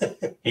while.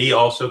 He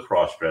also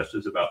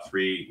cross-dresses about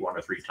 1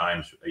 or 3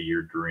 times a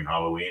year during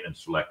Halloween and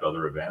select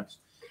other events.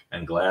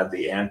 And glad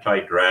the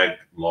anti-drag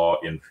law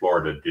in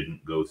Florida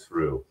didn't go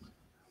through.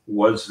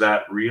 Was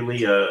that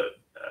really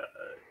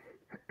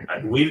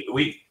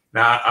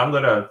now I'm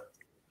going to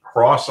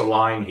cross a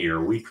line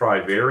here. We try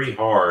very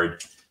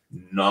hard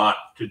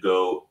not to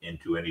go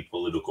into any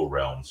political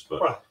realms,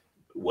 but right.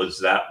 Was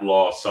that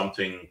law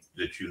something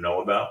that you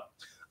know about?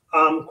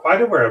 I'm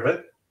quite aware of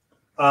it,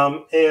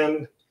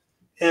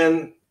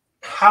 and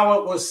how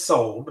it was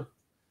sold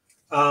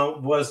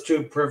was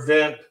to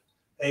prevent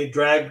a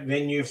drag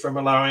venue from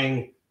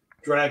allowing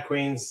drag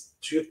queens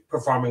to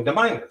performing to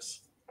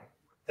minors,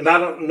 and I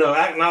don't know,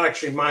 not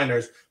actually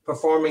minors,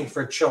 performing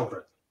for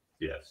children.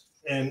 Yes,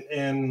 and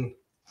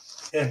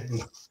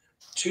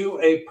to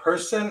a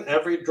person,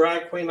 every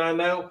drag queen I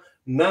know,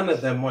 none of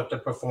them want to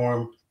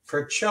perform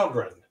for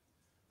children.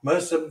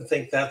 Most of them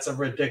think that's a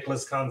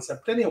ridiculous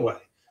concept anyway.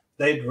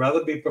 They'd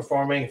rather be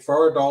performing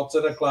for adults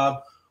in a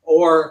club,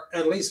 or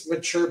at least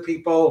mature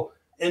people,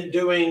 and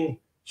doing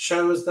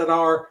shows that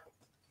are,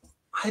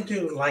 I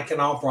do like an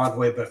all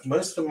Broadway, but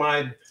most of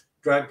my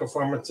drag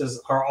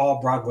performances are all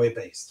Broadway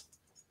based.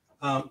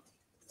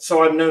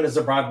 So I'm known as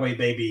a Broadway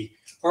baby,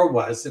 or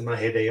was in my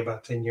heyday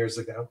about 10 years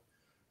ago.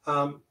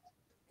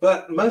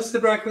 But most of the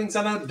drag queens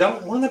I know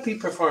don't want to be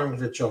performing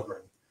to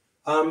children.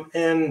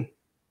 And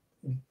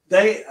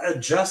they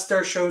adjust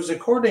their shows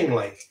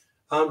accordingly.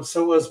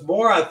 So it was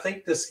more, I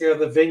think, to scare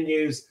the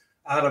venues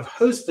out of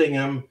hosting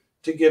them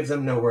to give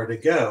them nowhere to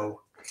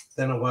go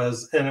than it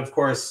was. And of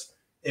course,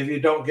 if you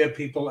don't give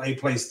people a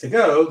place to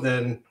go,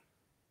 then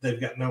they've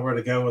got nowhere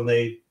to go, and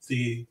it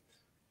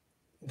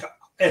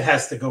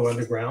has to go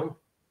underground.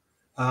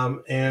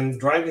 And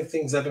driving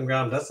things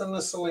underground doesn't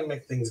necessarily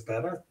make things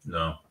better.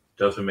 No,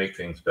 doesn't make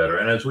things better.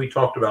 And as we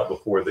talked about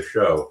before the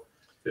show,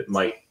 it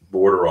might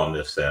border on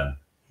this then.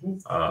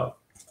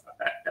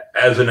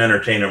 As an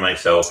entertainer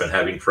myself and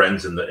having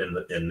friends in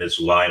this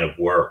line of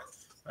work,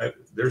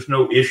 there's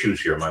no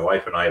issues here. My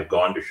wife and I have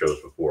gone to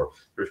shows before.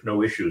 There's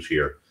no issues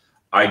here.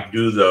 I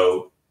do,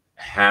 though,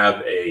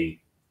 have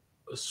a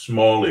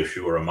small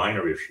issue or a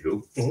minor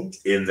issue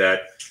in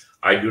that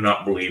I do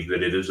not believe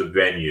that it is a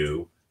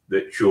venue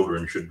that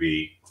children should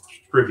be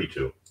privy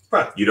to.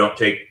 Right. You don't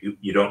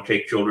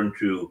take children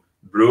to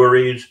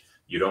breweries.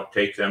 You don't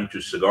take them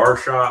to cigar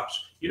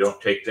shops. You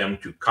don't take them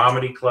to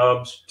comedy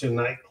clubs. To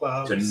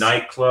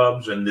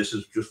nightclubs. And this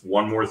is just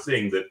one more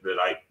thing that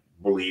I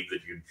believe that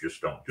you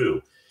just don't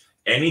do.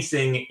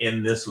 Anything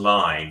in this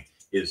line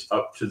is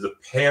up to the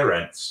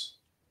parents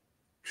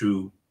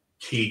to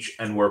teach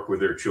and work with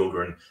their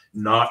children,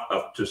 not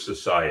up to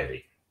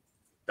society.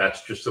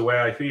 That's just the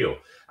way I feel.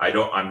 I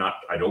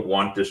don't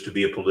want this to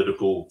be a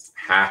political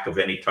hack of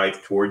any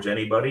type towards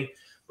anybody,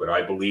 but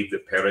I believe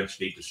that parents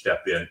need to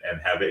step in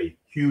and have a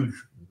huge,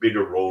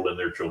 bigger role in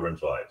their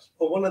children's lives.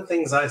 Well, one of the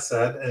things I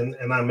said,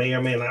 and I may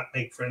or may not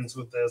make friends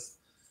with this,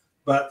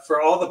 but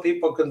for all the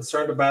people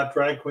concerned about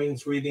drag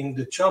queens reading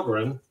to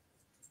children,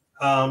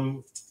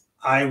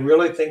 I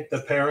really think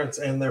the parents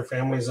and their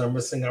families are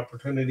missing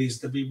opportunities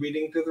to be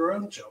reading to their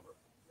own children.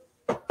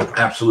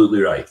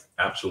 Absolutely right.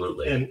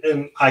 Absolutely.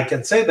 And I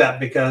can say that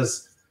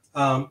because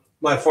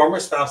my former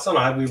spouse and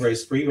I, we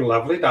raised 3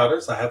 lovely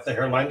daughters. I have the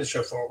hairline to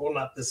show for it. Well,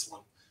 not this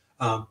one,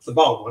 the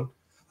bald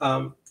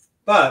one.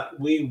 But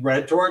we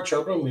read to our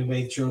children. We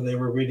made sure they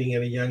were reading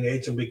at a young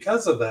age. And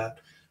because of that,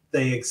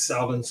 they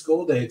excelled in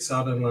school. They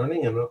excelled in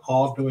learning and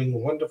all doing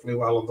wonderfully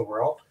well in the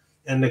world.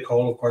 And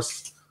Nicole, of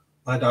course,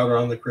 my daughter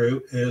on the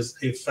crew, is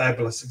a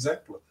fabulous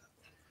example of that.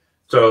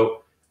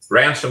 So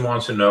Ransom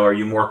wants to know, are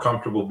you more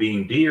comfortable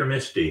being Dee or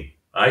Miss Dee?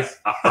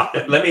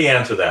 Let me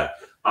answer that.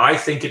 I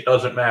think it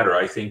doesn't matter.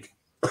 I think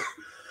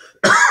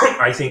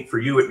for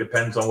you, it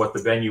depends on what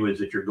the venue is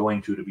that you're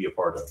going to be a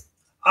part of.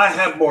 I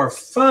have more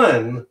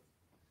fun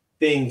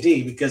being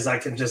Dee because I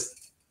can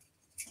just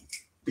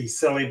be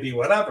silly, be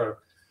whatever.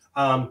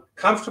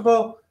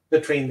 Comfortable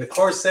between the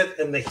corset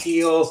and the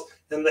heels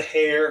and the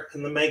hair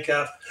and the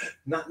makeup,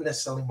 not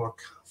necessarily more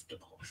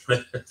comfortable.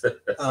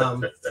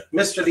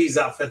 Mr. D's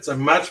outfits are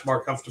much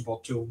more comfortable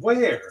to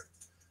wear.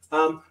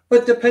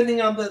 But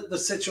depending on the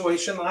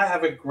situation, I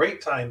have a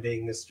great time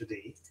being Mr.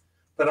 D,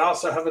 but I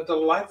also have a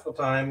delightful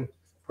time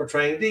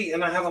portraying D,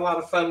 and I have a lot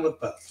of fun with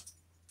both.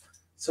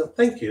 So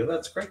thank you.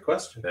 That's a great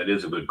question. That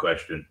is a good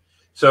question.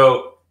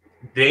 So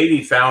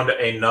Davey found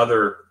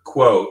another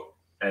quote,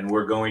 and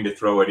we're going to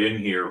throw it in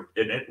here.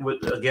 And it was,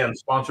 again,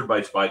 sponsored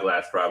by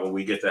Spyglass Travel.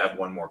 We get to have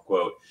one more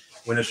quote.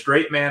 When a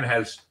straight man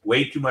has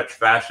way too much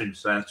fashion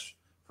sense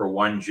for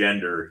one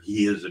gender,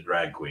 he is a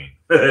drag queen.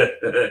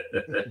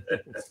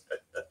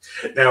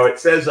 Now, it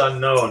says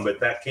unknown, but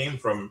that came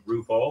from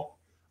RuPaul.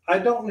 I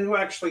don't know who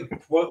actually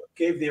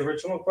gave the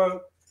original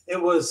quote.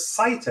 It was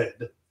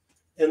cited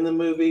in the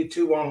movie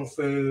Tu Wong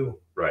Fu.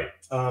 Right.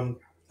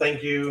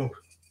 Thank you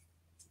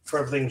for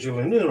everything,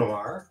 Julie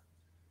Nunnemar.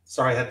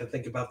 Sorry, I had to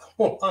think about the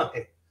whole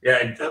line. Yeah.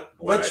 And,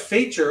 which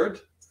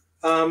featured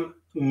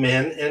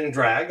men in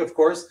drag, of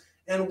course,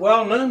 and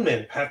well-known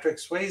men, Patrick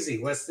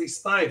Swayze, Wesley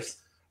Snipes.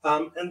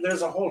 And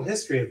there's a whole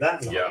history of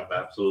that. Yeah,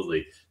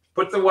 absolutely.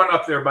 Put the one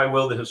up there by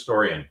Will the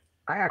Historian.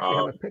 I actually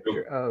have a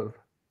picture of.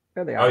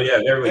 There they are. Oh, yeah,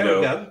 there we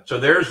go. So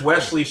there's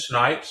Wesley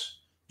Snipes.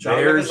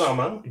 There's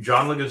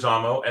John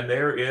Leguizamo. And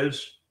there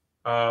is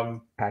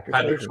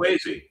Patrick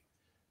Swayze.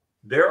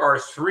 There are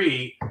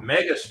 3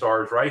 mega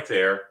stars right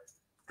there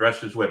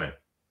dressed as women.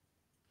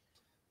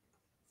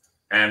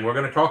 And we're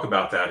going to talk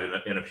about that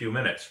in a few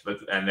minutes.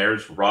 And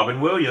there's Robin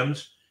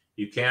Williams.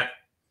 You can't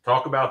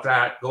talk about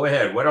that. Go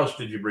ahead. What else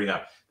did you bring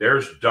up?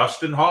 There's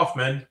Dustin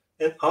Hoffman.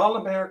 An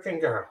All-American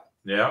Girl.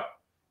 Yeah.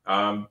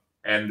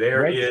 And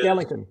there Red is...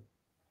 Skeleton.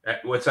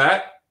 What's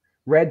that?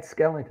 Red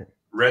Skeleton.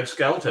 Red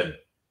Skeleton.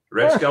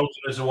 Red Skeleton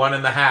is the one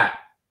in the hat,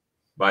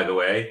 by the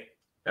way.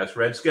 That's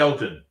Red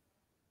Skeleton.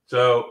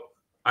 So,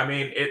 I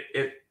mean,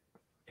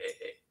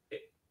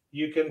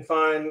 you can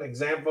find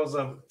examples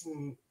of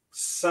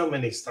so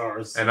many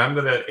stars. And I'm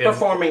going to...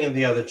 performing in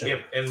the other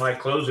gender. In my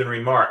closing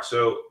remarks.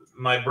 So,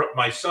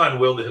 my son,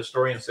 Will the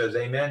Historian, says,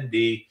 Amen,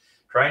 Dee.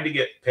 Trying to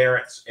get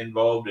parents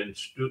involved in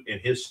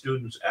his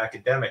students'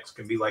 academics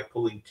can be like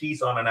pulling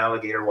teeth on an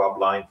alligator while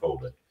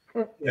blindfolded.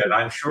 And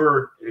I'm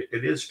sure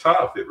it is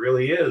tough. It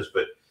really is.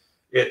 But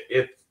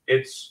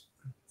it's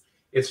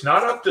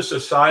not up to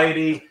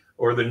society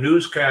or the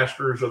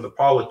newscasters or the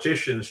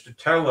politicians to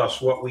tell us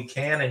what we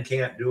can and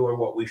can't do or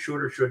what we should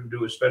or shouldn't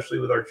do, especially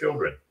with our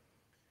children.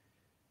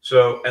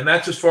 So, and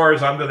that's as far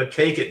as I'm going to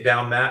take it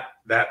down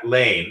that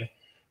lane,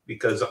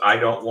 because I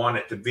don't want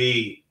it to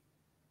be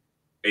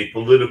a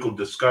political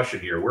discussion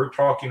here. We're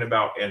talking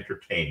about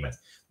entertainment.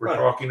 We're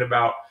talking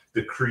about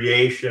the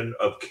creation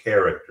of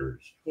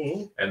characters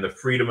and the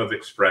freedom of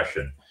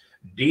expression.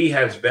 Dee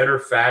has better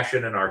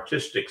fashion and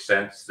artistic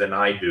sense than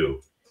I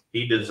do.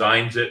 He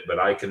designs it, but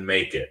I can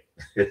make it.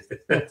 Who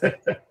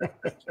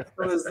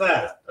is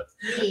that?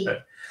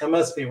 That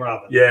must be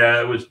Robin.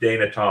 Yeah, it was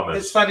Dana Thomas.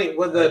 It's funny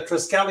with the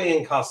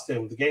Triskelion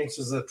costume, the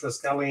Gangsters of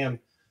Triskelion.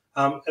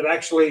 It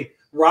actually,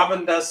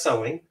 Robin does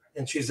sewing,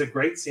 and she's a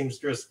great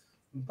seamstress.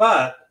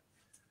 But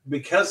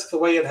because the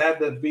way it had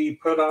to be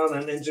put on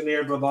and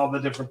engineered with all the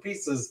different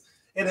pieces,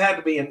 it had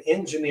to be an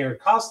engineered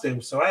costume.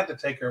 So I had to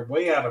take her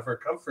way out of her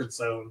comfort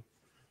zone.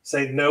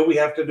 Say, no, we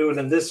have to do it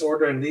in this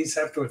order, and these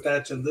have to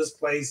attach in this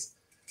place.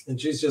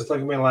 And she's just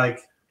looking at me like...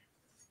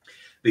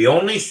 The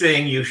only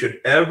thing you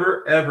should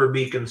ever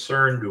be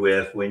concerned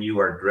with when you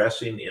are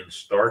dressing in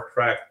Star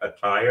Trek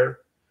attire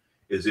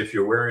is if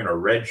you're wearing a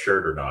red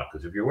shirt or not.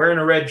 Because if you're wearing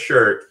a red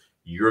shirt,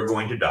 you're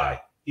going to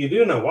die. You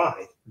do know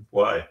why.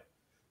 Why?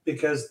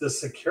 Because the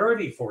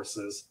security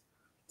forces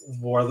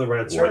wore the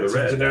red shirts.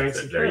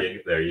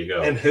 There you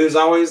go. And who's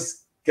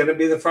always going to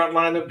be the front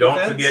line of defense?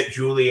 Don't forget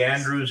Julie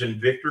Andrews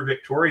and Victor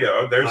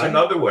Victoria. There's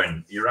another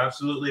one. You're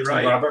absolutely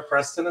right. And Robert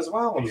Preston as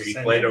well. She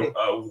played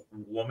a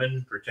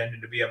woman pretending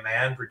to be a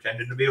man,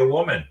 pretending to be a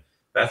woman.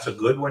 That's a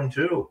good one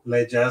too.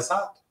 Le Jazz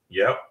Hot.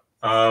 Yep.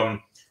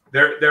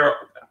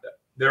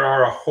 There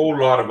are a whole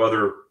lot of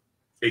other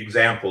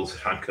examples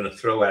that I'm going to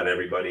throw at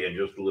everybody in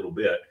just a little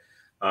bit.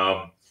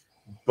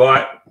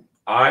 But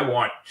I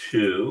want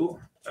to,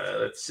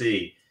 let's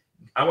see,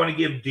 I want to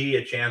give Dee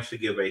a chance to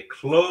give a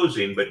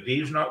closing, but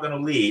Dee's not going to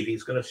leave.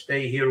 He's going to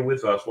stay here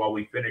with us while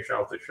we finish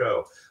out the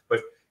show. But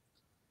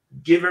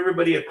give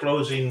everybody a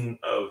closing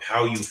of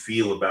how you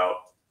feel about,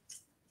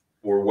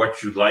 or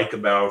what you like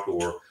about,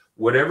 or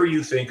whatever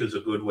you think is a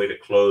good way to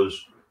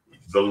close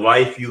the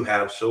life you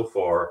have so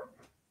far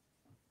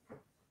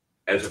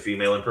as a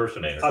female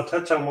impersonator. I'll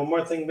touch on one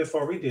more thing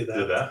before we do that.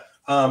 Do that.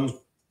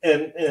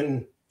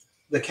 And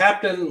the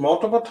captain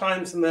multiple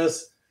times in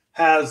this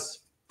has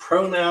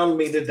pronoun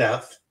me to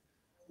death,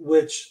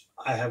 which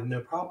I have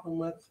no problem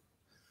with.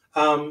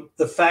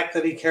 The fact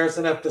that he cares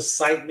enough to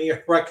cite me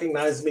or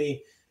recognize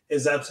me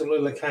is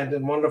absolutely kind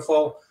and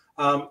wonderful.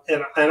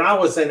 And I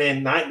was in a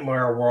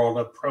nightmare world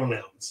of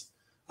pronouns.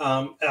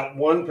 At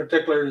one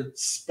particular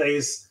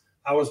space,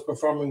 I was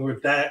performing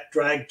with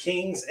drag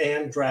kings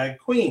and drag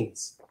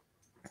queens.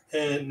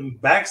 And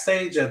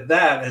backstage at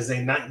that is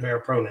a nightmare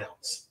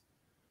pronouns.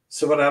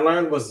 So what I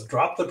learned was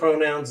drop the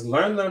pronouns,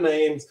 learn their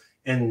names,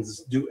 and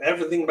do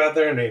everything about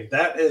their name.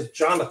 That is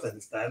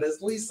Jonathan's. That is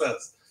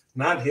Lisa's.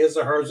 Not his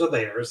or hers or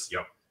theirs.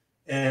 Yep.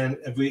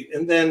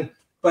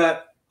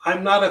 But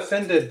I'm not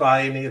offended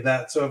by any of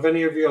that. So if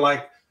any of you are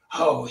like,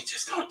 oh, we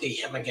just don't need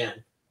him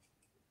again.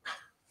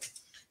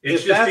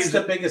 That's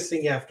the biggest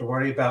thing you have to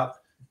worry about.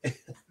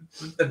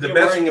 You're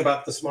worrying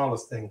about the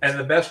smallest thing. And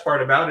the best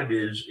part about it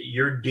is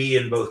you're D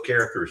in both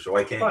characters, so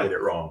I can't get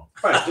it wrong.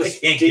 Right.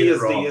 Just D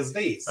is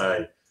D. All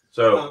right.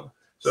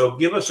 So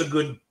give us a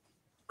good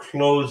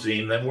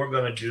closing. Then we're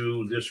going to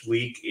do this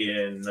week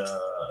in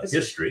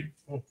history.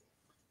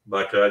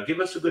 But give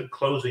us a good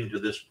closing to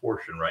this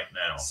portion right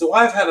now. So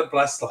I've had a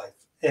blessed life.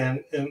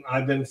 And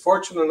I've been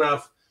fortunate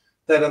enough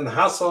that in the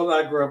household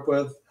I grew up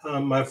with,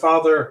 my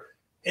father,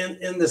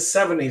 in the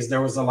 70s,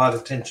 there was a lot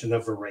of tension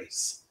over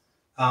race.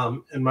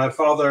 And my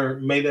father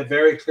made it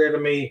very clear to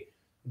me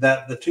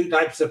that the two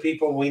types of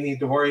people we need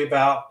to worry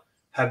about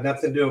have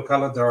nothing to do with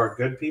color. There are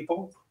good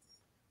people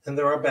and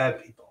there are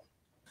bad people.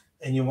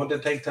 And you want to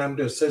take time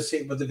to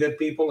associate with the good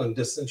people and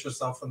distance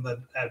yourself from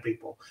the bad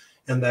people.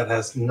 And that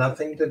has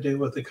nothing to do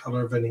with the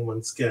color of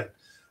anyone's skin.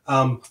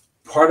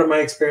 Part of my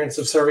experience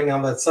of serving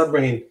on that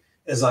submarine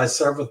is I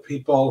serve with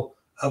people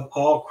of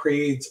all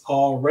creeds,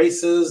 all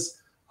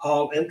races,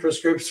 all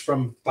interest groups,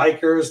 from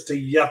bikers to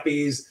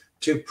yuppies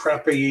to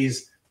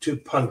preppies to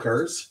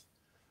punkers.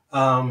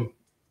 And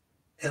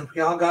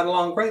we all got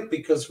along great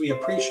because we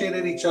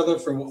appreciated each other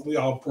for what we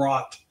all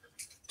brought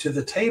to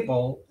the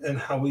table and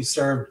how we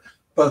served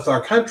both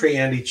our country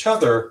and each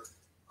other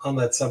on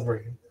that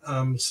submarine.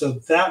 So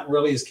that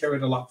really has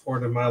carried a lot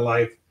forward in my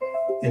life,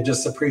 and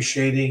just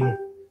appreciating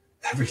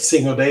every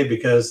single day,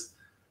 because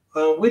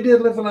we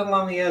did live a little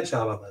on the edge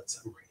out on that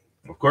submarine.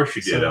 Of course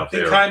you did out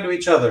there. Be kind to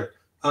each other.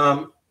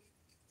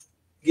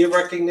 Give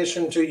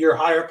recognition to your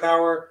higher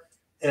power,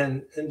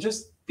 and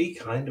just be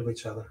kind to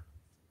each other.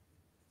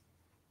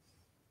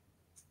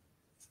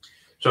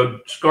 So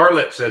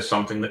Scarlett says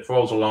something that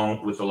falls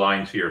along with the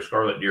lines here.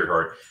 Scarlett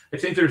Deerheart. I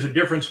think there's a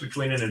difference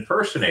between an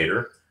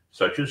impersonator,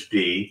 such as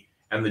Dee,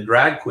 and the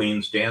drag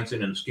queens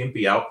dancing in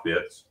skimpy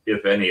outfits,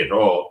 if any at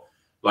all,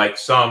 like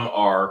some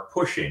are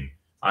pushing.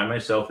 I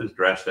myself is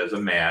dressed as a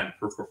man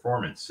for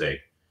performance sake.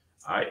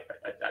 I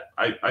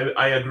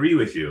agree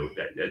with you.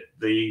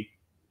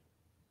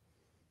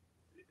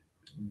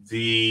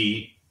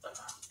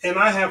 And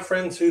I have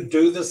friends who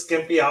do the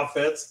skimpy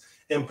outfits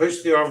and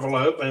push the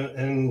envelope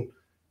and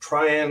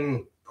try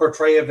and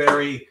portray a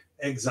very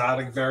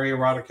exotic, very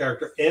erotic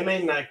character in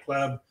a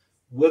nightclub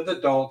with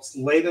adults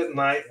late at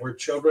night where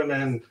children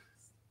and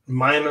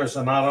minors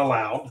are not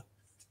allowed.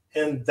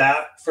 And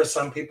that for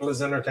some people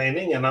is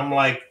entertaining. And I'm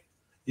like,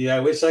 yeah, I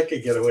wish I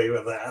could get away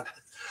with that.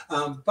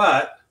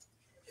 But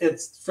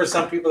it's for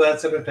some people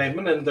that's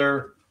entertainment, and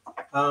they're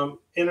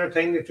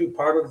entertaining to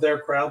part of their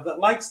crowd that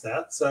likes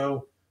that.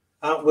 So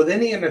with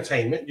any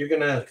entertainment, you're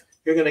gonna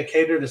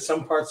cater to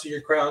some parts of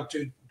your crowd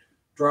to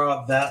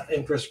draw that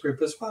interest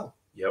group as well.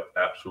 Yep,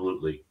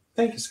 absolutely.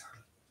 Thank you,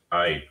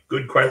 Scarlett.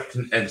 Good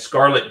question. And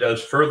Scarlett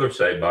does further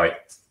say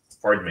that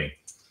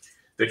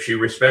she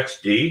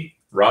respects Dee,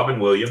 Robin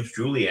Williams,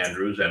 Julie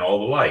Andrews, and all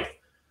the like.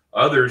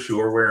 Others who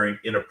are wearing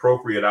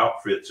inappropriate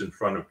outfits in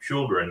front of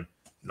children,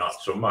 not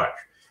so much.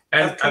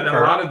 And a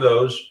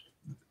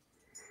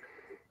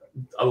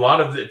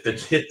lot of it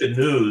that's hit the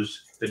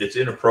news that it's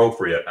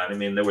inappropriate. I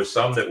mean, there was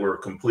some that were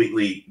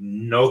completely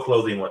no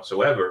clothing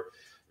whatsoever.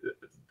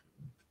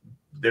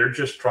 They're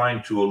just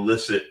trying to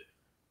elicit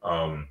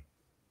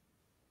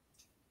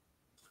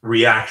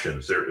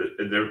reactions.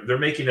 They're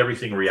making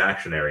everything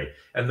reactionary,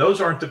 and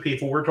those aren't the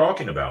people we're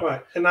talking about.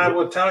 Right. And I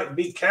will tell you,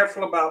 be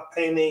careful about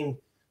painting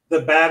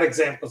the bad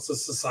examples of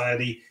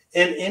society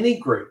in any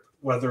group,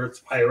 whether it's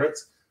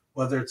pirates,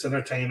 whether it's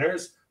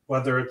entertainers,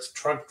 whether it's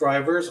truck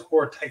drivers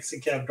or taxi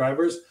cab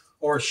drivers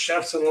or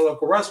chefs in a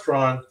local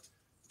restaurant.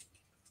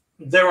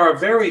 There are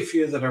very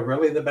few that are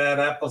really the bad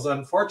apples,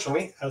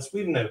 unfortunately, as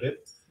we've noted.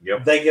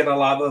 Yep. They get a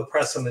lot of the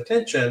press and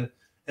attention,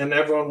 and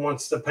everyone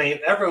wants to paint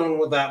everyone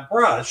with that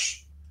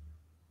brush,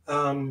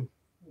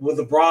 with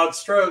a broad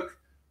stroke,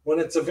 when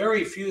it's a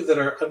very few that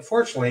are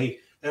unfortunately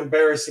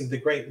embarrassing the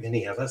great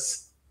many of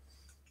us.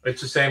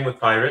 It's the same with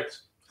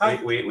pirates.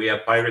 We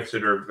have pirates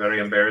that are very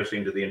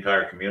embarrassing to the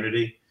entire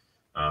community.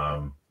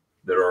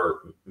 There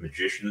are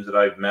magicians that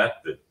I've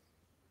met that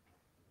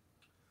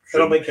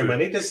it'll make your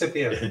money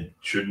disappear.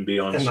 Shouldn't be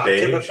on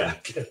stage.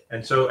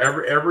 And so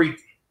every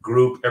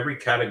group, every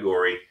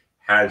category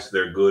has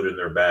their good and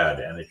their bad.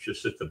 And it's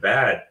just that the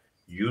bad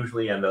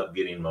usually end up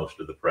getting most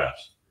of the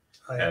press.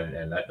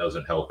 And that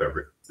doesn't help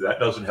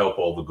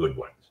all the good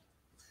ones.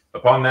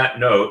 Upon that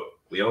note,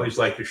 we always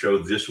like to show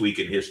This Week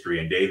in History,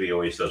 and Davey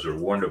always does a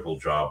wonderful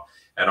job.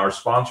 And our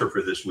sponsor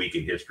for This Week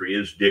in History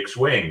is Dick's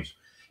Wings.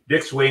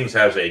 Dick's Wings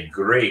has a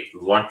great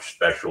lunch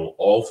special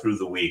all through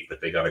the week, but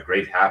they got a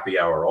great happy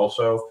hour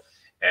also.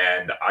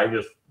 And I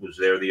just was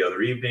there the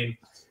other evening,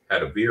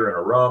 had a beer and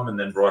a rum, and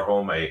then brought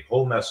home a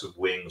whole mess of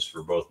wings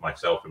for both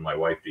myself and my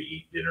wife to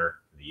eat dinner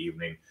in the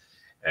evening.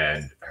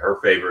 And her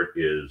favorite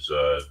is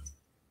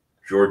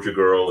Georgia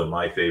Girl, and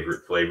my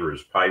favorite flavor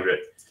is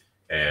Pirate.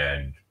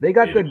 And they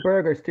got good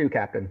burgers too,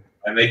 Captain.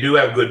 And they do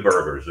have good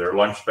burgers. Their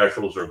lunch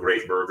specials are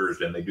great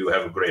burgers, and they do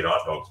have a great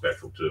hot dog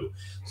special too.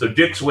 So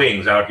Dick's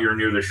Wings out here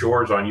near the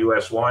shores on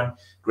US 1,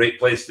 great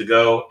place to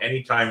go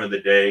any time of the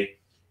day.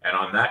 And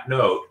on that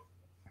note,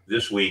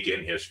 This Week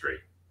in History.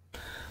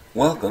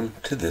 Welcome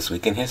to This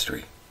Week in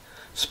History,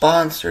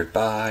 sponsored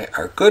by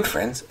our good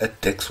friends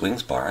at Dick's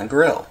Wings Bar and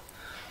Grill.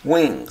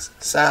 Wings,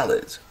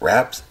 salads,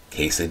 wraps,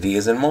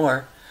 quesadillas, and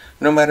more.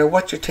 No matter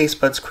what your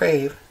taste buds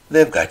crave,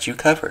 they've got you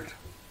covered.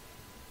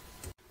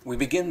 We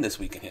begin This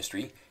Week in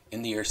History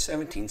in the year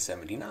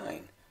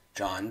 1779.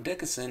 John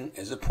Dickinson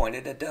is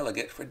appointed a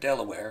delegate for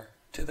Delaware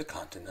to the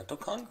Continental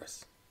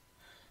Congress.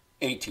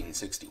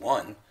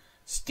 1861,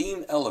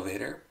 steam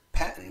elevator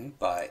patented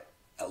by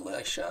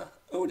Elisha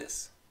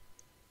Otis.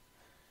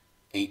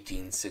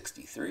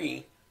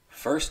 1863,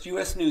 first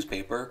U.S.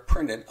 newspaper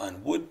printed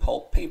on wood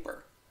pulp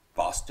paper,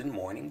 Boston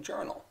Morning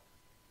Journal.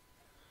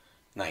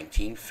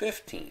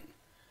 1915,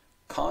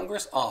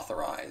 Congress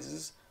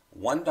authorizes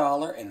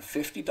 $1 and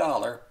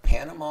 $50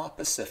 Panama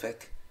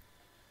Pacific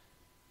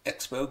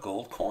Expo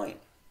gold coin.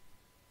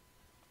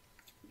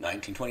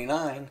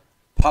 1929,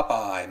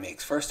 Popeye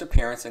makes first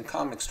appearance in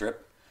comic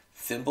strip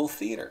Thimble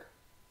Theater.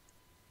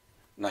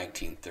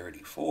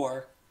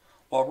 1934,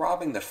 while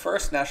robbing the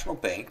First National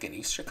Bank in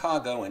East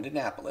Chicago and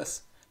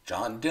Indianapolis,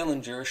 John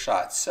Dillinger is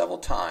shot several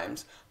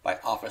times by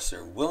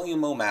Officer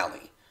William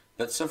O'Malley,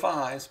 but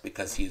survives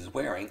because he is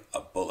wearing a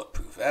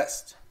bulletproof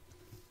vest.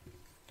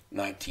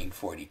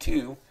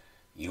 1942,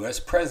 U.S.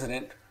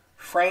 President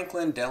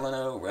Franklin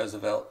Delano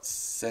Roosevelt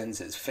sends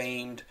his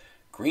famed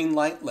green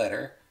light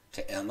letter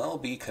to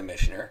MLB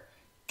Commissioner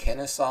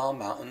Kennesaw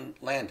Mountain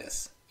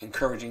Landis,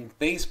 encouraging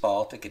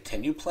baseball to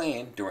continue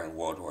playing during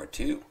World War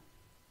II.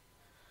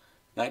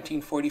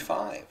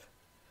 1945,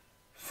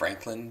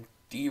 Franklin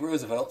D.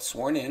 Roosevelt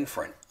sworn in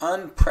for an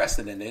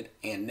unprecedented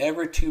and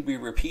never to be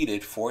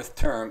repeated fourth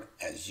term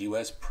as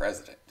U.S.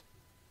 President.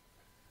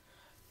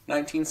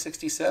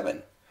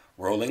 1967,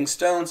 Rolling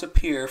Stones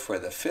appear for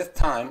the fifth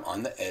time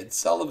on The Ed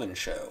Sullivan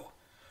Show,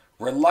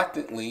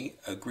 reluctantly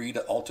agree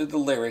to alter the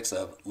lyrics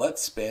of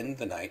Let's Spend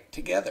the Night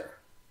Together.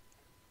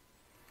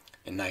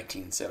 In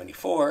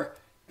 1974,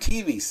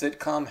 TV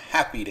sitcom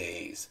Happy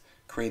Days,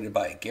 created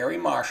by Gary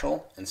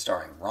Marshall and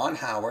starring Ron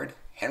Howard,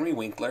 Henry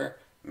Winkler,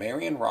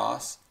 Marion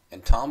Ross,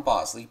 and Tom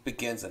Bosley,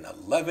 begins an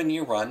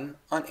 11-year run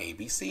on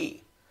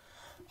ABC.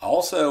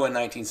 Also in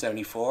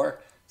 1974,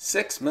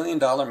 $6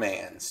 Million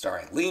Man,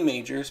 starring Lee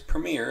Majors,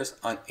 premieres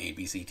on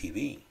ABC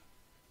TV.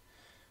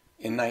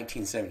 In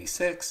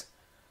 1976,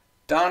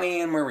 Donnie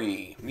and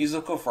Marie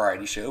musical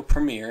variety show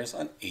premieres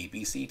on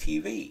ABC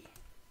TV.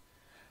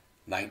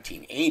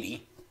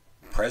 1980,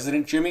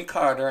 President Jimmy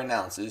Carter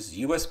announces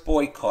U.S.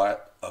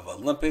 boycott of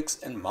Olympics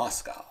in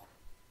Moscow.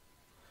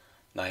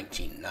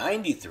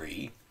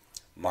 1993,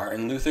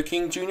 Martin Luther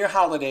King Jr.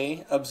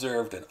 holiday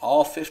observed in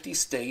all 50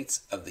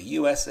 states of the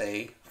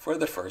USA for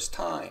the first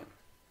time.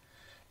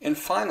 And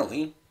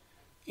finally,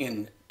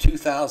 in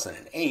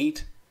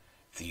 2008,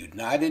 the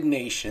United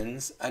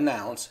Nations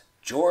announced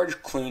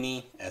George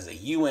Clooney as a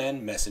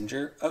UN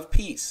Messenger of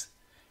Peace.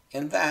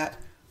 And that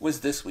was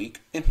This Week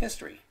in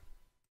History.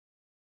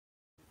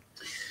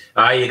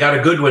 You got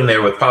a good one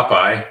there with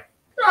Popeye.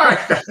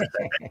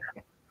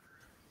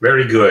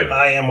 Very good.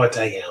 I am what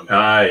I am.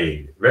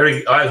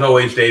 As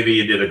always, Davey,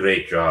 you did a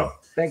great job.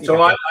 Thank you.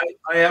 So I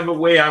have a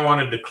way I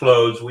wanted to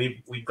close.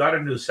 We've got a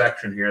new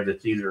section here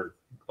that's either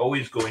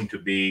always going to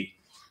be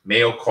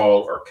Mail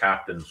Call or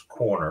Captain's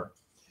Corner.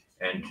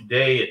 And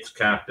today it's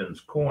Captain's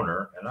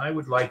Corner, and I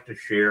would like to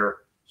share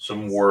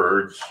some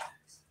words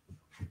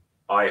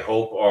I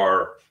hope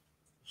are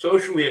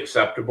socially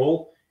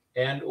acceptable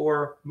and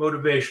or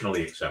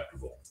motivationally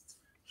acceptable.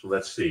 So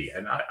let's see.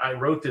 And I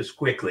wrote this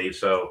quickly,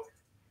 so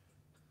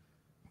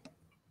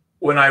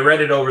when I read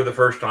it over the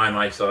first time,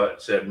 I saw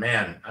it said,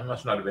 man, I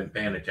must not have been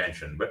paying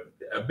attention. But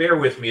bear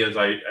with me as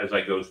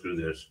I go through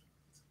this.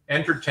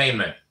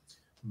 Entertainment.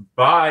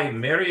 By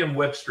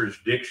Merriam-Webster's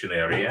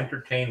dictionary,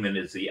 entertainment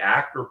is the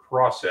act or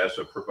process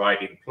of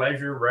providing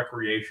pleasure,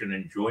 recreation,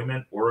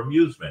 enjoyment, or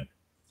amusement.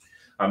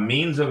 A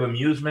means of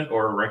amusement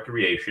or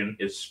recreation,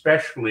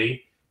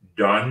 especially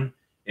done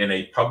in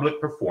a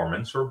public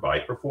performance or by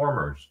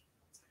performers.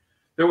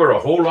 There were a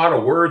whole lot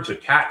of words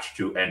attached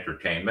to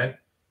entertainment.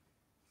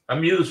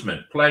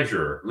 Amusement,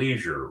 pleasure,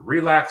 leisure,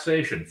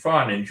 relaxation,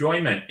 fun,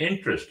 enjoyment,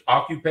 interest,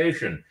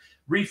 occupation,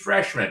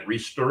 refreshment,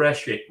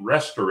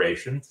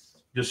 restoration,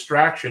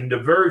 distraction,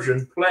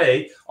 diversion,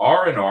 play,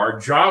 R&R,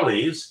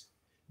 jollies,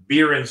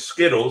 beer and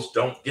Skittles,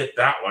 don't get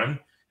that one,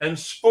 and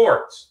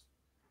sports.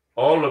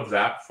 All of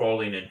that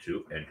falling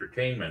into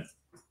entertainment.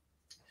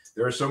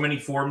 There are so many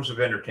forms of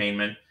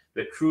entertainment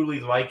that truly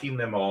liking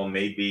them all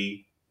may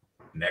be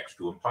next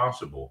to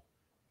impossible.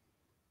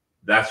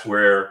 That's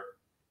where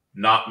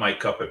not my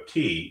cup of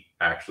tea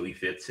actually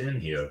fits in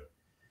here.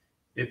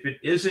 If it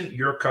isn't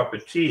your cup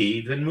of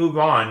tea, then move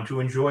on to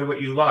enjoy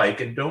what you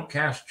like and don't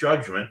cast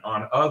judgment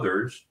on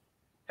others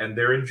and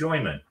their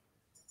enjoyment.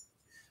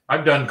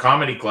 I've done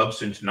comedy clubs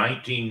since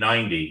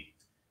 1990,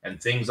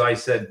 and things I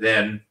said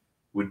then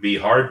would be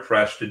hard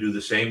pressed to do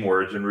the same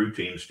words and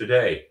routines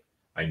today.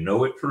 I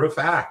know it for a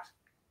fact.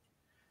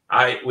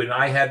 When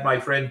I had my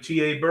friend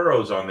T.A.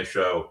 Burrows on the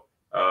show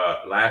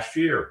last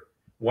year,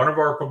 one of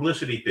our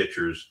publicity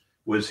pictures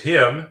was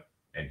him,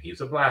 and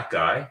he's a black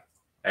guy,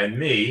 and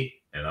me,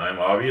 and I'm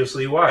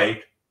obviously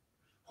white,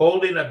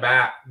 holding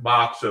a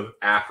box of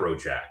Afro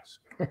Jacks.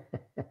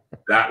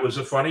 That was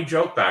a funny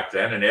joke back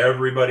then, and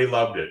everybody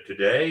loved it.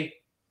 Today,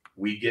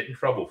 we get in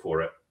trouble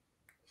for it.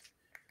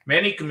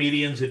 Many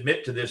comedians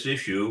admit to this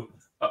issue,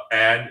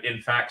 and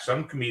in fact,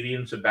 some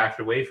comedians have backed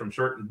away from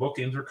certain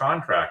bookings or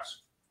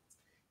contracts,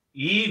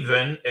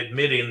 even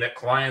admitting that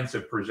clients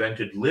have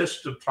presented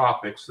lists of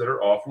topics that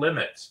are off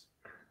limits.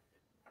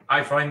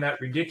 I find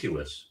that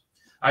ridiculous.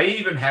 I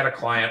even had a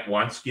client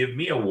once give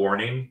me a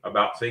warning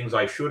about things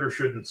I should or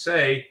shouldn't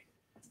say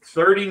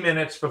 30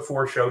 minutes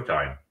before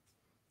showtime.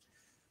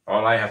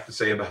 All I have to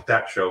say about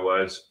that show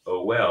was,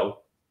 oh,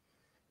 well,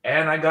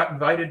 and I got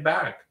invited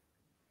back.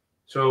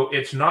 So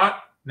it's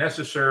not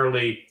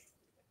necessarily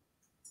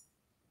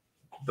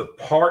the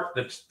part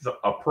that's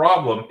a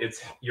problem,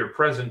 it's your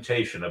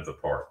presentation of the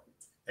part.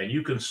 And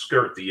you can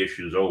skirt the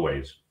issues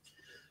always.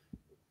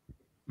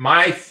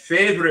 My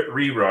favorite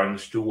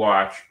reruns to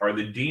watch are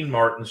the Dean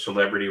Martin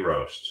Celebrity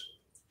Roasts.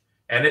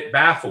 And it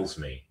baffles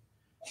me.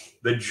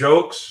 The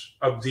jokes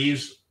of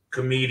these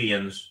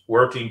comedians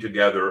working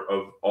together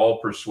of all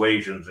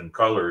persuasions and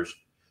colors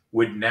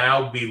would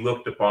now be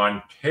looked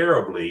upon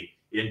terribly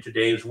in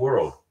today's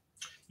world.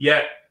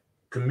 Yet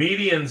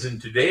comedians in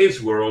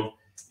today's world,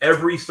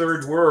 every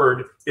third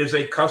word is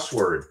a cuss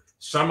word.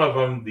 Some of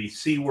them the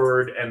C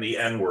word and the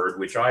N word,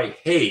 which I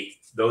hate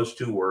those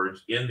two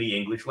words in the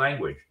English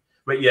language.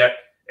 But yet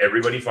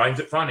everybody finds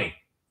it funny.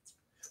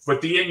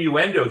 But the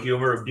innuendo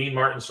humor of Dean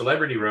Martin's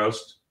Celebrity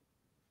Roast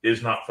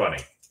is not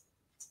funny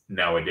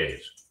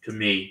nowadays. To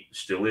me,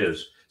 still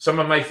is. Some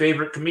of my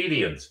favorite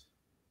comedians,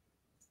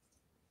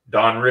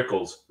 Don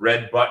Rickles,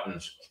 Red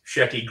Buttons,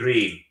 Shetty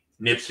Green,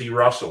 Nipsey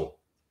Russell,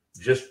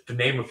 just to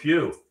name a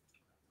few.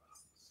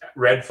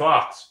 Red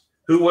Fox,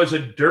 who was a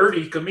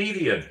dirty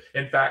comedian.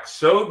 In fact,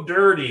 so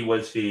dirty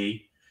was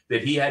he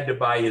that he had to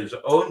buy his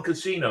own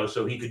casino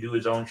so he could do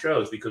his own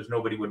shows because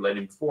nobody would let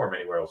him perform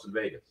anywhere else in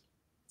Vegas.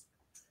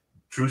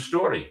 True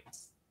story.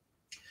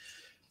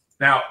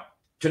 Now,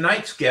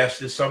 tonight's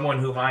guest is someone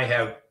whom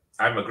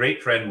I'm a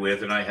great friend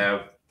with, and I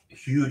have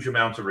huge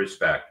amounts of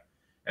respect.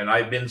 And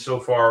I've been so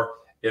far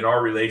in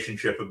our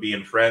relationship of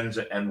being friends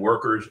and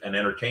workers and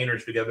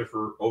entertainers together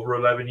for over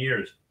 11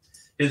 years.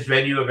 His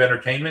venue of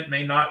entertainment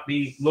may not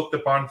be looked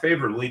upon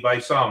favorably by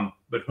some,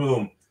 but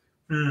whom?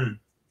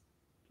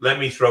 Let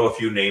me throw a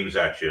few names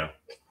at you.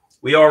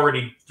 We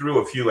already threw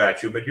a few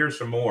at you, but here's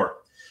some more.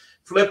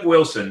 Flip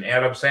Wilson,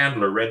 Adam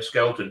Sandler, Red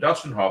Skelton,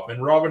 Dustin Hoffman,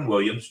 Robin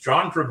Williams,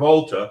 John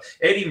Travolta,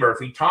 Eddie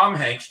Murphy, Tom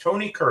Hanks,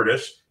 Tony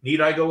Curtis.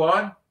 Need I go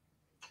on?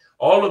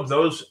 All of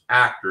those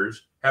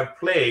actors have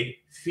played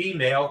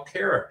female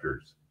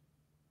characters.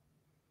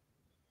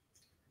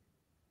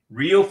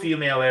 Real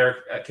female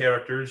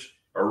characters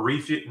or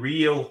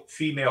real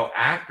female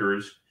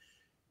actors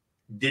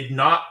did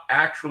not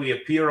actually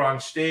appear on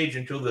stage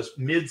until the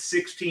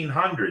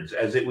mid-1600s,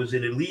 as it was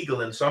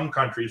illegal in some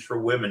countries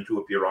for women to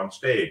appear on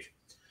stage.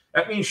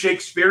 That means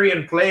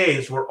Shakespearean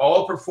plays were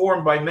all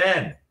performed by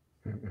men.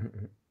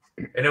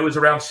 And it was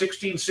around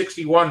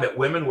 1661 that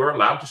women were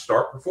allowed to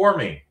start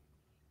performing.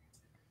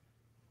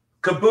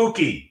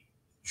 Kabuki,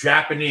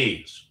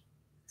 Japanese.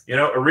 You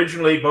know,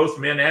 originally both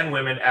men and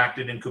women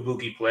acted in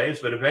kabuki plays,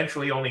 but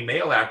eventually only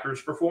male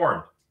actors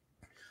performed.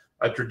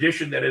 A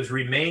tradition that has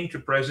remained to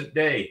present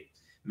day.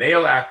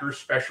 Male actors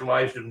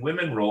specialized in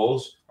women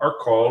roles are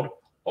called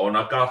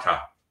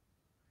onagata.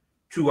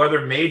 Two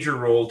other major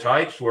role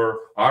types were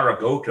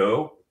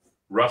aragoto,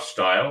 rough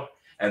style,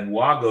 and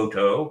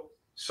wagoto,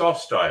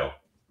 soft style,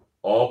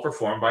 all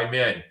performed by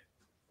men.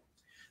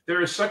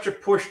 There is such a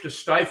push to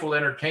stifle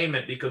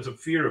entertainment because of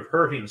fear of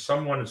hurting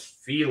someone's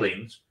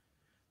feelings.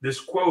 This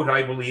quote,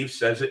 I believe,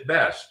 says it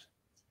best.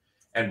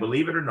 And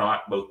believe it or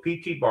not, both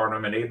P.T.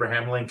 Barnum and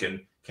Abraham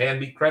Lincoln can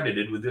be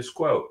credited with this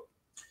quote.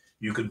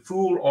 You can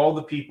fool all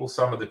the people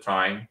some of the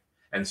time,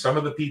 and some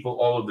of the people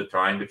all of the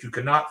time, but you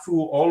cannot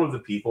fool all of the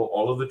people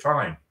all of the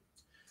time.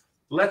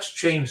 Let's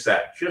change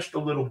that just a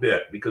little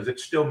bit because it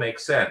still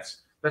makes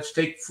sense. Let's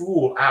take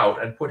fool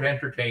out and put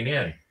entertain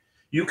in.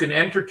 You can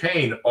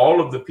entertain all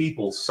of the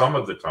people some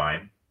of the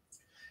time,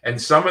 And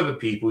some of the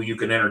people you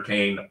can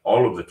entertain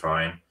all of the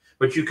time,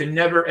 but you can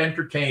never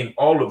entertain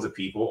all of the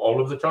people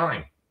all of the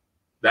time.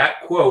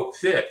 That quote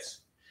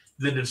fits.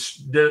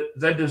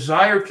 The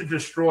desire to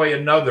destroy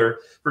another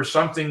for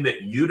something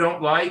that you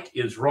don't like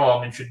is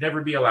wrong and should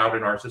never be allowed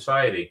in our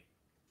society.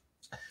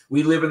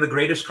 We live in the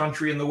greatest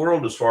country in the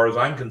world, as far as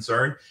I'm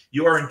concerned.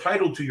 You are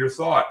entitled to your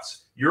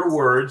thoughts, your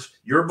words,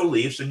 your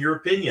beliefs, and your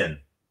opinion.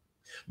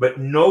 But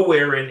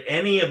nowhere in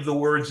any of the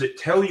words that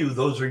tell you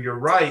those are your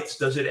rights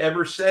does it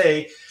ever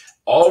say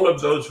all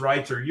of those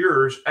rights are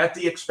yours at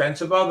the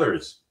expense of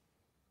others.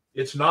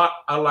 It's not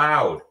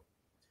allowed.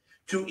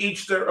 To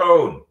each their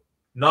own,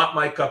 not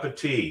my cup of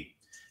tea.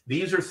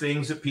 These are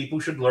things that people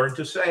should learn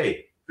to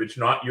say. If it's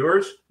not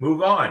yours,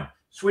 move on.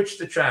 Switch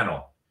the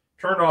channel.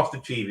 Turn off the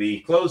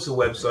TV, close the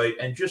website,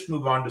 and just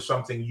move on to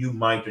something you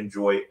might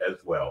enjoy as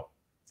well.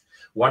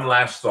 One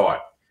last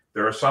thought.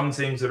 There are some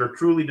things that are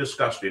truly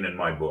disgusting in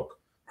my book.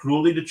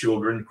 Cruelty to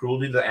children,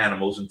 cruelty to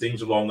animals, and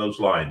things along those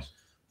lines.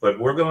 But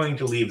we're going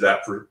to leave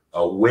that for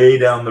a way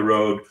down the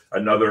road,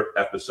 another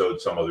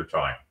episode some other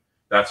time.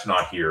 That's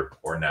not here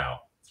or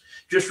now.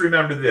 Just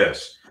remember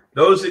this.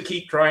 Those that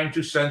keep trying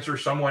to censor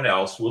someone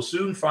else will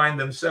soon find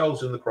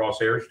themselves in the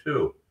crosshairs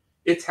too.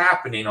 It's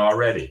happening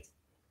already.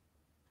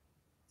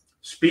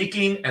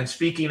 Speaking and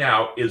speaking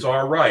out is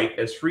our right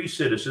as free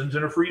citizens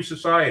in a free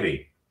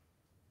society.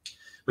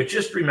 But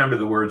just remember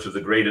the words of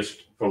the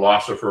greatest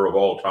philosopher of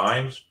all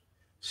times,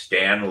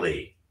 Stan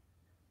Lee.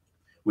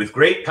 With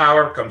great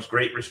power comes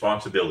great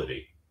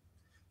responsibility.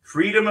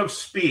 Freedom of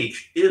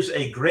speech is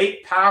a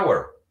great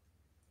power.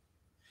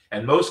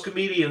 And most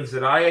comedians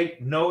that I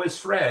know as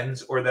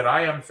friends or that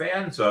I am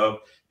fans of,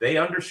 they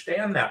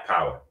understand that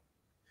power.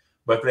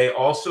 But they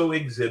also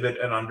exhibit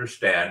and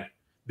understand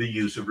the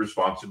use of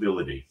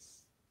responsibility.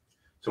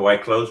 So I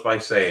close by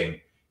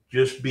saying,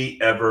 just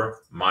be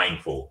ever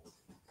mindful.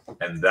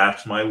 And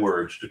that's my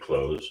words to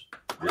close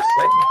this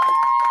segment.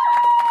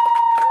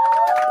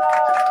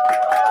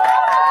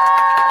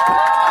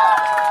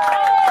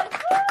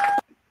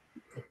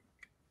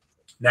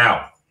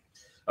 Now,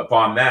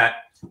 upon that,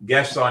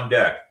 guests on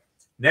deck.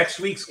 Next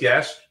week's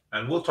guest,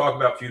 and we'll talk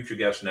about future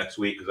guests next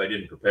week because I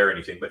didn't prepare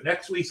anything, but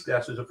next week's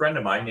guest is a friend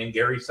of mine named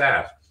Gary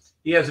Sass.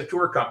 He has a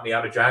tour company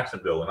out of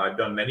Jacksonville, and I've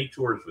done many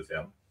tours with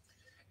him.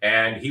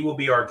 And he will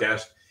be our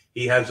guest.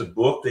 He has a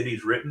book that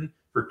he's written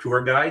for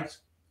tour guides,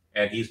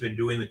 and he's been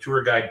doing the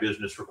tour guide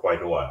business for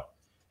quite a while.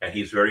 And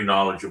he's very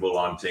knowledgeable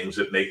on things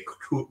that make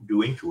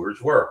doing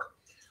tours work.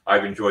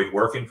 I've enjoyed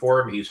working for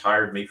him. He's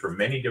hired me for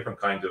many different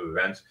kinds of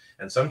events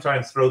and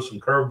sometimes throws some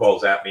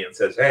curveballs at me and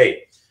says,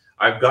 hey,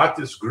 I've got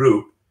this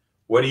group.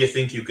 What do you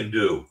think you can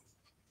do?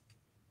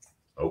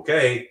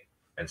 Okay.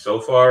 And so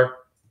far,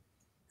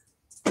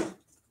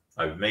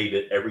 I've made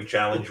it every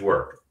challenge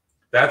work.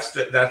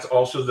 That's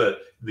also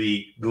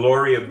the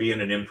glory of being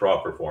an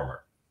improv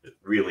performer. It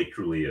really,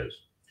 truly is.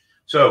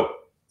 So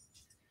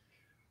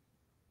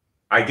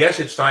I guess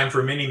it's time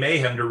for Mini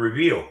Mayhem to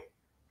reveal.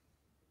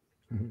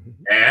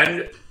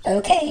 And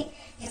okay,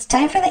 it's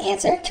time for the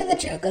answer to the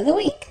joke of the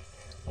week.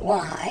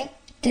 Why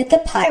did the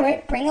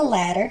pirate bring a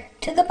ladder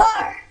to the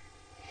bar?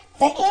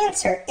 The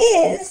answer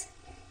is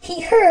he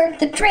heard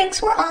the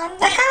drinks were on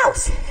the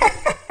house.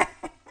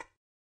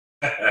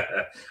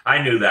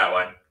 I knew that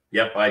one.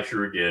 Yep, I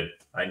sure did.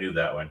 I knew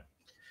that one.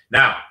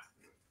 Now,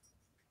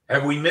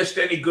 have we missed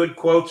any good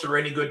quotes or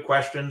any good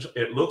questions?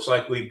 It looks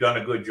like we've done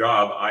a good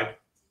job. I've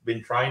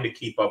been trying to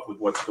keep up with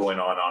what's going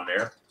on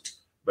there,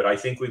 but I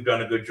think we've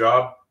done a good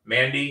job.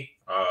 Mandy,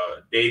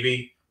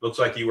 Davey, looks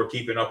like you were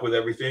keeping up with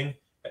everything.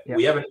 Yep.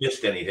 We haven't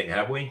missed anything,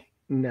 have we?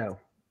 No.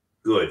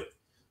 Good.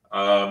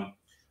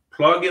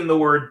 Plug in the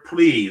word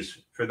please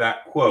for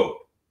that quote.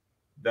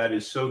 That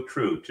is so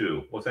true,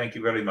 too. Well, thank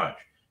you very much.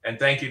 And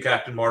thank you,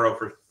 Captain Morrow,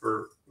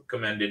 for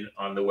commending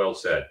on the well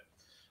said.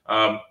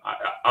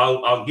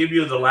 I'll give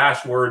you the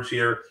last words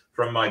here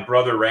from my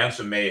brother,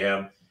 Ransom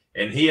Mayhem.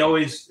 And he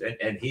always,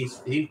 and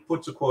he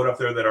puts a quote up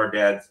there that our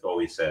dad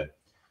always said.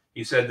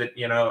 He said that,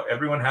 you know,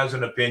 everyone has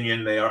an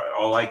opinion. They are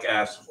all like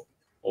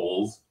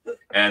assholes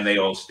and they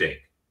all stink.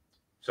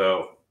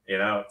 So, you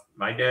know,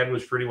 my dad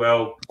was pretty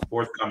well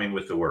forthcoming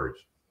with the words.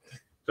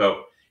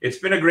 So it's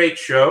been a great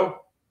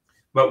show,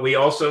 but we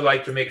also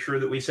like to make sure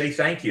that we say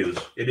thank yous.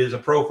 It is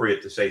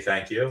appropriate to say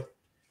thank you.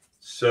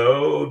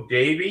 So,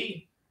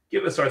 Davey,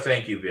 give us our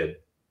thank you vid.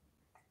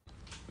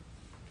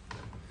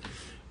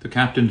 The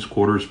Captain's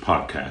Quarters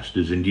podcast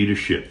is indeed a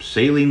ship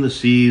sailing the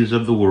seas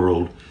of the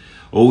world,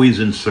 always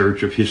in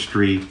search of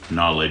history,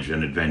 knowledge,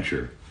 and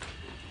adventure.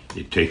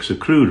 It takes a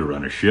crew to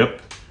run a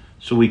ship,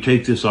 so we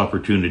take this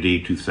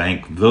opportunity to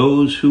thank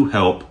those who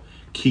help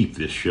keep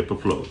this ship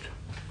afloat.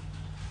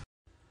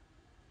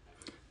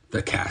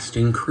 The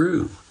casting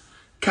crew: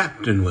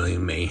 Captain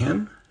William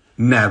Mayhem,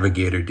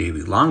 Navigator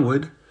Davey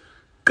Longwood,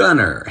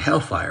 Gunner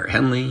Hellfire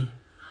Henley,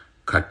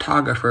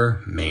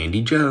 Cartographer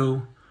Mandy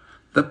Joe,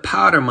 the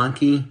Powder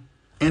Monkey,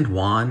 and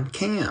Juan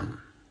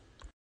Cam.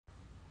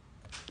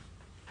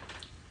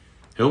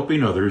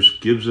 Helping others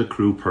gives a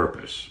crew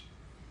purpose.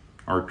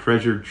 Our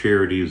treasured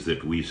charities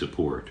that we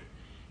support: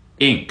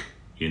 Inc.,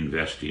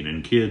 investing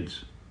in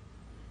kids.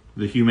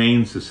 The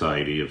Humane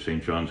Society of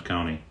St. Johns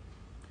County.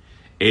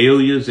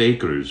 Alia's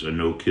Acres, a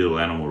no-kill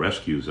animal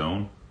rescue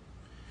zone.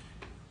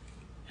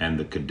 And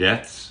the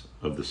Cadets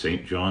of the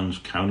St. Johns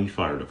County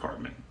Fire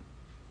Department.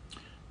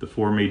 The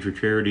 4 major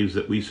charities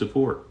that we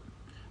support.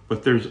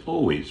 But there's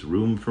always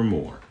room for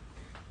more.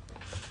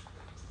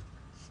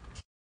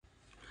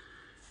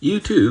 You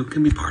too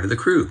can be part of the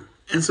crew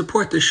and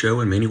support the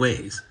show in many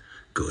ways.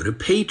 Go to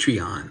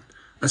Patreon.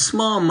 A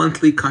small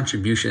monthly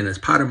contribution as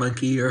Powder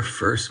Monkey or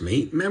First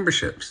Mate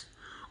memberships.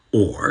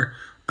 Or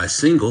a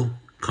single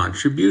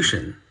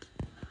contribution.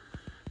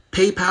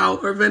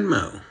 PayPal or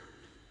Venmo.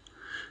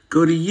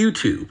 Go to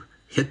YouTube.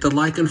 Hit the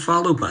like and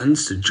follow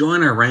buttons to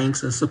join our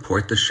ranks and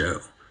support the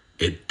show.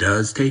 It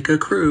does take a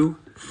crew.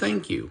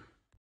 Thank you.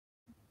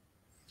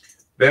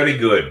 Very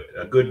good.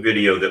 A good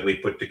video that we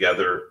put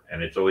together,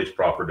 and it's always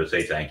proper to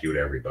say thank you to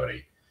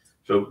everybody.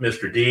 So,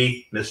 Mr.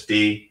 D, Miss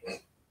D,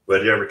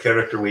 whatever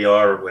character we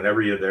are,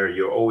 whenever you're there,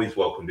 you're always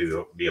welcome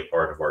to be a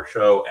part of our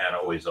show and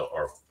always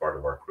are part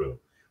of our crew.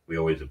 We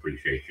always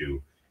appreciate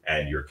you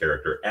and your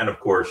character. And, of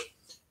course,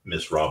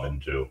 Miss Robin,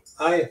 too.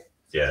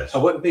 Yes. I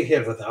wouldn't be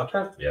here without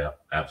her. Yeah,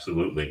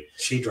 absolutely.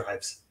 She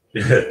drives.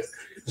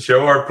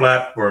 Show our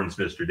platforms,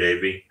 Mr.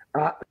 Davey.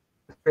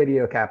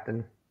 Video,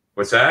 Captain.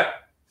 What's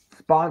that?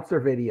 Sponsor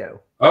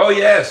video. Oh,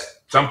 yes.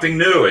 Something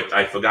new.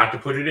 I forgot to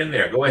put it in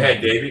there. Go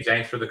ahead, Davey.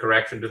 Thanks for the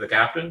correction to the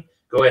captain.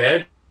 Go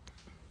ahead.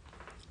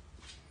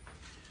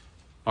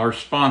 Our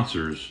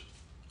sponsors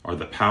are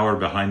the power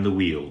behind the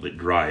wheel that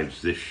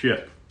drives this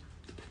ship,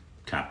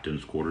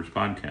 Captain's Quarters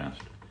Podcast.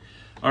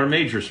 Our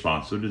major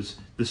sponsor is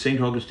the St.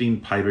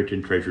 Augustine Pirate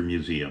and Treasure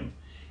Museum.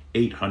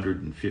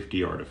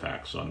 850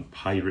 artifacts on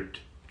pirate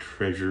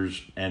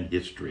treasures and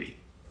history.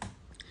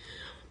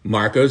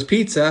 Marco's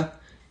Pizza.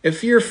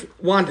 If you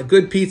want a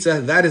good pizza,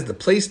 that is the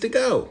place to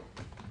go.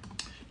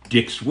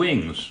 Dick's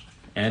Wings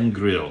and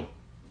Grill.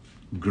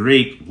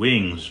 Great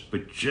wings,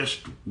 but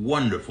just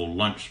wonderful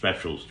lunch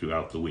specials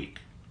throughout the week.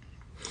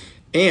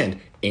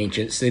 And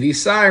Ancient City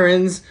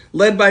Sirens,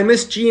 led by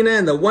Miss Gina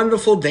and the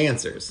wonderful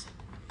dancers.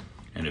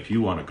 And if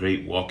you want a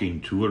great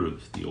walking tour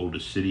of the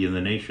oldest city in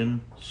the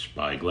nation,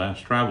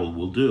 Spyglass Travel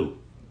will do.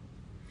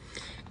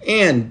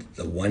 And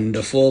the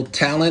wonderful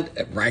talent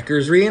at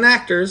Rikers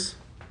Reenactors.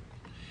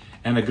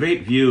 And a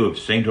great view of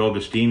St.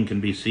 Augustine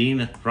can be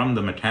seen from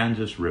the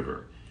Matanzas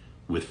River,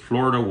 with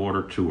Florida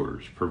Water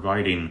Tours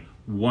providing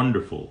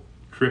wonderful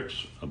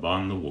trips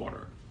upon the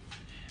water.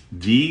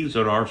 These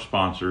are our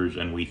sponsors,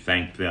 and we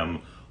thank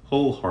them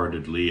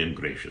wholeheartedly and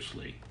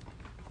graciously.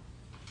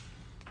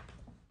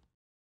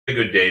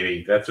 Very good,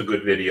 Davey. That's a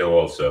good video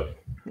also.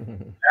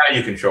 Now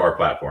you can show our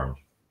platforms.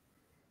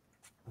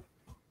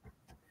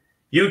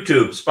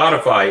 YouTube,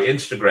 Spotify,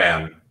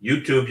 Instagram.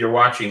 YouTube, you're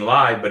watching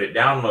live, but it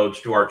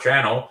downloads to our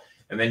channel,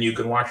 and then you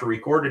can watch a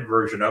recorded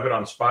version of it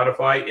on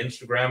Spotify,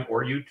 Instagram,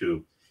 or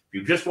YouTube. If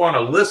you just want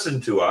to listen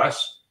to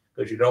us,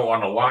 because you don't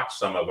want to watch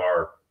some of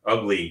our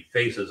ugly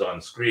faces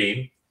on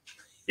screen,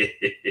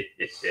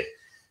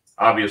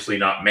 obviously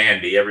not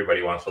Mandy.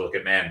 Everybody wants to look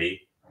at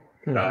Mandy.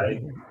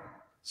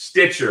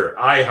 Stitcher,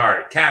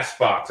 iHeart,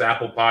 Castbox,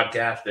 Apple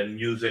Podcast, and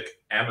Music,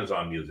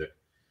 Amazon Music.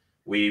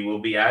 We will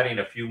be adding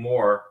a few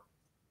more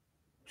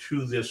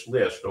to this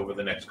list over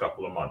the next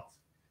couple of months.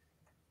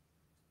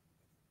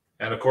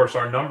 And of course,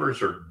 our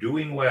numbers are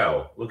doing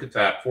well. Look at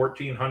that,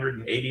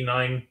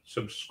 1,489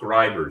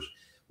 subscribers.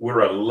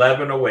 We're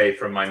 11 away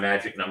from my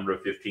magic number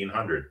of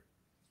 1,500.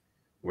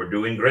 We're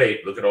doing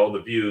great. Look at all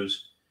the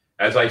views.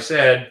 As I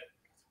said,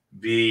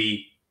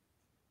 the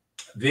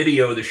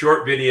video, the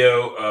short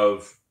video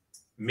of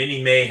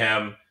Mini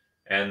Mayhem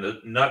and the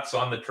nuts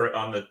on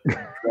the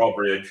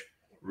drawbridge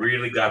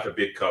really got a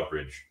big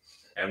coverage.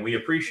 And we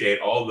appreciate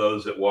all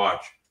those that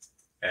watch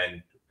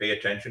and pay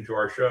attention to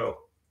our show.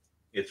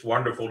 It's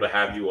wonderful to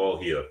have you all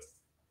here.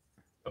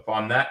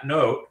 Upon that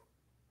note,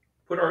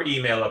 put our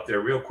email up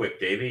there real quick,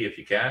 Davey, if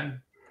you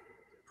can.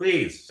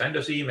 Please send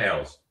us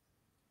emails.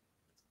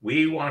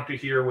 We want to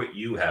hear what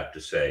you have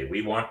to say.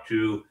 We want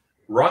to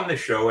run the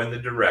show in the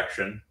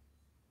direction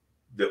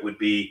that would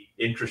be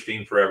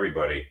interesting for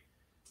everybody.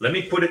 Let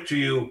me put it to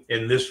you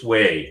in this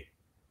way.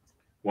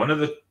 One of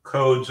the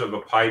codes of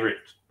a pirate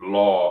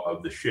law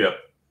of the ship,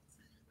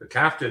 the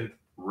captain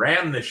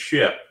ran the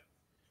ship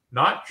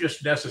not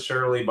just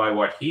necessarily by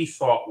what he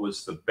thought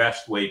was the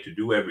best way to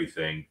do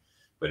everything,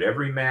 but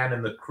every man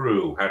in the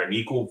crew had an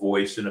equal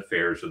voice in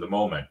affairs of the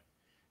moment.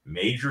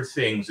 Major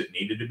things that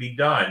needed to be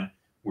done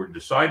were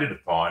decided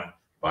upon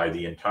by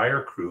the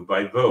entire crew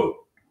by vote.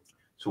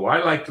 So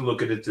I like to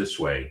look at it this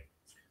way.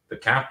 The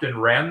captain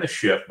ran the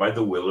ship by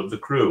the will of the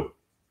crew.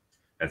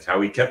 That's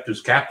how he kept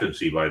his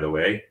captaincy, by the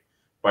way,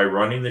 by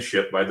running the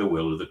ship by the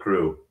will of the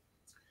crew.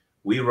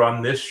 We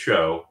run this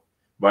show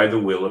by the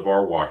will of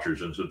our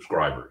watchers and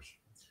subscribers.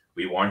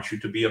 We want you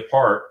to be a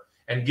part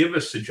and give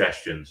us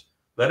suggestions.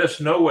 Let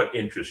us know what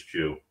interests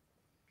you.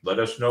 Let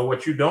us know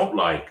what you don't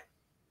like.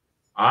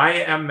 I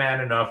am man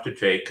enough to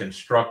take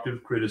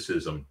constructive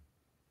criticism.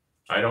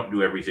 I don't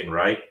do everything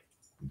right.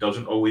 It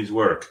doesn't always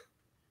work.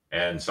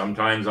 And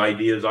sometimes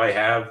ideas I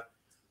have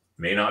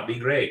may not be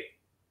great,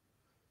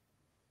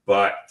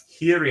 but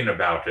hearing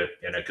about it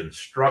in a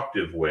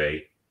constructive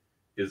way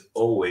is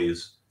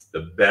always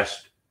the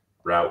best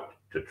route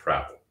to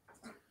travel.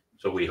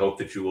 So we hope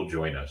that you will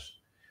join us.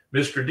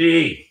 Mr.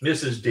 D,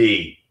 Mrs.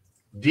 D,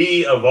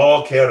 D of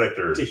all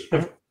characters.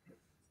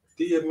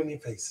 D of many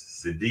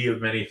faces. The D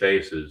of many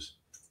faces.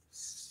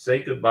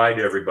 Say goodbye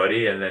to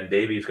everybody, and then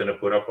Davey's going to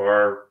put up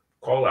our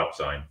call-out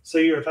sign. So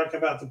you were talking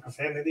about the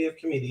profanity of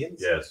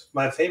comedians. Yes.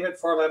 My favorite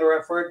four-letter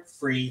F word,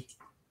 free.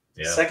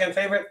 Yeah. Second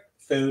favorite,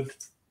 food.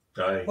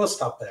 We'll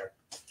stop there.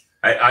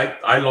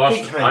 I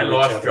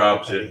lost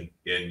jobs everybody.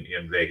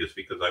 in Vegas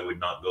because I would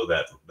not go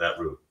that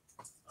route.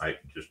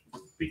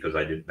 Because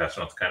I did. That's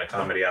not the kind of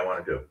comedy I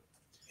want to do.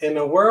 In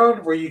a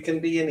world where you can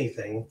be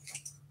anything,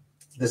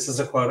 this is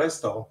a quote I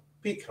stole.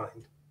 Be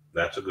kind.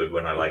 That's a good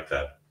one. I like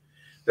that.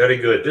 Very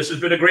good. This has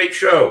been a great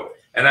show.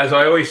 And as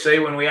I always say,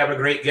 when we have a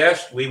great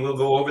guest, we will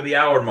go over the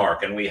hour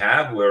mark. And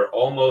we're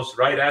almost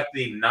right at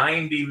the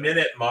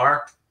 90-minute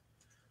mark.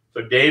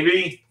 So,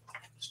 Davey,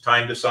 it's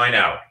time to sign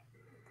out.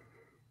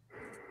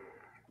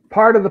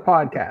 Part of the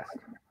podcast.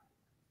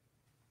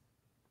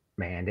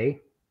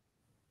 Mandy.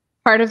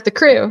 Part of the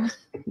crew.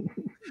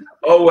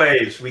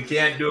 Always. We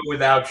can't do it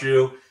without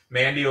you.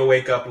 Mandy will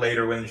wake up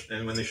later when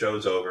the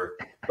show's over.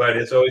 But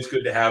it's always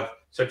good to have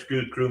such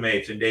good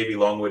crewmates in Davey,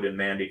 Longwood, and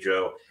Mandy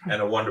Joe,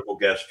 and a wonderful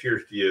guest.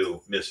 Cheers to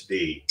you, Miss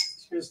D.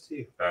 Cheers to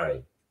you. All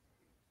right.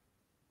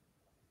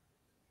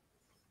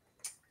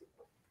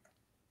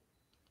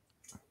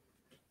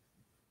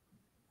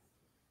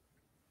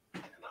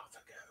 And off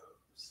it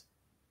goes.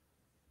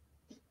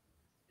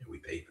 And we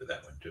paid for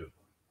that one, too.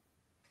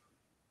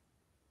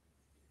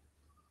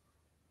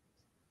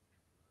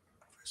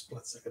 For a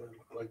split second, it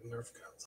looked like Nerf guns.